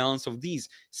play in the balance of these.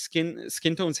 Skin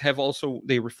tones have also,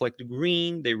 they reflect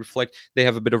green, they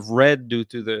have a bit of red due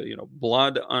to the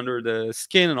blood under the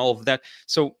skin and all of that.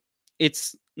 So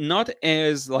it's not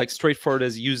as like straightforward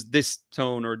as use this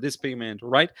tone or this pigment,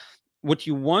 right? What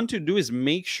you want to do is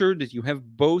make sure that you have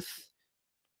both.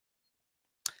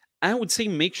 I would say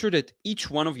make sure that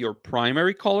each one of your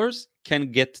primary colors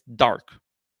can get dark,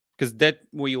 because that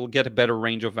way you'll get a better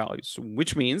range of values. So,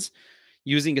 which means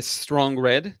using a strong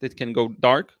red that can go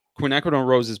dark. Quinacridone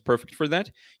rose is perfect for that.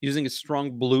 Using a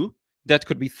strong blue, that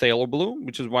could be phthalo blue,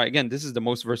 which is why, again, this is the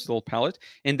most versatile palette.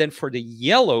 And then for the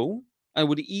yellow, I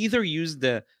would either use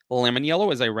the lemon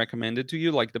yellow, as I recommended to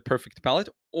you, like the perfect palette,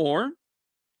 or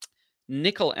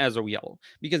nickel azo yellow,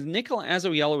 because nickel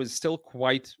azo yellow is still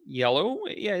quite yellow.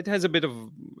 Yeah, it has a bit of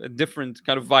a different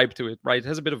kind of vibe to it, right? It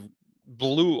has a bit of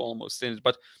blue almost in it,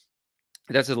 but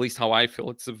that's at least how I feel.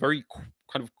 It's a very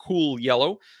kind of cool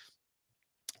yellow.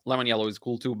 Lemon yellow is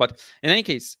cool too, but in any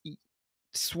case,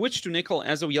 switch to nickel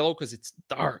azo yellow because it's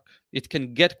dark. It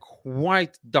can get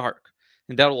quite dark,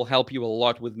 and that will help you a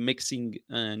lot with mixing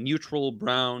neutral,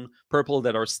 brown, purple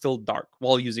that are still dark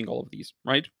while using all of these,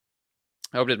 right?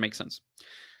 I hope that makes sense.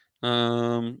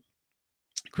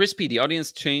 Crispy, the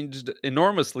audience changed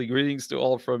enormously. Greetings to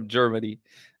all from Germany.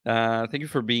 Thank you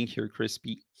for being here,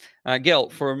 Crispy. Gail,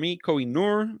 for me,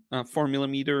 Koh-i-Noor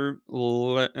 4mm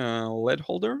lead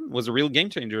holder was a real game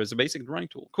changer as a basic drawing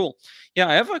tool. Cool. Yeah,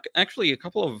 I have actually a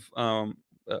couple of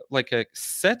like a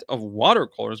set of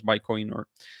watercolors by Koh-i-Noor.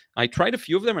 I tried a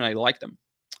few of them and I like them,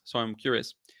 so I'm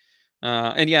curious.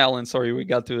 And yeah, Alan, sorry we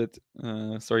got to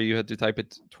it. Sorry you had to type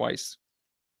it twice.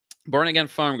 Born Again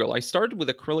Farm Girl. I started with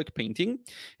acrylic painting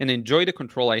and enjoyed the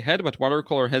control I had, but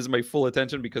watercolor has my full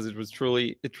attention because it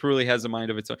truly has a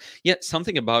mind of its own. Yet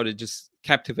something about it just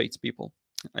captivates people.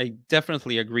 I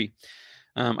definitely agree.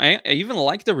 I even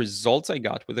like the results I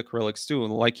got with acrylics too,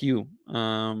 like you.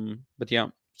 But yeah,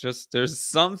 just there's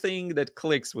something that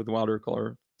clicks with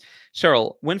watercolor.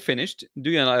 Cheryl, when finished, do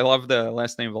you? And I love the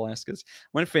last name Velasquez.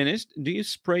 When finished, do you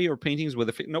spray your paintings with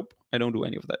a? Nope, I don't do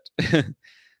any of that.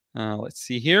 Let's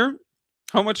see here.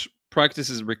 How much practice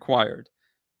is required?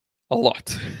 A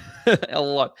lot. A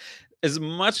lot. As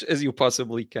much as you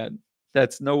possibly can.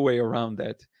 That's no way around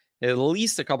that. At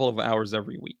least a couple of hours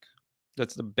every week.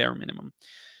 That's the bare minimum.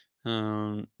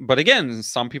 But again,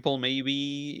 some people may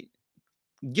be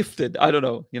gifted. I don't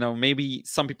know. Maybe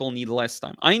some people need less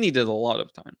time. I needed a lot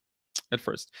of time at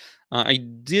first. I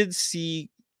did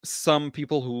see some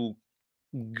people who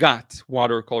got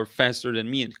watercolor faster than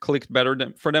me and clicked better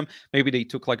for them. Maybe they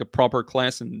took like a proper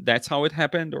class and that's how it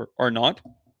happened, or not.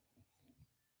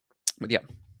 But yeah.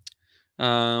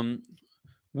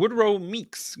 Woodrow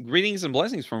Meeks, greetings and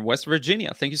blessings from West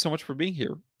Virginia. Thank you so much for being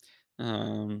here.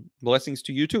 Blessings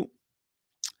to you too.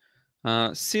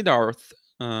 Siddharth,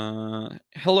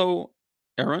 hello,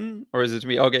 Aaron, or is it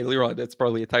me? Okay, Liron, that's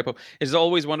probably a typo. It's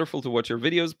always wonderful to watch your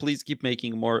videos. Please keep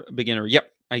making more beginner.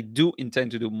 Yep, I do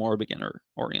intend to do more beginner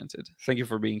oriented. Thank you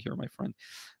for being here, my friend.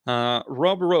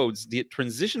 Rob Rhodes, the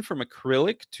transition from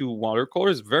acrylic to watercolor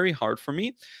is very hard for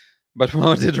me, but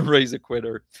Mom didn't raise a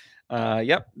quitter.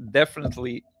 Yep,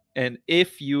 definitely. And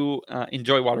if you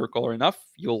enjoy watercolor enough,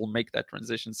 you'll make that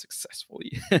transition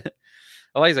successfully.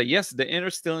 Eliza, yes, the inner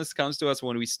stillness comes to us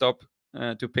when we stop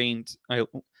to paint.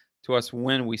 To us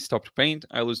when we stop to paint.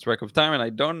 I lose track of time and I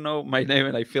don't know my name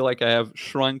and I feel like I have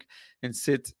shrunk and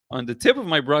sit on the tip of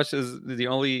my brush is the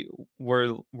only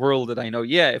world that I know.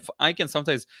 Yeah, if I can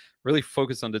sometimes really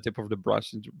focus on the tip of the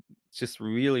brush, it's just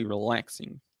really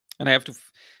relaxing. And I have to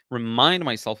remind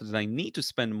myself that I need to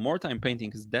spend more time painting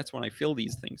because that's when I feel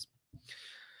these things.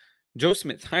 Joe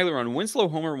Smith, hi Liron. Winslow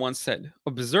Homer once said,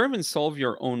 observe and solve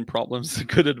your own problems.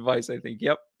 Good advice, I think.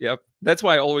 Yep. That's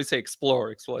why I always say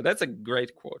explore. That's a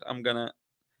great quote. I'm going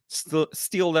to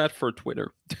steal that for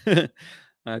Twitter.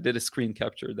 I did a screen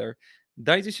capture there.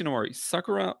 Daiji Shinomori,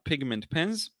 Sakura pigment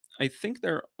pens. I think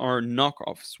there are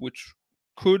knockoffs, which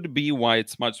could be why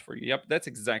it's smudged for you. Yep, that's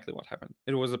exactly what happened.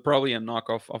 It was probably a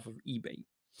knockoff off of eBay.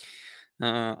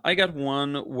 I got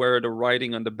one where the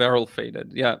writing on the barrel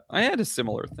faded. Yeah, I had a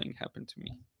similar thing happen to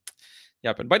me.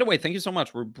 Yep. And by the way, thank you so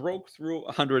much. We broke through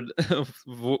 100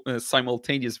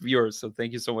 simultaneous viewers, so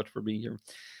thank you so much for being here.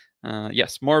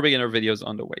 Yes, more beginner videos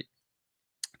on the way.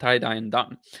 Tie-dye and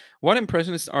done. What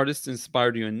impressionist artists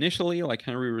inspired you initially, like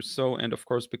Henry Rousseau and, of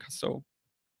course, Picasso?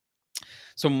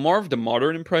 So more of the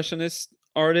modern impressionist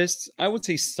artists, I would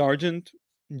say Sargent,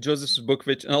 Joseph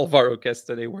Bukvich, and Alvaro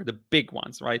Castaneda were the big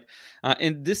ones, right?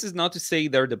 And this is not to say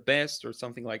they're the best or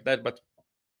something like that, but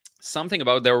something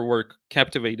about their work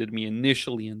captivated me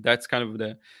initially, and that's kind of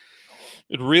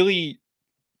it really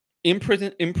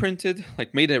imprinted,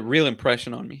 like made a real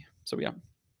impression on me. So yeah.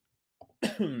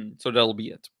 So that'll be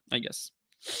it, I guess.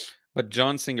 But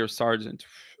John Singer Sargent,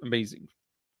 amazing.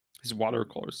 His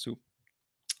watercolors too.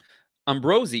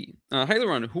 Ambrosi, hi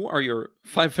Liron, who are your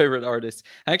 5 favorite artists?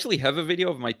 I actually have a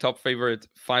video of my top favorite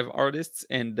 5 artists,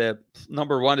 and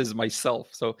number 1 is myself.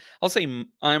 So I'll say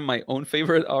I'm my own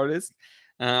favorite artist.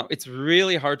 It's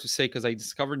really hard to say because I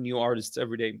discover new artists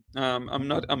every day. I'm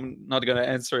not gonna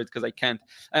answer it because I can't.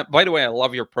 By the way, I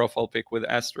love your profile pic with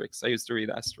Asterix. I used to read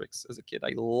Asterix as a kid.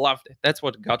 I loved it. That's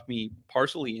what got me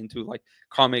partially into like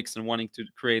comics and wanting to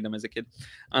create them as a kid.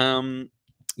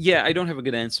 Yeah, I don't have a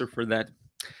good answer for that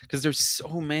because there's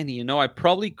so many. I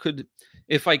probably could,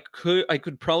 if I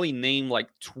could probably name like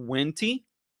 20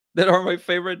 that are my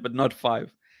favorite, but not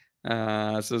 5.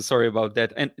 So sorry about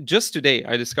that. And just today,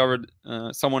 I discovered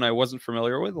someone I wasn't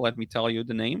familiar with. Let me tell you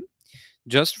the name,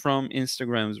 just from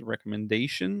Instagram's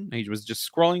recommendation. He was just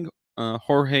scrolling.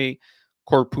 Jorge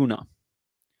Corpuna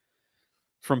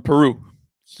from Peru.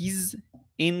 He's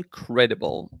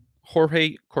incredible.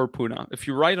 Jorge Corpuna. If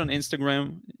you write on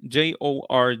Instagram,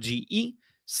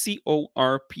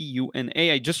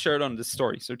 JORGECORPUNA, I just shared on the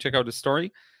story. So check out the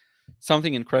story.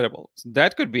 Something incredible. So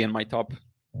that could be in my top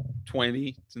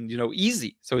 20,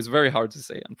 easy. So it's very hard to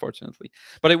say, unfortunately.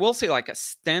 But I will say, like, a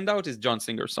standout is John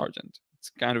Singer Sargent. It's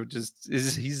kind of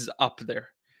he's up there.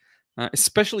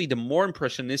 Especially the more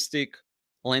impressionistic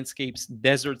landscapes,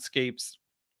 desertscapes.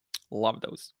 Love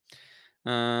those.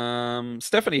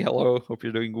 Stephanie, hello. Hope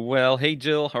you're doing well. Hey,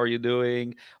 Jill, how are you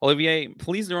doing? Olivier,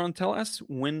 please, Liron, tell us,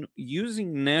 when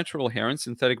using natural hair and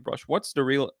synthetic brush, what's the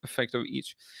real effect of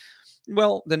each?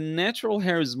 Well, the natural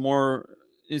hair is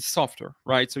softer,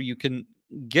 right? So you can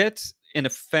get an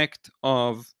effect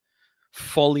of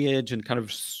foliage and kind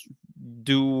of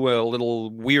do a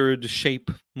little weird shape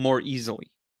more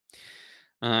easily.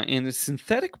 And the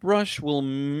synthetic brush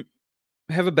will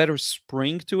have a better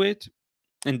spring to it,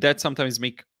 and that sometimes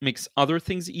makes other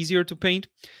things easier to paint.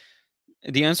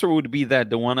 The answer would be that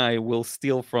the one I will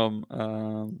steal from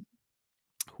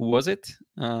who was it?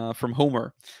 From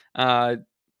Homer.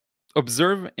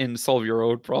 Observe and solve your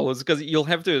own problems, because you'll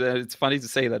have to. It's funny to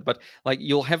say that, but like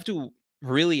you'll have to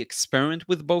really experiment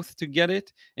with both to get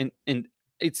it, and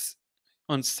it's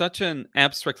on such an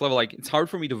abstract level. Like, it's hard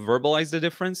for me to verbalize the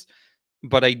difference,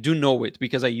 but I do know it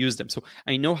because I use them. So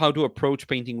I know how to approach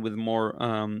painting with more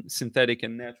synthetic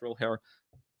and natural hair.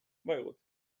 Wait,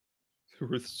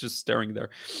 Ruth's just staring there.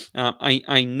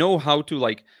 I know how to,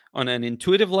 like, on an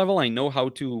intuitive level, I know how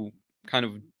to kind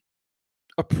of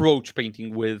approach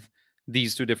painting with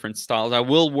these two different styles. I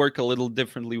will work a little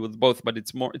differently with both, but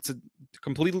it's a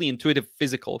completely intuitive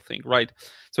physical thing, right?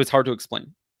 So it's hard to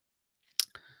explain.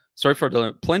 Sorry for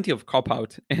the plenty of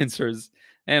cop-out answers,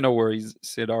 and no worries,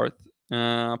 Siddharth.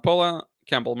 Paula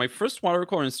Campbell, my first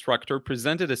watercolor instructor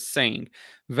presented a saying,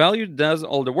 value does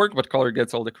all the work, but color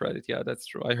gets all the credit. Yeah, that's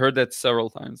true. I heard that several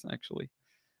times, actually.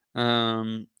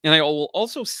 And I will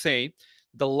also say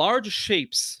the large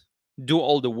shapes do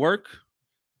all the work.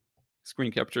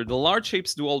 Screen capture. The large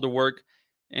shapes do all the work,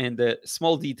 and the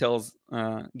small details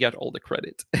get all the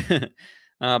credit.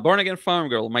 Born Again Farm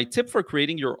Girl, my tip for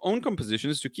creating your own composition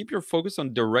is to keep your focus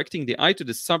on directing the eye to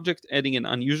the subject, adding an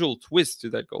unusual twist to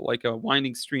that goal, like a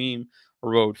winding stream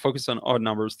or road. Focus on odd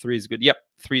numbers. 3 is good. Yep,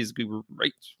 3 is good.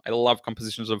 Right. I love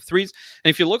compositions of 3s.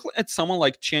 And if you look at someone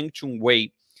like Chiang Chung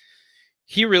Wei,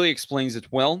 he really explains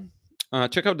it well.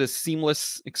 Check out the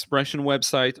Seamless Expression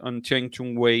website on Chiang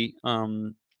Chung Wei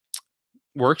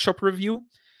workshop review.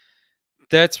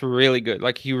 That's really good.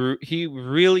 Like, he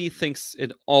really thinks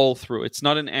it all through. It's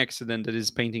not an accident that his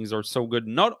paintings are so good,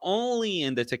 not only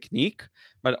in the technique,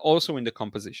 but also in the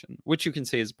composition, which you can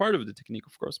say is part of the technique,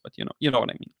 of course, but you know what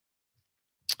I mean.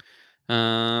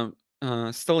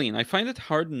 Stelline, I find it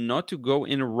hard not to go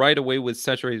in right away with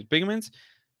saturated pigments.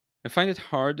 Instead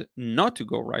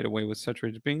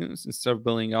of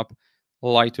building up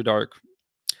light to dark.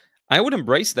 I would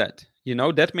embrace that.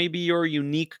 That may be your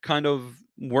unique kind of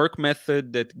work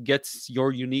method that gets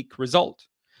your unique result.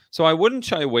 So I wouldn't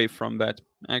shy away from that,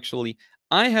 actually.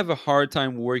 I have a hard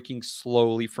time working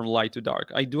slowly from light to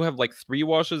dark. I do have like 3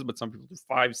 washes, but some people do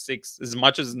 5, 6, as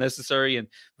much as necessary, and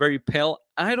very pale.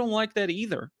 I don't like that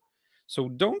either. So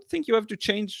don't think you have to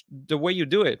change the way you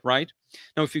do it, right?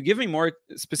 Now, if you give me more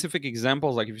specific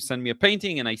examples, like if you send me a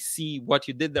painting and I see what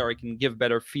you did there, I can give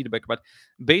better feedback. But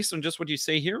based on just what you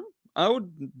say here, I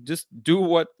would just do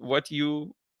what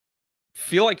you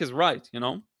feel like is right,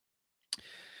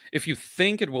 If you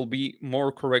think it will be more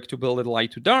correct to build it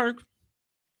light to dark,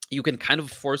 you can kind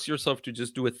of force yourself to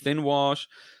just do a thin wash,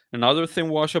 another thin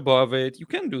wash above it. You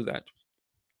can do that.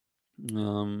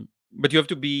 But you have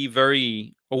to be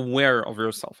very aware of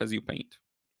yourself as you paint.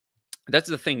 That's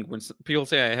the thing. When people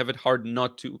say I have it hard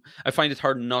not to, I find it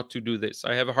hard not to do this.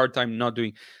 I have a hard time not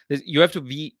doing this. You have to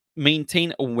be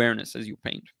maintain awareness as you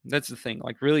paint. That's the thing.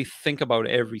 Like, really think about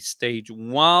every stage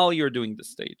while you're doing the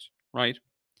stage, right?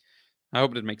 I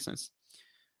hope that makes sense.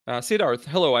 Siddharth,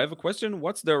 hello. I have a question.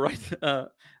 What's the right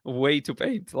way to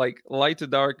paint? Like light to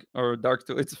dark or dark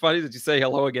to? It's funny that you say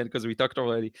hello again because we talked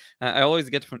already. I always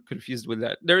get confused with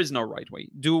that. There is no right way.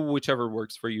 Do whichever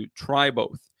works for you. Try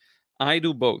both. I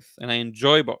do both, and I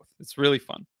enjoy both. It's really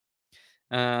fun.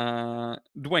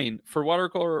 Dwayne, for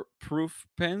watercolor proof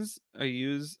pens, I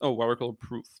use watercolor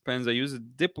proof pens. I use a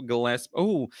dip glass.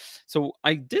 Oh, so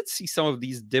I did see some of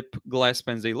these dip glass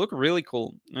pens. They look really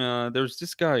cool. There's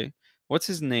this guy. What's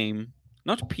his name?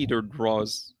 Not Peter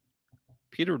Draws.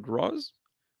 Peter Draws?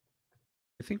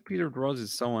 I think Peter Draws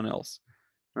is someone else.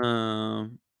 Oh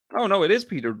no, it is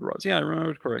Peter Draws. Yeah, I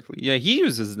remember it correctly. Yeah, he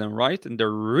uses them, right? And they're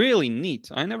really neat.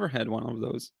 I never had one of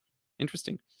those.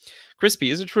 Interesting. Crispy,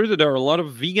 is it true that there are a lot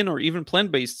of vegan or even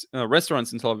plant-based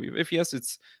restaurants in Tel Aviv? If yes,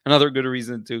 it's another good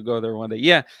reason to go there one day.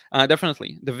 Yeah,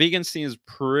 definitely. The vegan scene is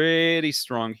pretty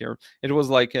strong here. It was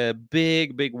like a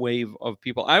big, big wave of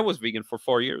people. I was vegan for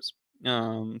 4 years.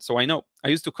 So I know. I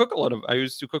used to cook a lot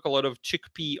of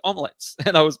chickpea omelets,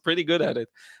 and I was pretty good at it.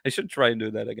 I should try and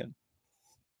do that again,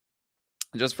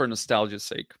 just for nostalgia's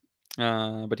sake.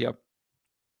 But yeah.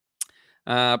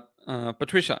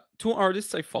 Patricia, 2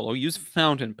 artists I follow use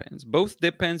fountain pens, both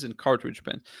dip pens and cartridge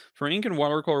pens for ink and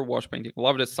watercolor wash painting.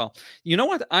 Love that style. You know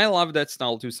what? I love that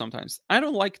style too sometimes. I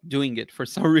don't like doing it for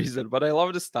some reason, but I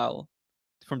love the style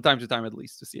from time to time, at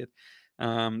least, to see it.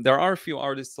 There are a few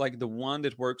artists like the one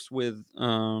that works with,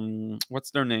 what's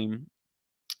their name?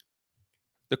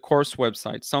 The course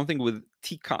website, something with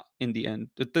Tika in the end.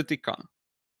 The Tika.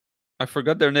 I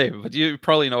forgot their name, but you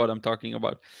probably know what I'm talking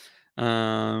about.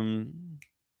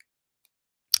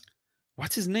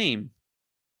 What's his name?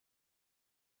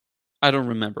 I don't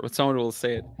remember, but someone will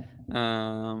say it.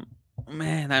 Man,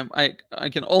 I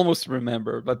can almost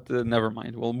remember, but never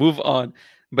mind. We'll move on.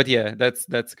 But yeah,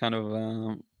 that's kind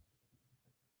of.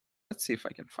 Let's see if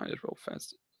I can find it real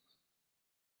fast.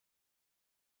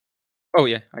 Oh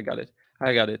yeah, I got it.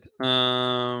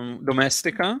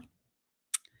 Domestica,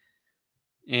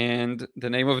 and the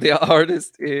name of the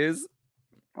artist is.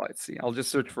 Let's see. I'll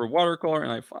just search for watercolor,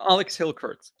 and Alex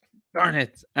Hilkerts. Darn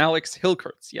it, Alex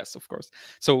Hilkerts. Yes, of course.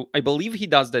 So I believe he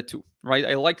does that too, right?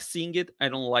 I like seeing it. I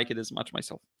don't like it as much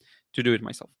myself, to do it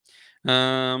myself.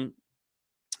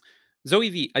 Zoe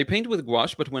V, I paint with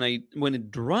gouache, but when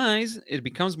it dries, it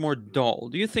becomes more dull.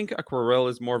 Do you think aquarelle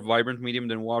is more vibrant medium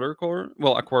than watercolor?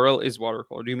 Well, aquarelle is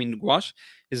watercolor. Do you mean gouache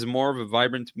is more of a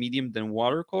vibrant medium than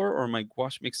watercolor, or my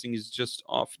gouache mixing is just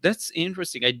off? That's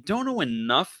interesting. I don't know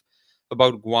enough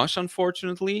about gouache,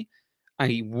 unfortunately.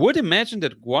 I would imagine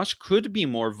that gouache could be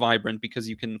more vibrant because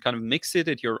you can kind of mix it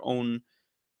at your own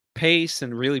pace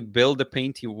and really build the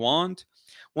paint you want.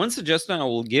 One suggestion I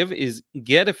will give is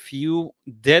get a few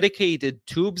dedicated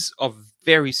tubes of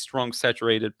very strong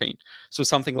saturated paint. So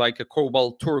something like a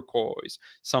cobalt turquoise,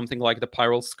 something like the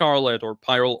Pyrrole Scarlet or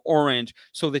Pyrrole Orange,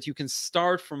 so that you can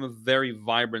start from a very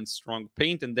vibrant, strong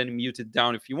paint and then mute it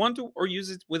down if you want to, or use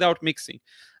it without mixing.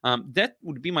 That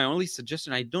would be my only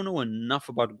suggestion. I don't know enough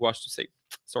about gouache to say.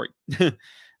 Sorry.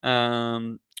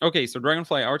 Okay, so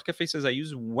Dragonfly Art Cafe says I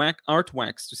use art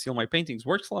wax to seal my paintings.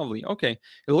 Works lovely. Okay,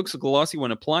 it looks glossy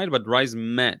when applied, but dries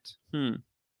matte.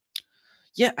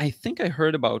 Yeah, I think I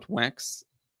heard about wax.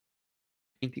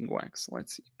 Painting wax.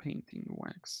 Let's see, painting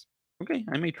wax. Okay,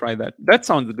 I may try that. That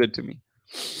sounds good to me.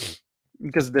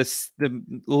 Because the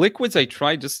liquids I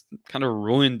tried just kind of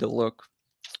ruined the look.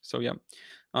 So yeah.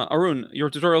 Arun, your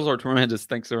tutorials are tremendous.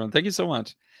 Thanks, Arun. Thank you so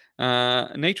much.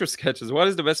 Nature sketches. What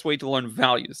is the best way to learn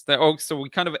values? So we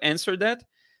kind of answered that,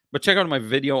 but check out my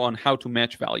video on how to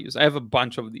match values. I have a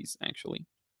bunch of these actually.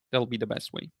 That'll be the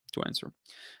best way to answer.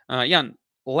 Jan,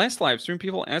 last live stream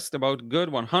people asked about good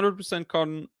 100%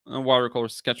 cotton watercolor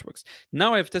sketchbooks.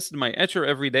 Now I've tested my etcher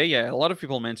every day. Yeah, a lot of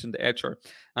people mentioned the etcher,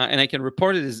 and I can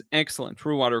report it is excellent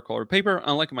true watercolor paper,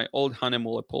 unlike my old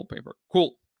Hanemule pull paper.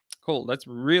 Cool. That's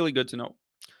really good to know.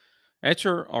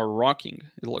 Etcher are rocking,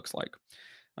 it looks like.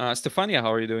 Stefania,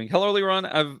 how are you doing? Hello,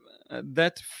 Liron.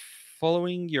 That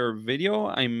following your video,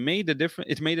 it made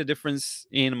a difference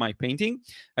in my painting.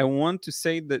 I want to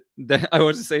say that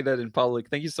in public.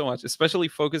 Thank you so much. Especially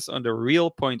focus on the real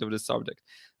point of the subject.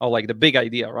 Oh, like the big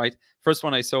idea, right? First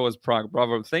one I saw was Prague.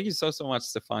 Bravo. Thank you so much,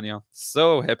 Stefania.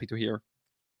 So happy to hear.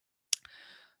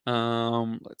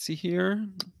 Let's see here.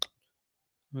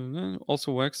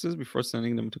 Also waxes before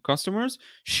sending them to customers.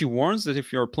 She warns that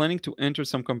if you're planning to enter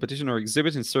some competition or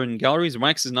exhibit in certain galleries,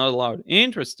 wax is not allowed.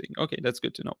 Interesting. Okay, that's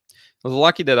good to know. I was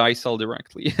lucky that I sell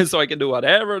directly, so I can do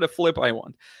whatever the flip I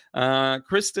want.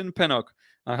 Kristen Pennock.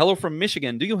 Hello from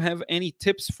Michigan. Do you have any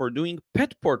tips for doing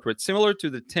pet portraits similar to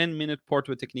the 10-minute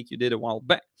portrait technique you did a while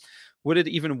back? Would it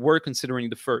even work considering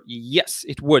the fur? Yes,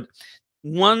 it would.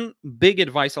 One big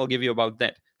advice I'll give you about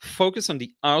that: focus on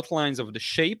the outlines of the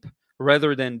shape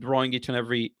rather than drawing each and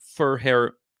every fur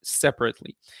hair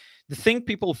separately. The thing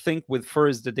people think with fur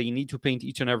is that they need to paint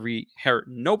each and every hair.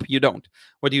 Nope, you don't.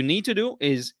 What you need to do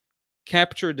is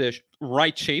capture the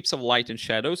right shapes of light and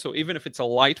shadow. So even if it's a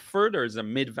light fur, there's a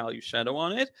mid-value shadow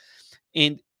on it.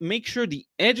 And make sure the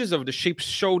edges of the shape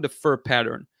show the fur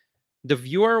pattern. The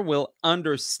viewer will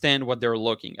understand what they're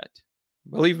looking at.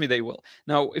 Believe me, they will.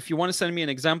 Now, if you want to send me an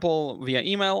example via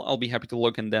email, I'll be happy to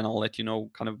look, and then I'll let you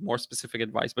know kind of more specific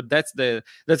advice. But that's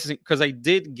because I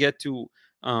did get to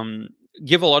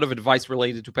give a lot of advice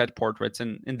related to pet portraits,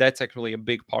 and that's actually a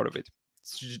big part of it.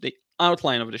 It's just the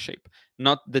outline of the shape,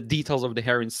 not the details of the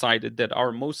hair inside it that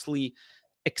are mostly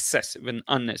excessive and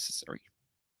unnecessary.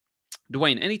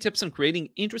 Dwayne, any tips on creating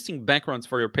interesting backgrounds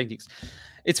for your paintings?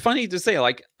 It's funny to say,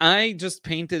 like, I just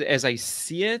paint it as I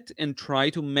see it and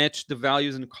try to match the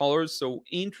values and colors. So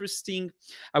interesting,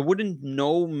 I wouldn't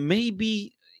know.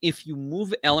 Maybe if you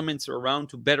move elements around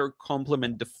to better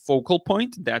complement the focal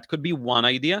point, that could be one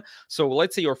idea. So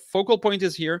let's say your focal point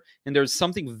is here and there's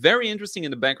something very interesting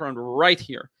in the background right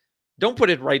here. Don't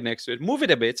put it right next to it. Move it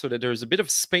a bit so that there's a bit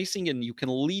of spacing and you can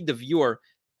lead the viewer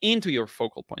into your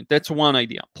focal point. That's one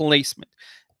idea, placement.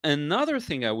 Another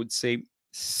thing I would say,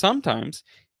 sometimes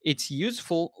it's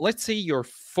useful. Let's say your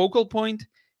focal point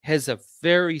has a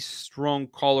very strong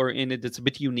color in it that's a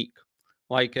bit unique,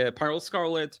 like Pyrrole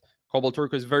Scarlet, Cobalt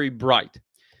Turquoise, very bright.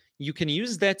 You can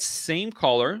use that same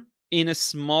color in a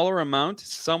smaller amount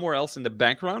somewhere else in the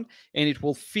background, and it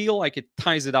will feel like it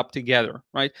ties it up together,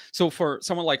 right? So for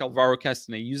someone like Alvaro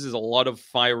Castanet, uses a lot of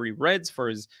fiery reds for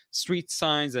his street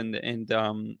signs and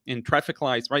traffic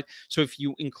lights, right? So if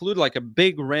you include like a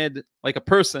big red, like a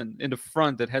person in the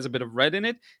front that has a bit of red in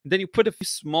it, and then you put a few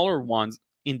smaller ones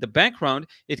in the background,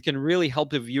 it can really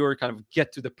help the viewer kind of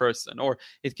get to the person, or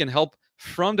it can help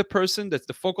from the person that's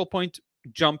the focal point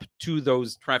jump to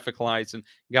those traffic lights and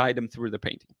guide them through the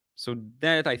painting. So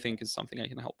that, I think, is something I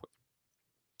can help with.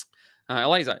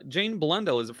 Eliza, Jane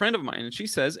Blundell is a friend of mine, and she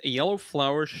says a yellow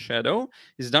flower shadow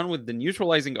is done with the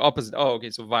neutralizing opposite. Oh,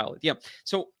 okay, so violet. Yeah.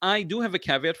 So I do have a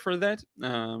caveat for that.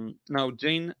 Now,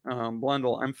 Jane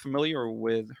Blundell, I'm familiar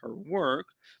with her work,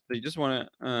 but I just want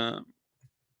to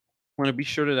be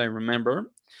sure that I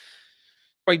remember.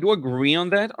 I do agree on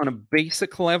that on a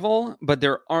basic level, but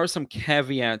there are some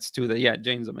caveats to that. Yeah,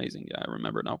 Jane's amazing. Yeah, I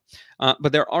remember now.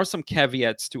 But there are some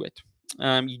caveats to it.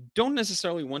 You don't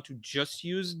necessarily want to just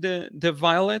use the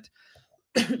violet.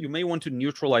 You may want to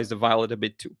neutralize the violet a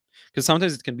bit too, because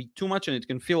sometimes it can be too much and it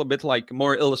can feel a bit like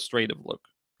more illustrative look.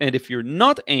 And if you're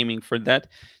not aiming for that,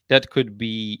 that could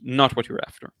be not what you're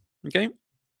after. Okay.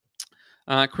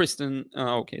 Kristen,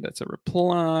 okay, that's a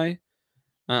reply.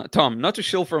 Tom, not to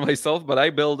shill for myself, but I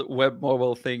build web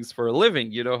mobile things for a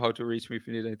living. You know how to reach me if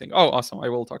you need anything. Oh, awesome. I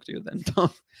will talk to you then,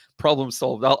 Tom. Problem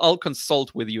solved. I'll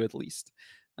consult with you at least.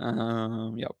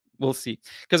 Yeah, we'll see.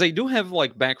 Because I do have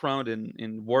like background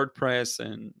in WordPress,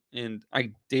 and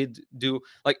I did do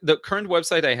like the current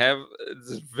website I have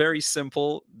is very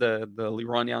simple, the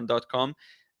lironian.com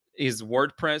is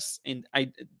WordPress, and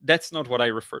that's not what I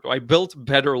refer to. I built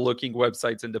better looking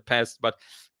websites in the past, but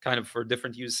kind of for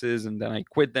different uses, and then I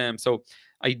quit them. So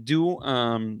I do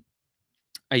have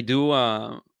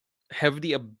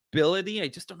the ability. I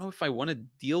just don't know if I want to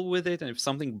deal with it, and if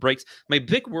something breaks. My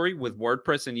big worry with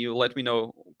WordPress, and you let me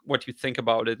know what you think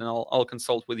about it, and I'll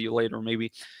consult with you later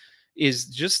maybe, is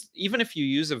just even if you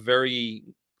use a very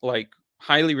like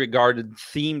highly regarded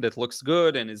theme that looks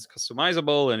good and is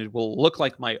customizable and it will look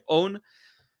like my own,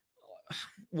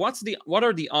 what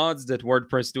are the odds that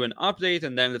WordPress do an update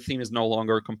and then the theme is no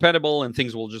longer compatible and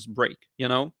things will just break, you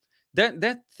know?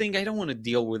 That thing, I don't want to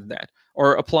deal with that.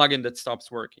 Or a plugin that stops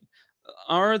working.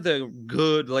 Are the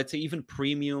good, let's say even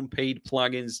premium paid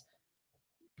plugins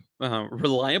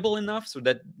reliable enough so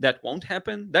that that won't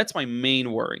happen? That's my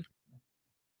main worry.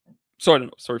 So I don't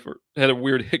know. Sorry for had a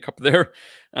weird hiccup there.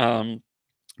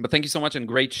 But thank you so much, and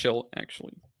great show,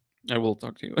 actually. I will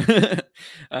talk to you.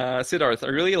 Siddharth, I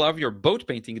really love your boat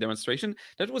painting demonstration.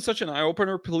 That was such an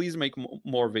eye-opener. Please make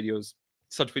more videos,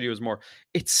 such videos more.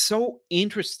 It's so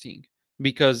interesting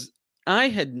because I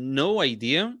had no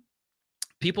idea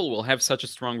people will have such a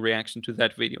strong reaction to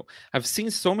that video. I've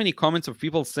seen so many comments of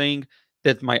people saying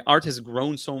that my art has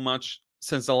grown so much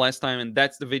since the last time, and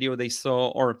that's the video they saw,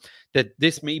 or that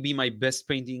this may be my best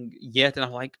painting yet. And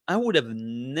I'm like, I would have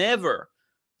never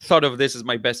thought of this as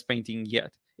my best painting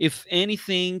yet. If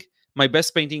anything, My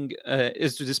best painting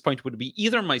is to this point would be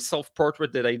either my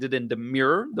self-portrait that I did in the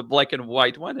mirror, the black and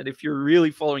white one. And if you're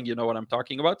really following, you know what I'm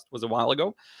talking about. It was a while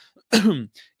ago.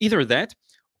 Either that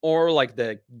or like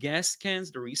the gas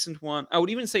cans, the recent one. I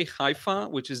would even say Haifa,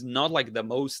 which is not like the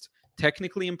most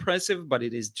technically impressive, but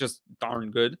it is just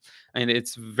darn good. And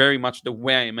it's very much the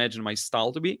way I imagine my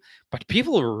style to be. But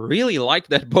people really like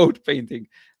that boat painting.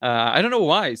 I don't know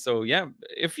why. So yeah,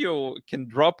 if you can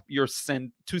drop your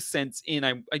 2 cents in,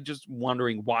 I'm just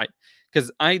wondering why.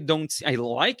 Because I don't, I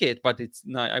like it, but it's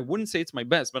not, I wouldn't say it's my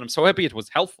best, but I'm so happy it was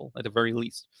helpful at the very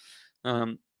least.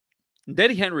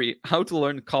 Daddy Henry, how to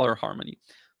learn color harmony.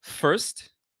 First,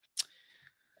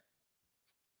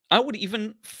 I would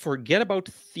even forget about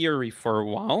theory for a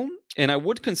while, and I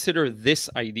would consider this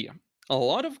idea. A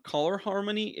lot of color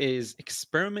harmony is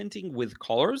experimenting with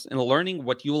colors and learning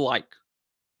what you like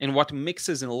and what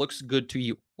mixes and looks good to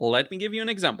you. Let me give you an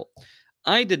example.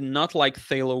 I did not like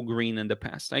phthalo green in the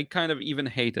past. I kind of even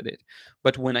hated it.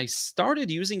 But when I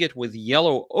started using it with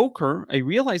yellow ochre, I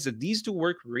realized that these two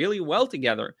work really well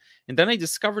together. And then I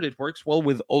discovered it works well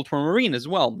with ultramarine as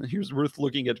well. And here's Ruth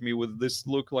looking at me with this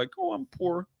look like, oh, I'm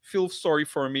poor. Feel sorry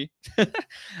for me.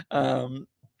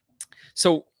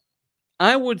 So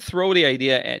I would throw the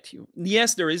idea at you.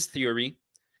 Yes, there is theory.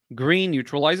 Green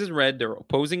neutralizes red. They're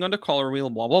opposing on the color wheel,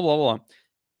 blah, blah, blah, blah.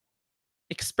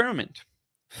 Experiment.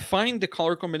 Find the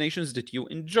color combinations that you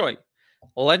enjoy.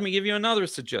 Let me give you another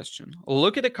suggestion.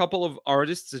 Look at a couple of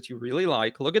artists that you really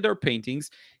like, look at their paintings,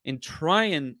 and try,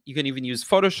 and you can even use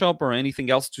Photoshop or anything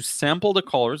else to sample the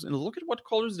colors and look at what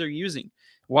colors they're using,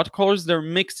 what colors they're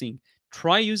mixing.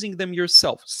 Try using them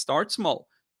yourself. Start small.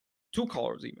 2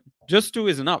 colors even. Just 2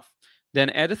 is enough. Then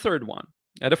add a third one,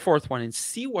 add a fourth one, and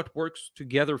see what works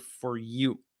together for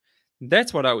you.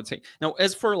 That's what I would say. Now,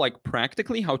 as for like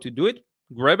practically how to do it,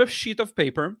 grab a sheet of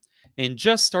paper and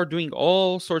just start doing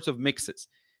all sorts of mixes.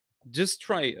 Just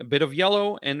try a bit of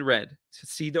yellow and red to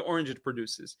see the orange it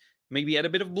produces. Maybe add a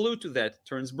bit of blue to that,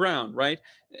 turns brown, right?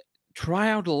 Try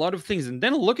out a lot of things and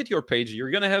then look at your page.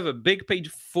 You're going to have a big page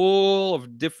full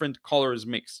of different colors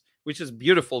mixed, which is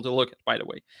beautiful to look at, by the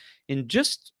way. And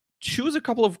just choose a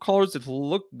couple of colors that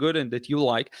look good and that you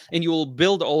like, and you will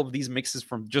build all of these mixes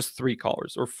from just 3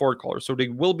 colors or 4 colors. So they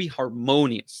will be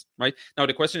harmonious, right? Now,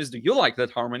 the question is, do you like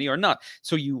that harmony or not?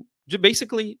 So you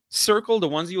basically circle the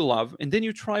ones you love, and then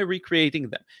you try recreating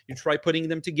them. You try putting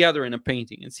them together in a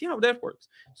painting and see how that works.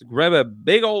 So grab a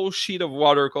big old sheet of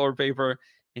watercolor paper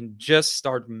and just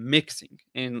start mixing.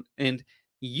 And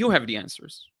you have the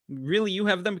answers. Really, you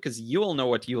have them because you will know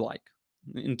what you like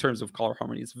in terms of color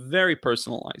harmony. It's very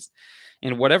personalized,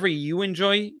 and whatever you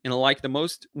enjoy and like the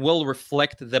most will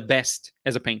reflect the best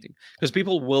as a painting, because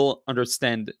people will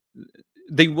understand,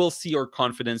 they will see your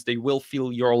confidence, they will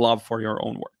feel your love for your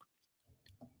own work.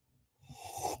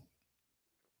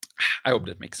 I hope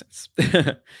that makes sense.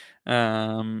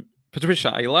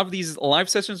 Patricia, I love these live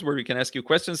sessions where we can ask you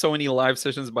questions. So many live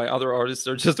sessions by other artists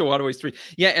are just a one-way street.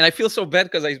 Yeah, and I feel so bad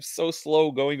because I'm so slow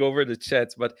going over the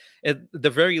chats, but at the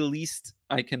very least,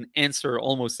 I can answer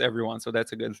almost everyone. So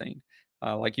that's a good thing.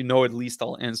 Like, at least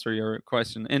I'll answer your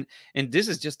question. And this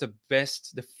is just the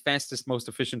best, the fastest, most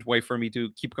efficient way for me to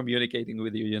keep communicating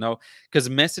with you, because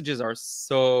messages are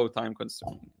so time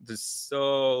consuming. There's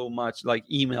so much, like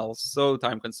emails, so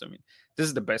time consuming. This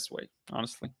is the best way,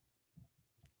 honestly.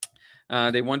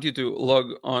 They want you to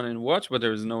log on and watch, but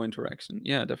there's no interaction.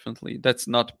 Yeah, definitely. That's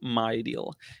not my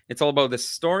deal. It's all about the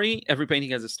story. Every painting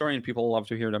has a story, and people love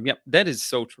to hear them. Yeah, that is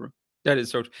so true. That is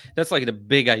so true. That's like the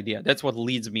big idea. That's what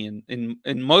leads me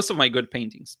in most of my good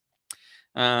paintings.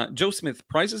 Joe Smith,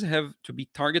 prices have to be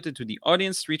targeted to the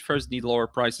audience. Street fairs need lower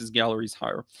prices, galleries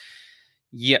higher.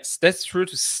 Yes, that's true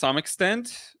to some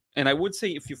extent. And I would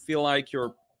say if you feel like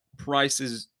your price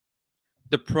is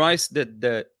the price that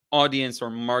the audience or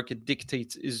market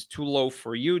dictates is too low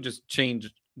for you, just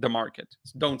change the market.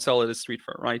 Don't sell at a street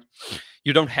fair, right?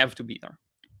 You don't have to be there.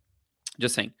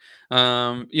 Just saying.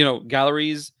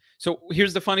 Galleries. So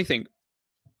here's the funny thing.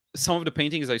 Some of the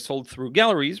paintings I sold through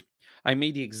galleries, I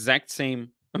made the exact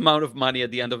same amount of money at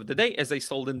the end of the day as I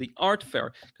sold in the art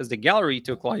fair, because the gallery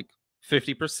took like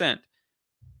 50%,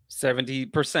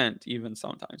 70% even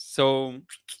sometimes. So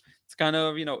it's kind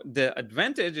of, the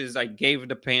advantage is I gave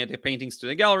the paintings to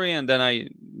the gallery, and then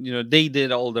they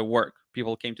did all the work.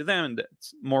 People came to them, and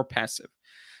it's more passive.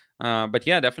 But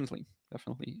yeah, definitely.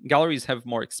 Galleries have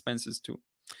more expenses too.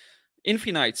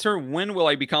 Infinite, sir, when will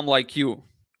I become like you?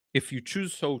 If you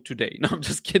choose so today. No, I'm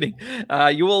just kidding.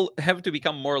 You will have to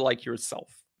become more like yourself,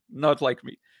 not like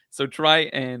me. So try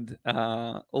and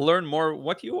learn more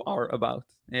what you are about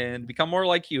and become more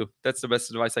like you. That's the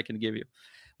best advice I can give you.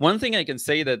 One thing I can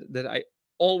say that I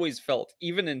always felt,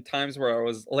 even in times where I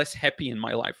was less happy in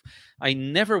my life, I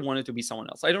never wanted to be someone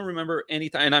else. I don't remember any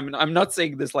time, and I'm not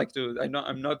saying this like to,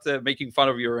 I'm not making fun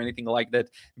of you or anything like that,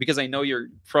 because I know you're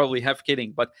probably half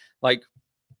kidding, but like,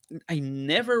 I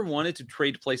never wanted to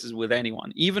trade places with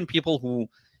anyone, even people who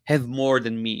have more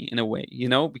than me in a way,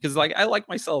 because like I like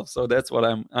myself, so that's what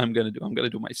I'm gonna do. I'm gonna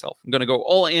do myself. I'm gonna go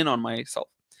all in on myself,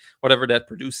 whatever that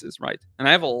produces, right? And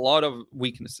I have a lot of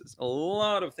weaknesses, a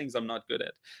lot of things I'm not good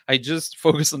at. I just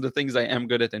focus on the things I am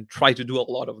good at and try to do a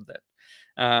lot of that.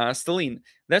 Stelline,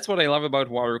 that's what I love about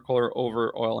watercolor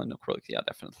over oil and acrylic. Yeah,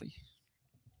 definitely.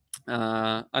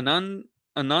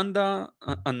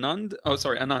 Anand. Oh,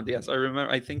 sorry, Anand. Yes, I remember.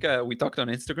 I think we talked on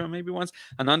Instagram maybe once.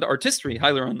 Anand Artistry.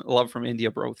 Hi, Liron. Love from India,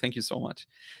 bro. Thank you so much.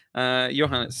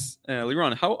 Johannes,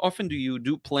 Liron, how often do you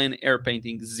do plein air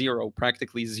painting? Zero,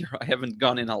 practically zero. I haven't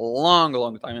gone in a long,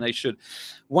 long time, and I should.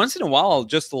 Once in a while, I'll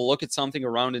just look at something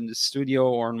around in the studio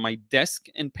or on my desk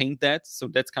and paint that. So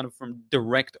that's kind of from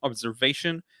direct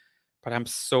observation. But I'm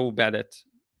so bad at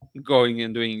going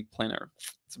and doing plein air.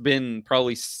 It's been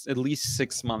probably at least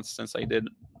 6 months since I did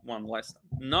one last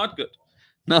time. Not good.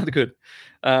 Not good.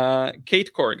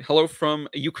 Kate Korg, hello from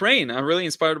Ukraine. I'm really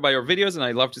inspired by your videos and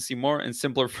I'd love to see more and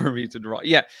simpler for me to draw.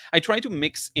 Yeah, I try to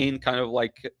mix in kind of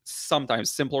like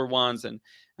sometimes simpler ones and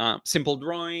simple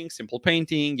drawing, simple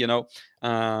painting,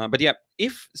 But yeah,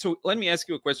 so let me ask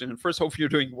you a question. And first, hope you're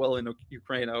doing well in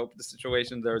Ukraine. I hope the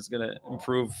situation there is going to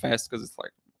improve fast because it's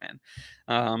like,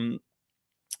 man.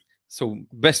 So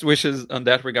best wishes on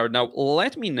that regard. Now,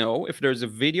 let me know if there's a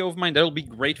video of mine. That'll be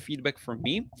great feedback from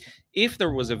me. If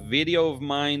there was a video of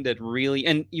mine that really,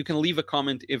 and you can leave a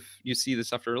comment if you see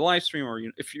this after the live stream, or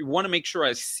if you want to make sure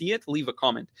I see it, leave a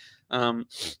comment.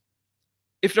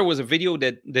 If there was a video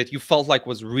that you felt like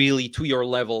was really to your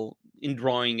level in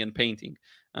drawing and painting,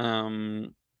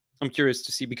 I'm curious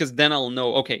to see, because then I'll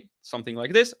know, okay, something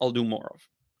like this, I'll do more of.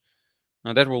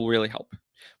 Now that will really help.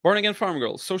 Born Again Farm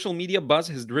Girl, social media buzz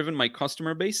has driven my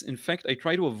customer base. In fact, I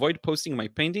try to avoid posting my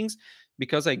paintings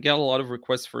because I get a lot of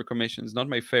requests for commissions. Not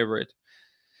my favorite.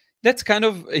 That's kind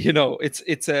of,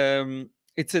 it's a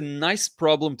nice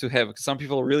problem to have, because some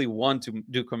people really want to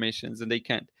do commissions and they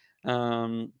can't.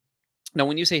 Now,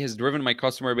 when you say has driven my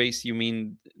customer base, you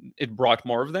mean it brought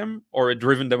more of them, or it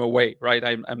driven them away, right?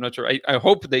 I'm not sure. I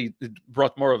hope it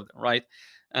brought more of them, right?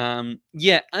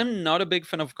 Yeah, I'm not a big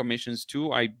fan of commissions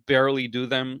too. I barely do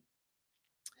them.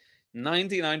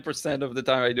 99% of the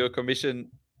time I do a commission,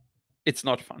 it's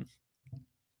not fun.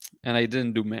 And I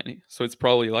didn't do many. So it's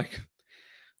probably like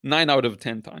 9 out of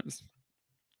 10 times.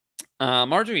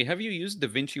 Marjorie, have you used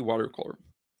DaVinci Watercolor?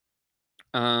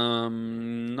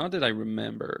 Not that I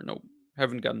remember. No,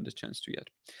 haven't gotten the chance to yet.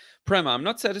 Prema, I'm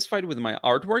not satisfied with my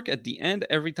artwork at the end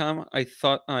every time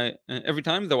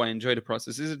though I enjoy the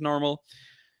process. Is it normal?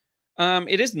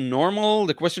 It is normal.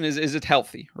 The question is it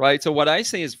healthy, right? So what I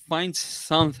say is find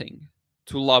something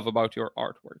to love about your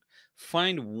artwork.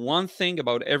 Find one thing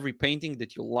about every painting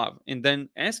that you love, and then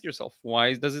ask yourself,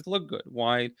 why does it look good?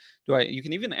 Why do I? You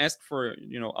can even ask for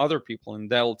other people, and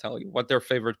they'll tell you what their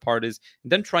favorite part is,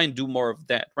 and then try and do more of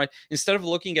that, right? Instead of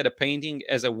looking at a painting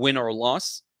as a win or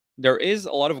loss, there is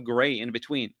a lot of gray in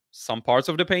between. Some parts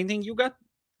of the painting you got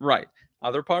right,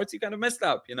 other parts you kind of messed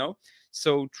up,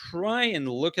 So try and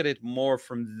look at it more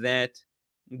from that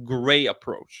gray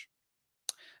approach.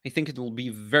 I think it will be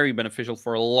very beneficial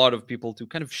for a lot of people to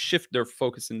kind of shift their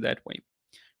focus in that way,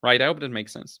 right? I hope that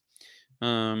makes sense.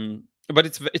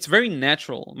 But it's very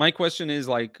natural. My question is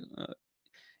like,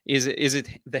 is it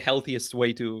the healthiest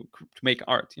way to make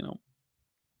art?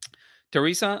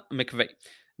 Teresa McVeigh.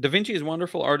 Da Vinci is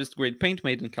wonderful artist grade paint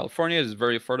made in California. It is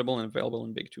very affordable and available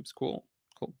in big tubes. Cool.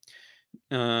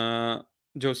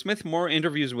 Joe Smith, more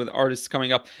interviews with artists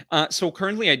coming up. So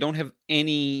currently I don't have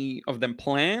any of them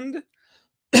planned.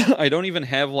 I don't even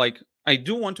have I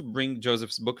do want to bring Joseph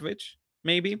Zbukovic,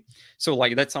 maybe. So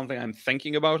that's something I'm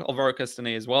thinking about. Alvaro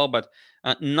Castanet as well, but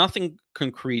nothing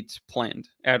concrete planned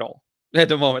at all at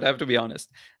the moment, I have to be honest.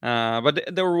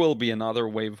 But there will be another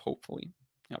wave, hopefully.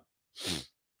 Yep.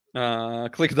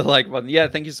 Click the like button. Yeah,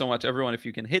 thank you so much, everyone. If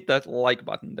you can hit that like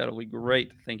button, that'll be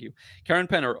great. Thank you. Karen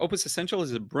Penner, Opus Essential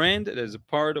is a brand that is a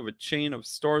part of a chain of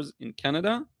stores in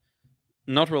Canada.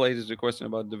 Not related to the question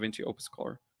about Da Vinci Opus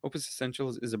Color. Opus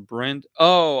Essentials is a brand.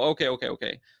 Oh, okay.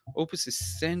 Opus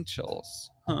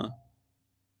Essentials. Huh.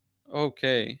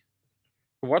 Okay.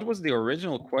 What was the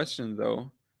original question,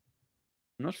 though?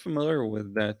 I'm not familiar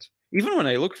with that. Even when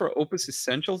I look for Opus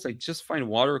Essentials, I just find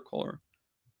watercolor.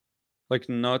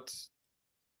 Not...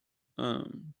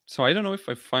 So I don't know if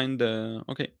I find the...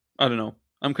 Okay, I don't know.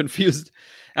 I'm confused.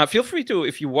 Feel free to,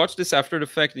 if you watch this after the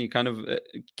fact and you kind of...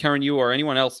 Karen, you or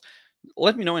anyone else,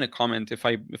 let me know in a comment if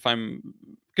I'm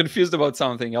confused about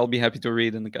something. I'll be happy to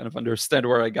read and kind of understand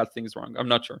where I got things wrong. I'm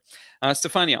not sure.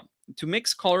 Stefania, to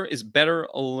mix color is better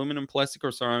aluminum, plastic,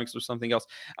 or ceramics, or something else.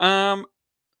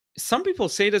 Some people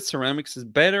say that ceramics is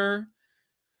better.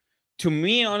 To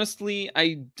me, honestly,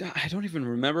 I don't even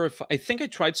remember if I think I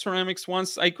tried ceramics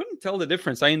once. I couldn't tell the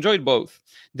difference. I enjoyed both.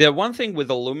 The one thing with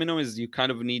aluminum is you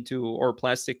kind of need to, or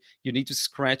plastic, you need to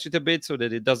scratch it a bit so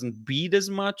that it doesn't bead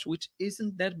as much, which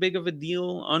isn't that big of a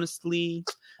deal, honestly.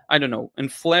 I don't know.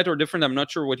 And flat or different, I'm not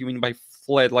sure what you mean by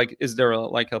flat. Like, is there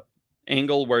like a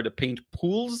angle where the paint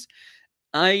pools?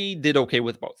 I did okay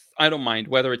with both. I don't mind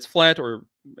whether it's flat or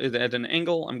at an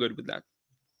angle. I'm good with that.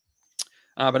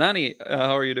 Banani,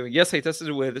 how are you doing? Yes, I tested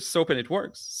it with soap and it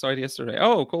works. Saw it yesterday.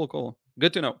 Oh, cool, cool.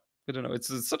 Good to know. Good to know.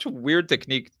 It's such a weird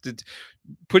technique to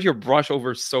put your brush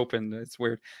over soap, and it's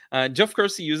weird. Jeff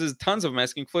Kersey uses tons of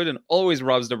masking fluid and always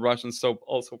rubs the brush and soap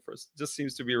also first. Just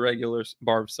seems to be regular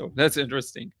bar of soap. That's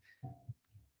interesting.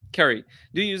 Carrie,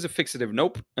 do you use a fixative?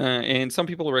 Nope. And some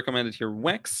people recommended here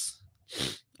wax.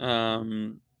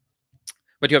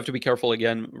 But you have to be careful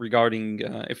again regarding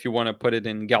if you want to put it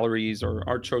in galleries or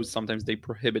art shows. Sometimes they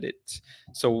prohibit it.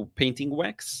 So painting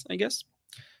wax, I guess.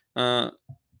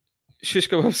 Shish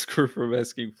kebab screw for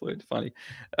masking fluid. Funny.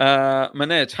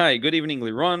 Manech, hi. Good evening,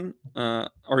 Liron.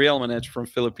 Ariel Manech from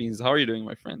Philippines. How are you doing,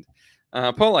 my friend?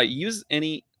 Paula, use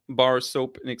any bar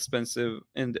soap, inexpensive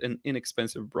and an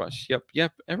inexpensive brush.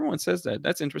 Yep. Everyone says that.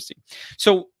 That's interesting.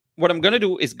 So what I'm going to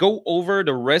do is go over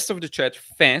the rest of the chat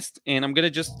fast, and I'm going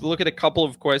to just look at a couple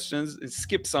of questions and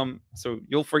skip some, so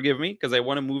you'll forgive me because I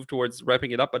want to move towards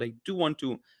wrapping it up, but I do want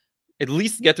to at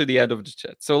least get to the end of the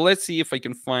chat. So let's see if I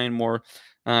can find more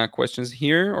questions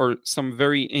here or some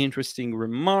very interesting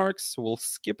remarks. So we'll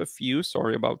skip a few.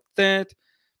 Sorry about that.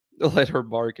 Let her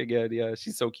bark again. Yeah,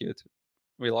 she's so cute.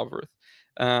 We love her.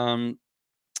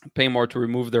 Pay more to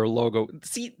remove their logo.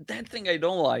 See, that thing I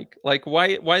don't like. Like, why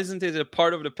isn't it a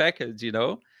part of the package, you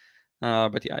know?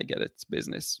 But yeah, I get it. It's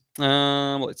business.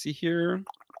 Let's see here.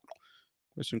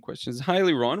 Questions. Hi,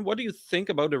 Liron. What do you think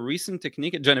about the recent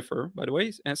technique? Jennifer, by the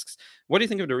way, asks, what do you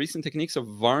think of the recent techniques of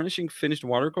varnishing finished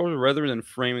watercolor rather than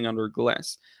framing under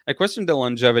glass? I question the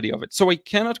longevity of it. So I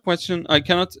cannot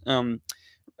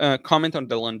comment on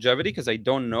the longevity because I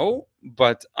don't know,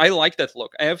 but I like that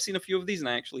look. I have seen a few of these and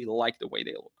I actually like the way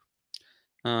they look.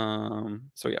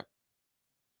 So yeah.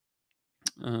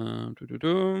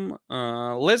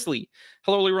 Leslie,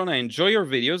 hello, Liron. I enjoy your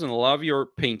videos and love your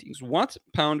paintings. What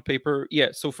pound paper? Yeah,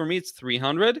 so for me it's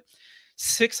 300.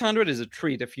 600 is a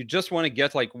treat. If you just want to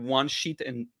get like one sheet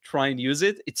and try and use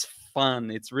it, it's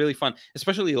fun. It's really fun,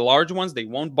 especially large ones. They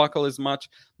won't buckle as much,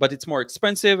 but it's more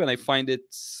expensive, and I find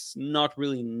it's not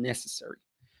really necessary.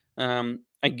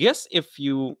 I guess if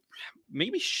you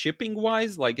maybe shipping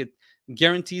wise, like it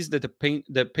guarantees that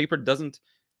the paper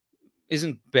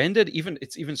isn't bended, even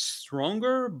it's even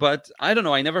stronger, but I don't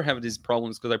know, I never have these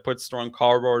problems because I put strong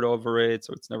cardboard over it,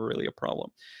 so it's never really a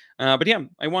problem. But yeah,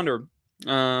 I wonder.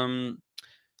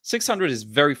 600 is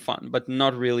very fun, but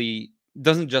not really,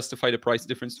 doesn't justify the price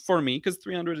difference for me because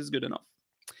 300 is good enough.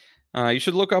 You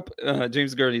should look up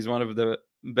James Gurney. Is one of the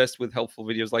best with helpful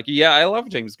videos. Like, yeah, I love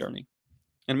James Gurney,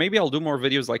 and maybe I'll do more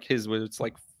videos like his where it's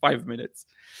like 5 minutes.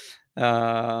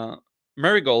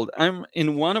 Marigold, I'm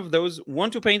in one of those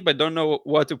want to paint but don't know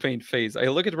what to paint phase. I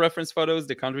look at reference photos,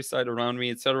 the countryside around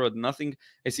me, etc. Nothing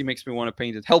I see makes me want to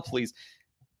paint it. Help, please.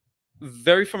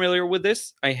 Very familiar with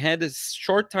this. I had a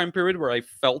short time period where I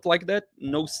felt like that.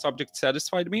 No subject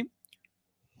satisfied me.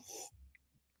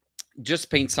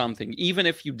 Just paint something, even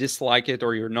if you dislike it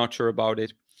or you're not sure about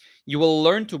it. You will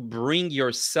learn to bring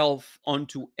yourself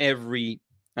onto every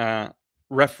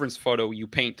reference photo you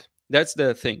paint. That's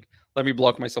the thing. Let me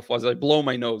block myself as I blow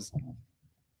my nose. I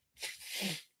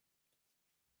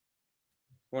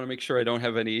want to make sure I don't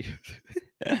have any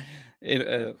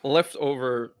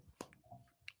leftover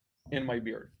in my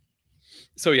beard.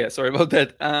 So yeah, sorry about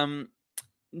that.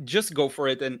 Just go for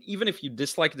it. And even if you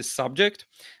dislike the subject,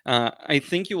 I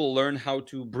think you will learn how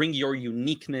to bring your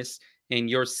uniqueness and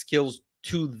your skills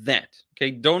to that.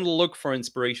 Okay, don't look for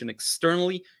inspiration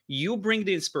externally. You bring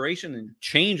the inspiration and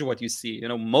change what you see, you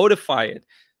know, modify it.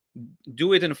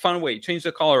 Do it in a fun way. Change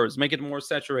the colors, make it more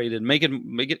saturated, make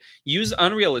it use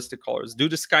unrealistic colors, do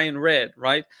the sky in red,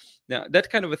 right? Now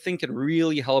that kind of a thing can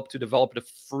really help to develop the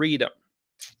freedom,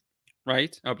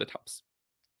 right? I hope that helps.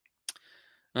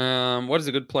 What is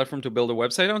a good platform to build a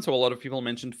website on? So a lot of people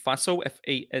mentioned Faso,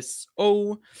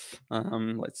 Faso.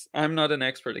 I'm not an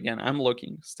expert. Again, I'm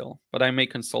looking still, but I may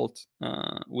consult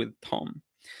with Tom.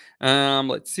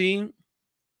 Let's see.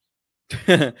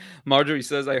 Marjorie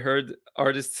says, I heard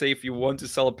artists say if you want to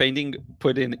sell a painting,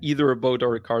 put in either a boat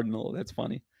or a cardinal. That's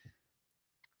funny.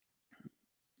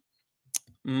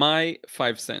 My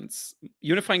 5 cents.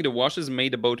 Unifying the washes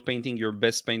made a boat painting your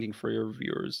best painting for your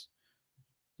viewers.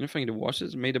 Unifying the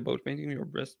washes made a boat painting your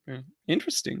best.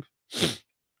 Interesting.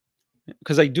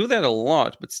 Because I do that a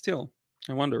lot, but still,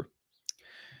 I wonder.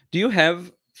 Do you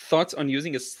have thoughts on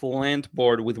using a slant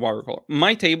board with watercolor?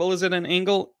 My table is at an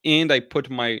angle, and I put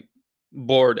my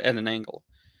board at an angle.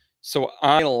 So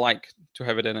I like to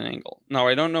have it at an angle. Now,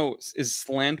 I don't know, is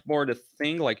slant board a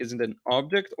thing? Like, is it an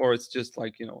object, or it's just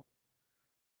like,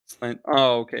 slant?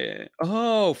 Oh, okay.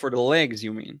 Oh, for the legs,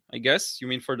 you mean? I guess you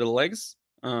mean for the legs.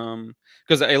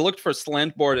 Because I looked for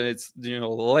slant board and it's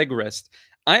leg rest.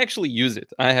 I actually use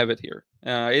it. I have it here.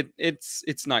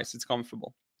 It's nice. It's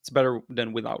comfortable. It's better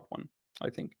than without one,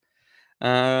 I think.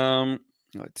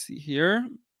 Let's see here.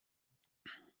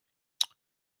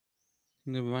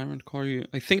 The vibrant color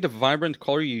I think the vibrant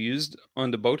color you used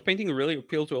on the boat painting really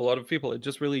appealed to a lot of people. It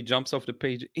just really jumps off the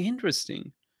page.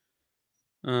 Interesting.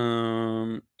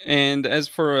 And as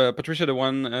for Patricia, the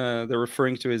one they're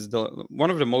referring to is one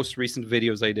of the most recent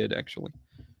videos I did, actually.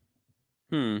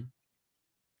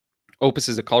 Opus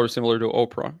is a color similar to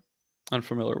Opera.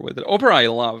 Unfamiliar with it. Opera I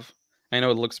love. I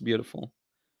know it looks beautiful.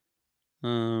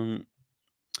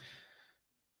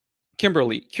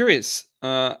 Kimberly, curious,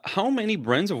 how many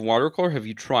brands of watercolor have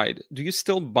you tried? Do you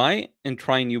still buy and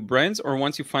try new brands, or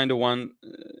once you find a one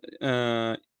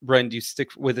brand, you stick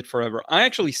with it forever? I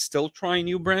actually still try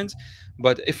new brands,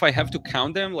 but if I have to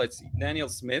count them, let's see, Daniel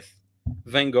Smith,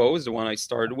 Van Gogh is the one I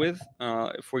started with.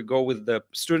 If we go with the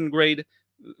student grade,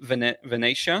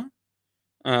 Venetia,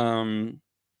 Shinhan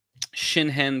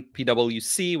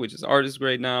PWC, which is artist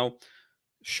grade now,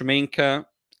 Schmenka,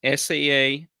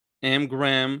 SAA,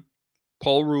 Amgram,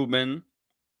 Paul Rubin,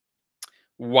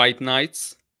 White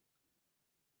Knights.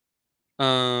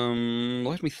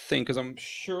 Let me think, because I'm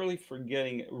surely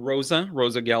forgetting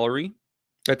Rosa Gallery.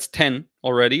 That's 10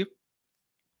 already.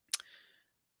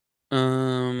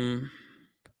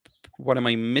 What am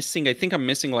I missing? I think I'm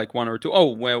missing like one or two.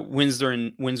 Oh, well, Winsor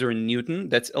and Newton.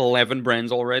 That's 11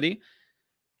 brands already.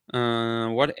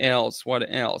 What else?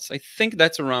 I think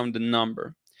that's around the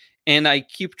number. And I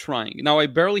keep trying. Now I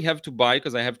barely have to buy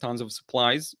because I have tons of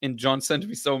supplies. And John sent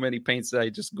me so many paints that I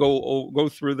just go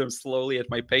through them slowly at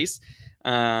my pace.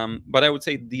 But I would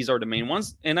say these are the main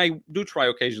ones, and I do try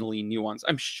occasionally new ones.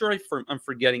 I'm sure I'm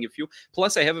forgetting a few.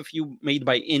 Plus, I have a few made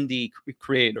by indie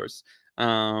creators.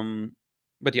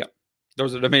 But yeah,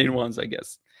 those are the main ones, I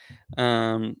guess.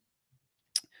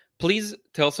 Please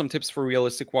tell some tips for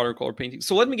realistic watercolor painting.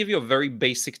 So let me give you a very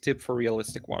basic tip for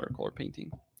realistic watercolor painting.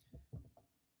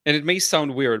 And it may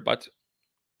sound weird, but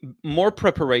more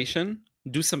preparation,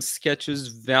 do some sketches,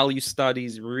 value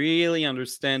studies, really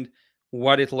understand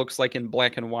what it looks like in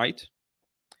black and white.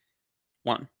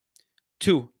 1.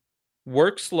 2,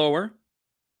 work slower,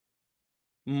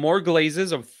 more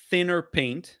glazes of thinner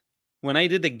paint. When I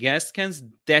did the gas cans,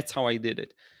 that's how I did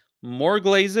it. More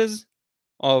glazes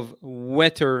of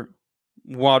wetter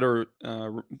water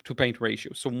to paint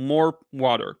ratio. So more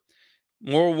water.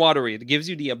 More watery. It gives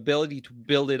you the ability to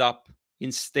build it up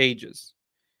in stages.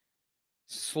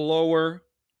 Slower,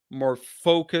 more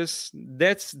focus.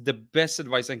 That's the best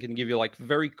advice I can give you, like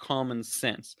very common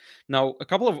sense. Now, a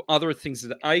couple of other things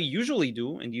that I usually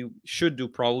do, and you should do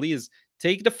probably, is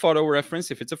take the photo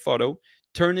reference, if it's a photo,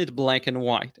 turn it black and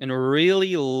white, and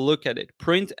really look at it.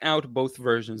 Print out both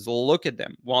versions. Look at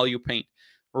them while you paint.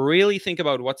 Really think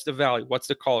about what's the value, what's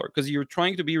the color, because you're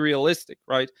trying to be realistic,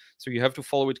 right? So you have to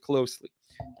follow it closely.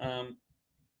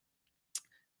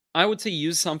 I would say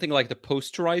use something like the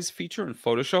posterize feature in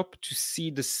Photoshop to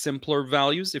see the simpler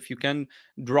values. If you can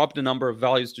drop the number of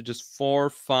values to just 4,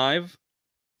 5,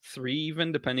 3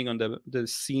 even, depending on the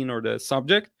scene or the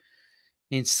subject,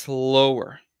 and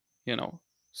slower,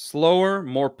 slower,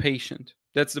 more patient.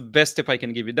 That's the best tip I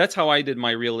can give you. That's how I did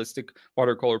my realistic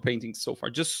watercolor paintings so far.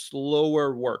 Just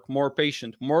slower work, more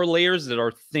patient, more layers that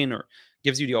are thinner.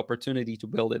 Gives you the opportunity to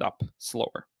build it up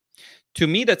slower. To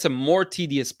me, that's a more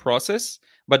tedious process,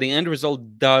 but the end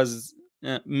result does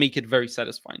make it very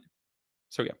satisfying.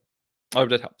 So yeah, I hope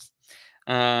that helps.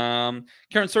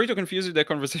 Karen, sorry to confuse you. That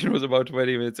conversation was about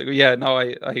 20 minutes ago. Yeah, now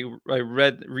I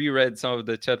reread some of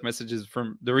the chat messages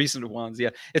from the recent ones. Yeah,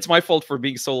 it's my fault for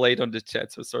being so late on the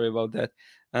chat, so sorry about that.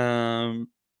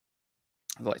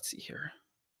 Let's see here.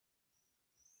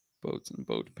 Boats and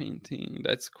boat painting.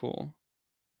 That's cool.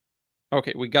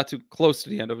 Okay, we got too close to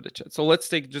the end of the chat. So let's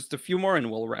take just a few more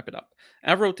and we'll wrap it up.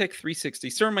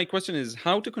 Avrotech360. Sir, my question is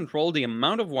how to control the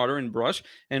amount of water in brush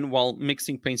and while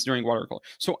mixing paints during watercolor.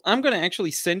 So I'm going to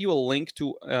actually send you a link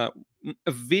to a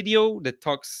video that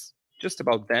talks just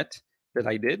about that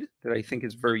I did, that I think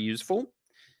is very useful.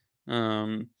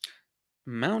 Amount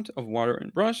of water in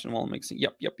brush and while mixing.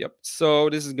 Yep. So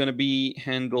this is going to be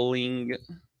handling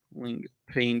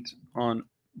paint on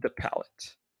the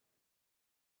palette.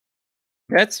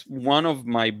 That's one of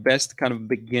my best kind of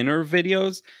beginner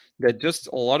videos that just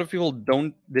a lot of people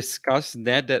don't discuss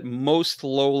that most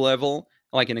low level,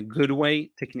 like in a good way,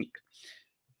 technique.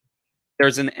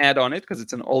 There's an ad on it because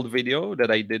it's an old video that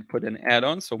I did put an ad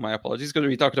on. So my apologies because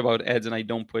we talked about ads and I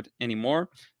don't put anymore.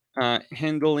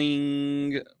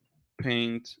 Handling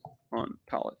paint on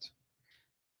palette.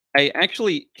 I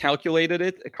actually calculated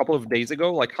it a couple of days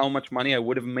ago, like how much money I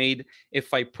would have made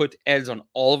if I put ads on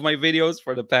all of my videos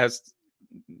for the past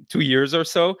 2 years or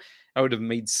so. I would have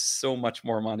made so much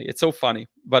more money. It's so funny,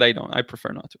 but I don't. I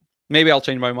prefer not to. Maybe I'll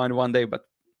change my mind one day, but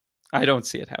I don't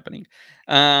see it happening.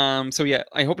 So yeah,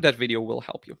 I hope that video will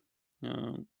help you.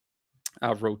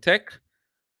 Avrotech.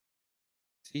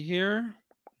 See here.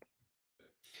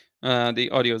 The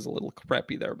audio is a little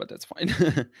crappy there, but that's fine.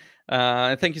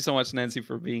 Thank you so much, Nancy,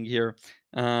 for being here.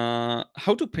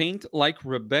 How to paint like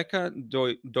Rebecca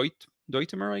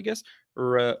Deutemer, I guess.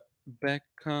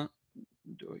 Rebecca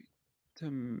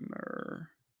Deutemer.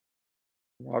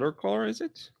 Watercolor, is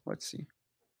it? Let's see.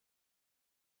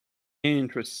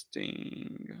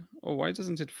 Interesting. Oh, why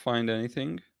doesn't it find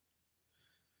anything?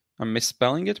 I'm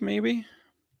misspelling it, maybe?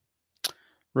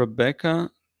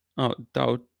 Rebecca. Oh,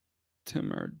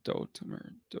 Deutemer.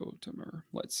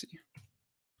 Let's see.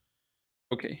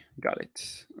 Okay, got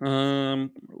it.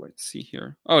 Let's see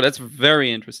here. Oh, that's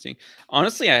very interesting.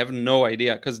 Honestly, I have no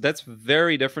idea because that's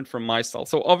very different from my style.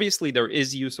 So obviously there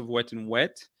is use of wet and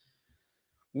wet.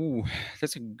 Ooh,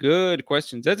 that's a good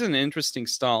question. That's an interesting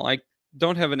style. I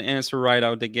don't have an answer right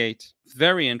out the gate.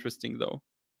 Very interesting though.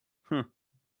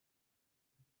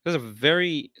 There's a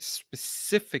very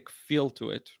specific feel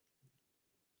to it.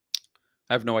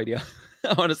 I have no idea.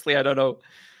 Honestly, I don't know.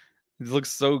 It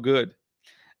looks so good.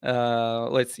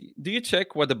 Let's see. Do you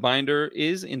check what the binder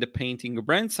is in the painting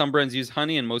brand? Some brands use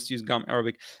honey and most use gum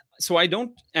arabic. So I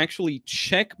don't actually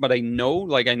check, but I know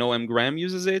M. Graham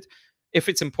uses it. If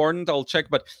it's important, I'll check.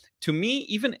 But to me,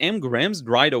 even M. Graham's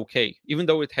dried okay, even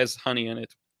though it has honey in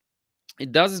it.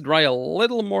 It does dry a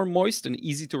little more moist and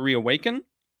easy to reawaken,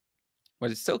 but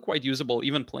it's still quite usable,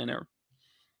 even plein air.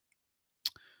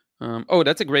 Oh,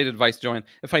 that's a great advice, Joanne.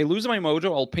 If I lose my mojo,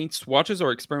 I'll paint swatches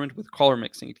or experiment with color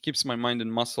mixing. It keeps my mind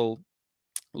and muscle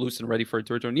loose and ready for it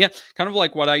to return. Yeah, kind of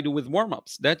like what I do with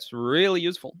warm-ups. That's really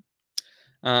useful.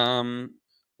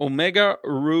 Omega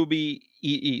Ruby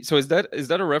EE. So is that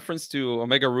a reference to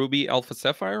Omega Ruby Alpha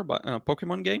Sapphire,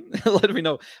 Pokemon game? Let me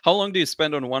know. How long do you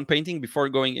spend on one painting before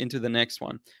going into the next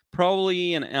one?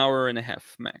 Probably an hour and a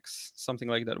half max, something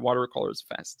like that. Watercolor is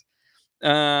fast.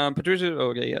 Patricia,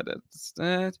 okay, yeah, that's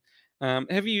that.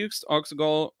 Have you used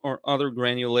Oxygol or other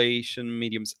granulation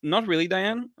mediums? Not really,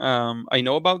 Diane. I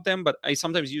know about them, but I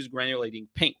sometimes use granulating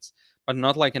paints, but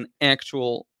not like an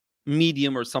actual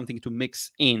medium or something to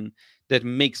mix in that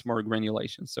makes more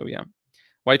granulation. So yeah,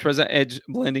 White Reza Edge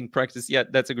blending practice. Yeah,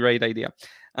 that's a great idea.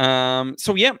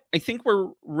 So yeah, I think we're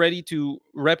ready to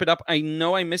wrap it up. I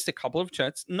know I missed a couple of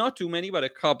chats, not too many, but a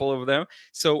couple of them.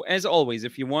 So as always,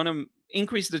 if you want to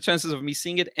increase the chances of me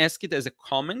seeing it, ask it as a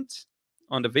comment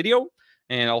on the video,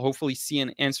 and I'll hopefully see an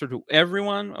answer to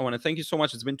everyone. I want to thank you so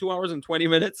much. It's been 2 hours and 20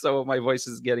 minutes, so my voice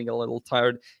is getting a little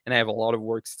tired, and I have a lot of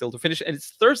work still to finish. And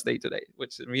it's Thursday today,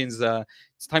 which means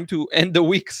it's time to end the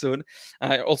week soon.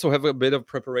 I also have a bit of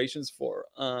preparations for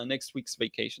next week's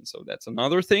vacation, so that's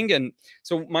another thing. And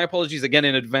so my apologies again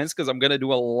in advance, because I'm going to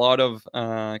do a lot of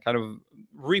kind of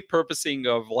repurposing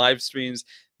of live streams,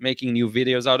 making new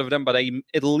videos out of them, but I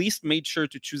at least made sure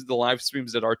to choose the live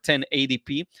streams that are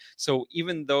 1080p. So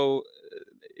even though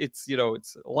it's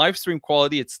it's live stream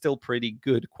quality, it's still pretty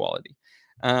good quality.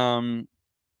 So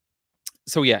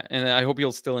yeah, and I hope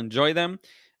you'll still enjoy them.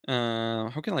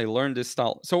 How can I learn this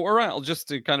style? So all right, I'll just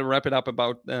to kind of wrap it up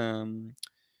about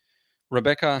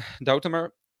Rebecca Deutemer.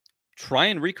 Try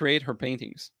and recreate her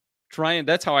paintings.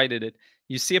 That's how I did it.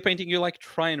 You see a painting you like,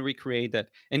 try and recreate that,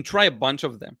 and try a bunch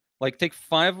of them. Like take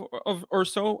 5 or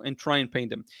so and try and paint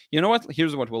them. You know what?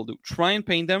 Here's what we'll do. Try and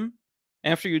paint them.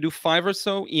 After you do 5 or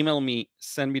so, email me,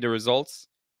 send me the results,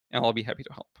 and I'll be happy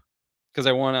to help. Because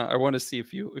I wanna see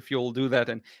if you'll do that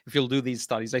and if you'll do these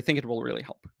studies. I think it will really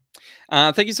help.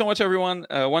 Thank you so much, everyone.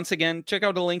 Once again, check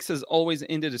out the links as always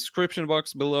in the description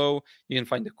box below. You can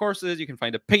find the courses, you can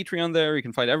find a Patreon there, you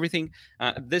can find everything.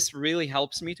 This really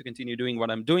helps me to continue doing what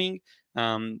I'm doing.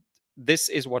 This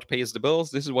is what pays the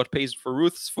bills. This is what pays for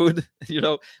Ruth's food.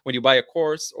 When you buy a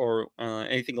course or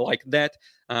anything like that.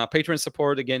 Patreon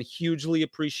support, again, hugely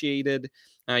appreciated.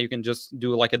 You can just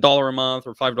do like $1 a month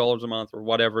or $5 a month or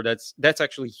whatever. That's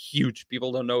actually huge.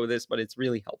 People don't know this, but it's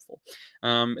really helpful.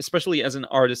 Especially as an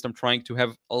artist, I'm trying to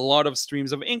have a lot of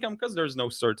streams of income because there's no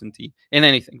certainty in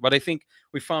anything. But I think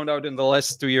we found out in the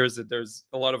last 2 years that there's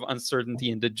a lot of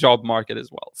uncertainty in the job market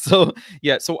as well. So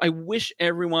yeah, so I wish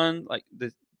everyone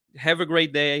have a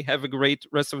great day, have a great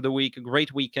rest of the week, a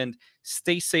great weekend,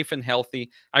 stay safe and healthy.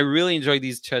 I really enjoyed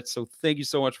these chats, so thank you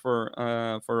so much for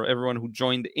everyone who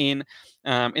joined in.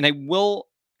 And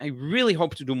I really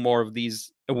hope to do more of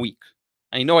these a week.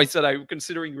 I know I said I'm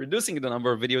considering reducing the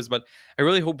number of videos, but I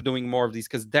really hope doing more of these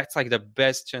because that's like the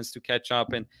best chance to catch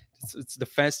up, and it's the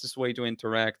fastest way to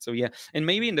interact. So yeah, and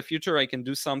maybe in the future I can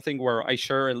do something where I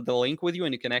share the link with you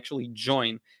and you can actually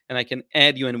join, and I can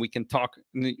add you and we can talk.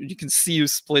 You can see you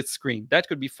split screen. That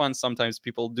could be fun. Sometimes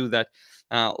people do that.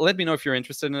 Let me know if you're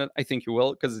interested in it. I think you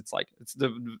will, because it's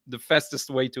the fastest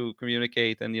way to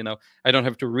communicate, and I don't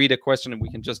have to read a question and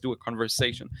we can just do a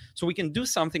conversation. So we can do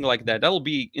something like that. That'll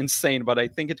be insane, but I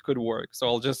think it could work. So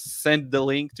I'll just send the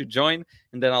link to join,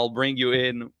 and then I'll bring you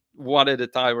in one at a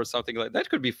time or something like that. That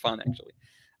could be fun, actually.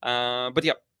 But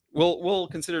yeah, we'll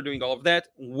consider doing all of that.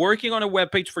 Working on a web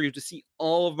page for you to see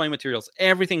all of my materials,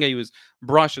 everything I use,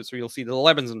 brushes. So you'll see the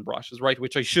Lebanson brushes, right?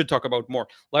 Which I should talk about more.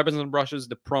 Lebanson brushes,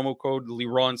 the promo code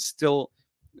Liron still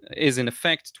is in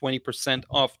effect, 20%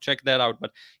 off. Check that out.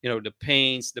 But the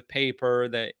paints, the paper,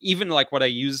 even like what I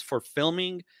use for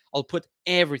filming, I'll put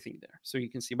everything there so you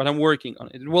can see. But I'm working on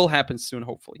it. It will happen soon,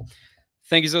 hopefully.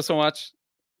 Thank you so much.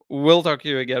 We'll talk to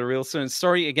you again real soon.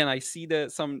 Sorry, again, I see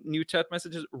some new chat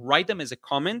messages. Write them as a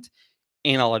comment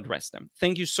and I'll address them.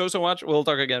 Thank you so much. We'll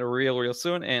talk again real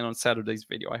soon. And on Saturday's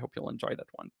video, I hope you'll enjoy that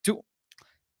one too.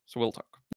 So we'll talk.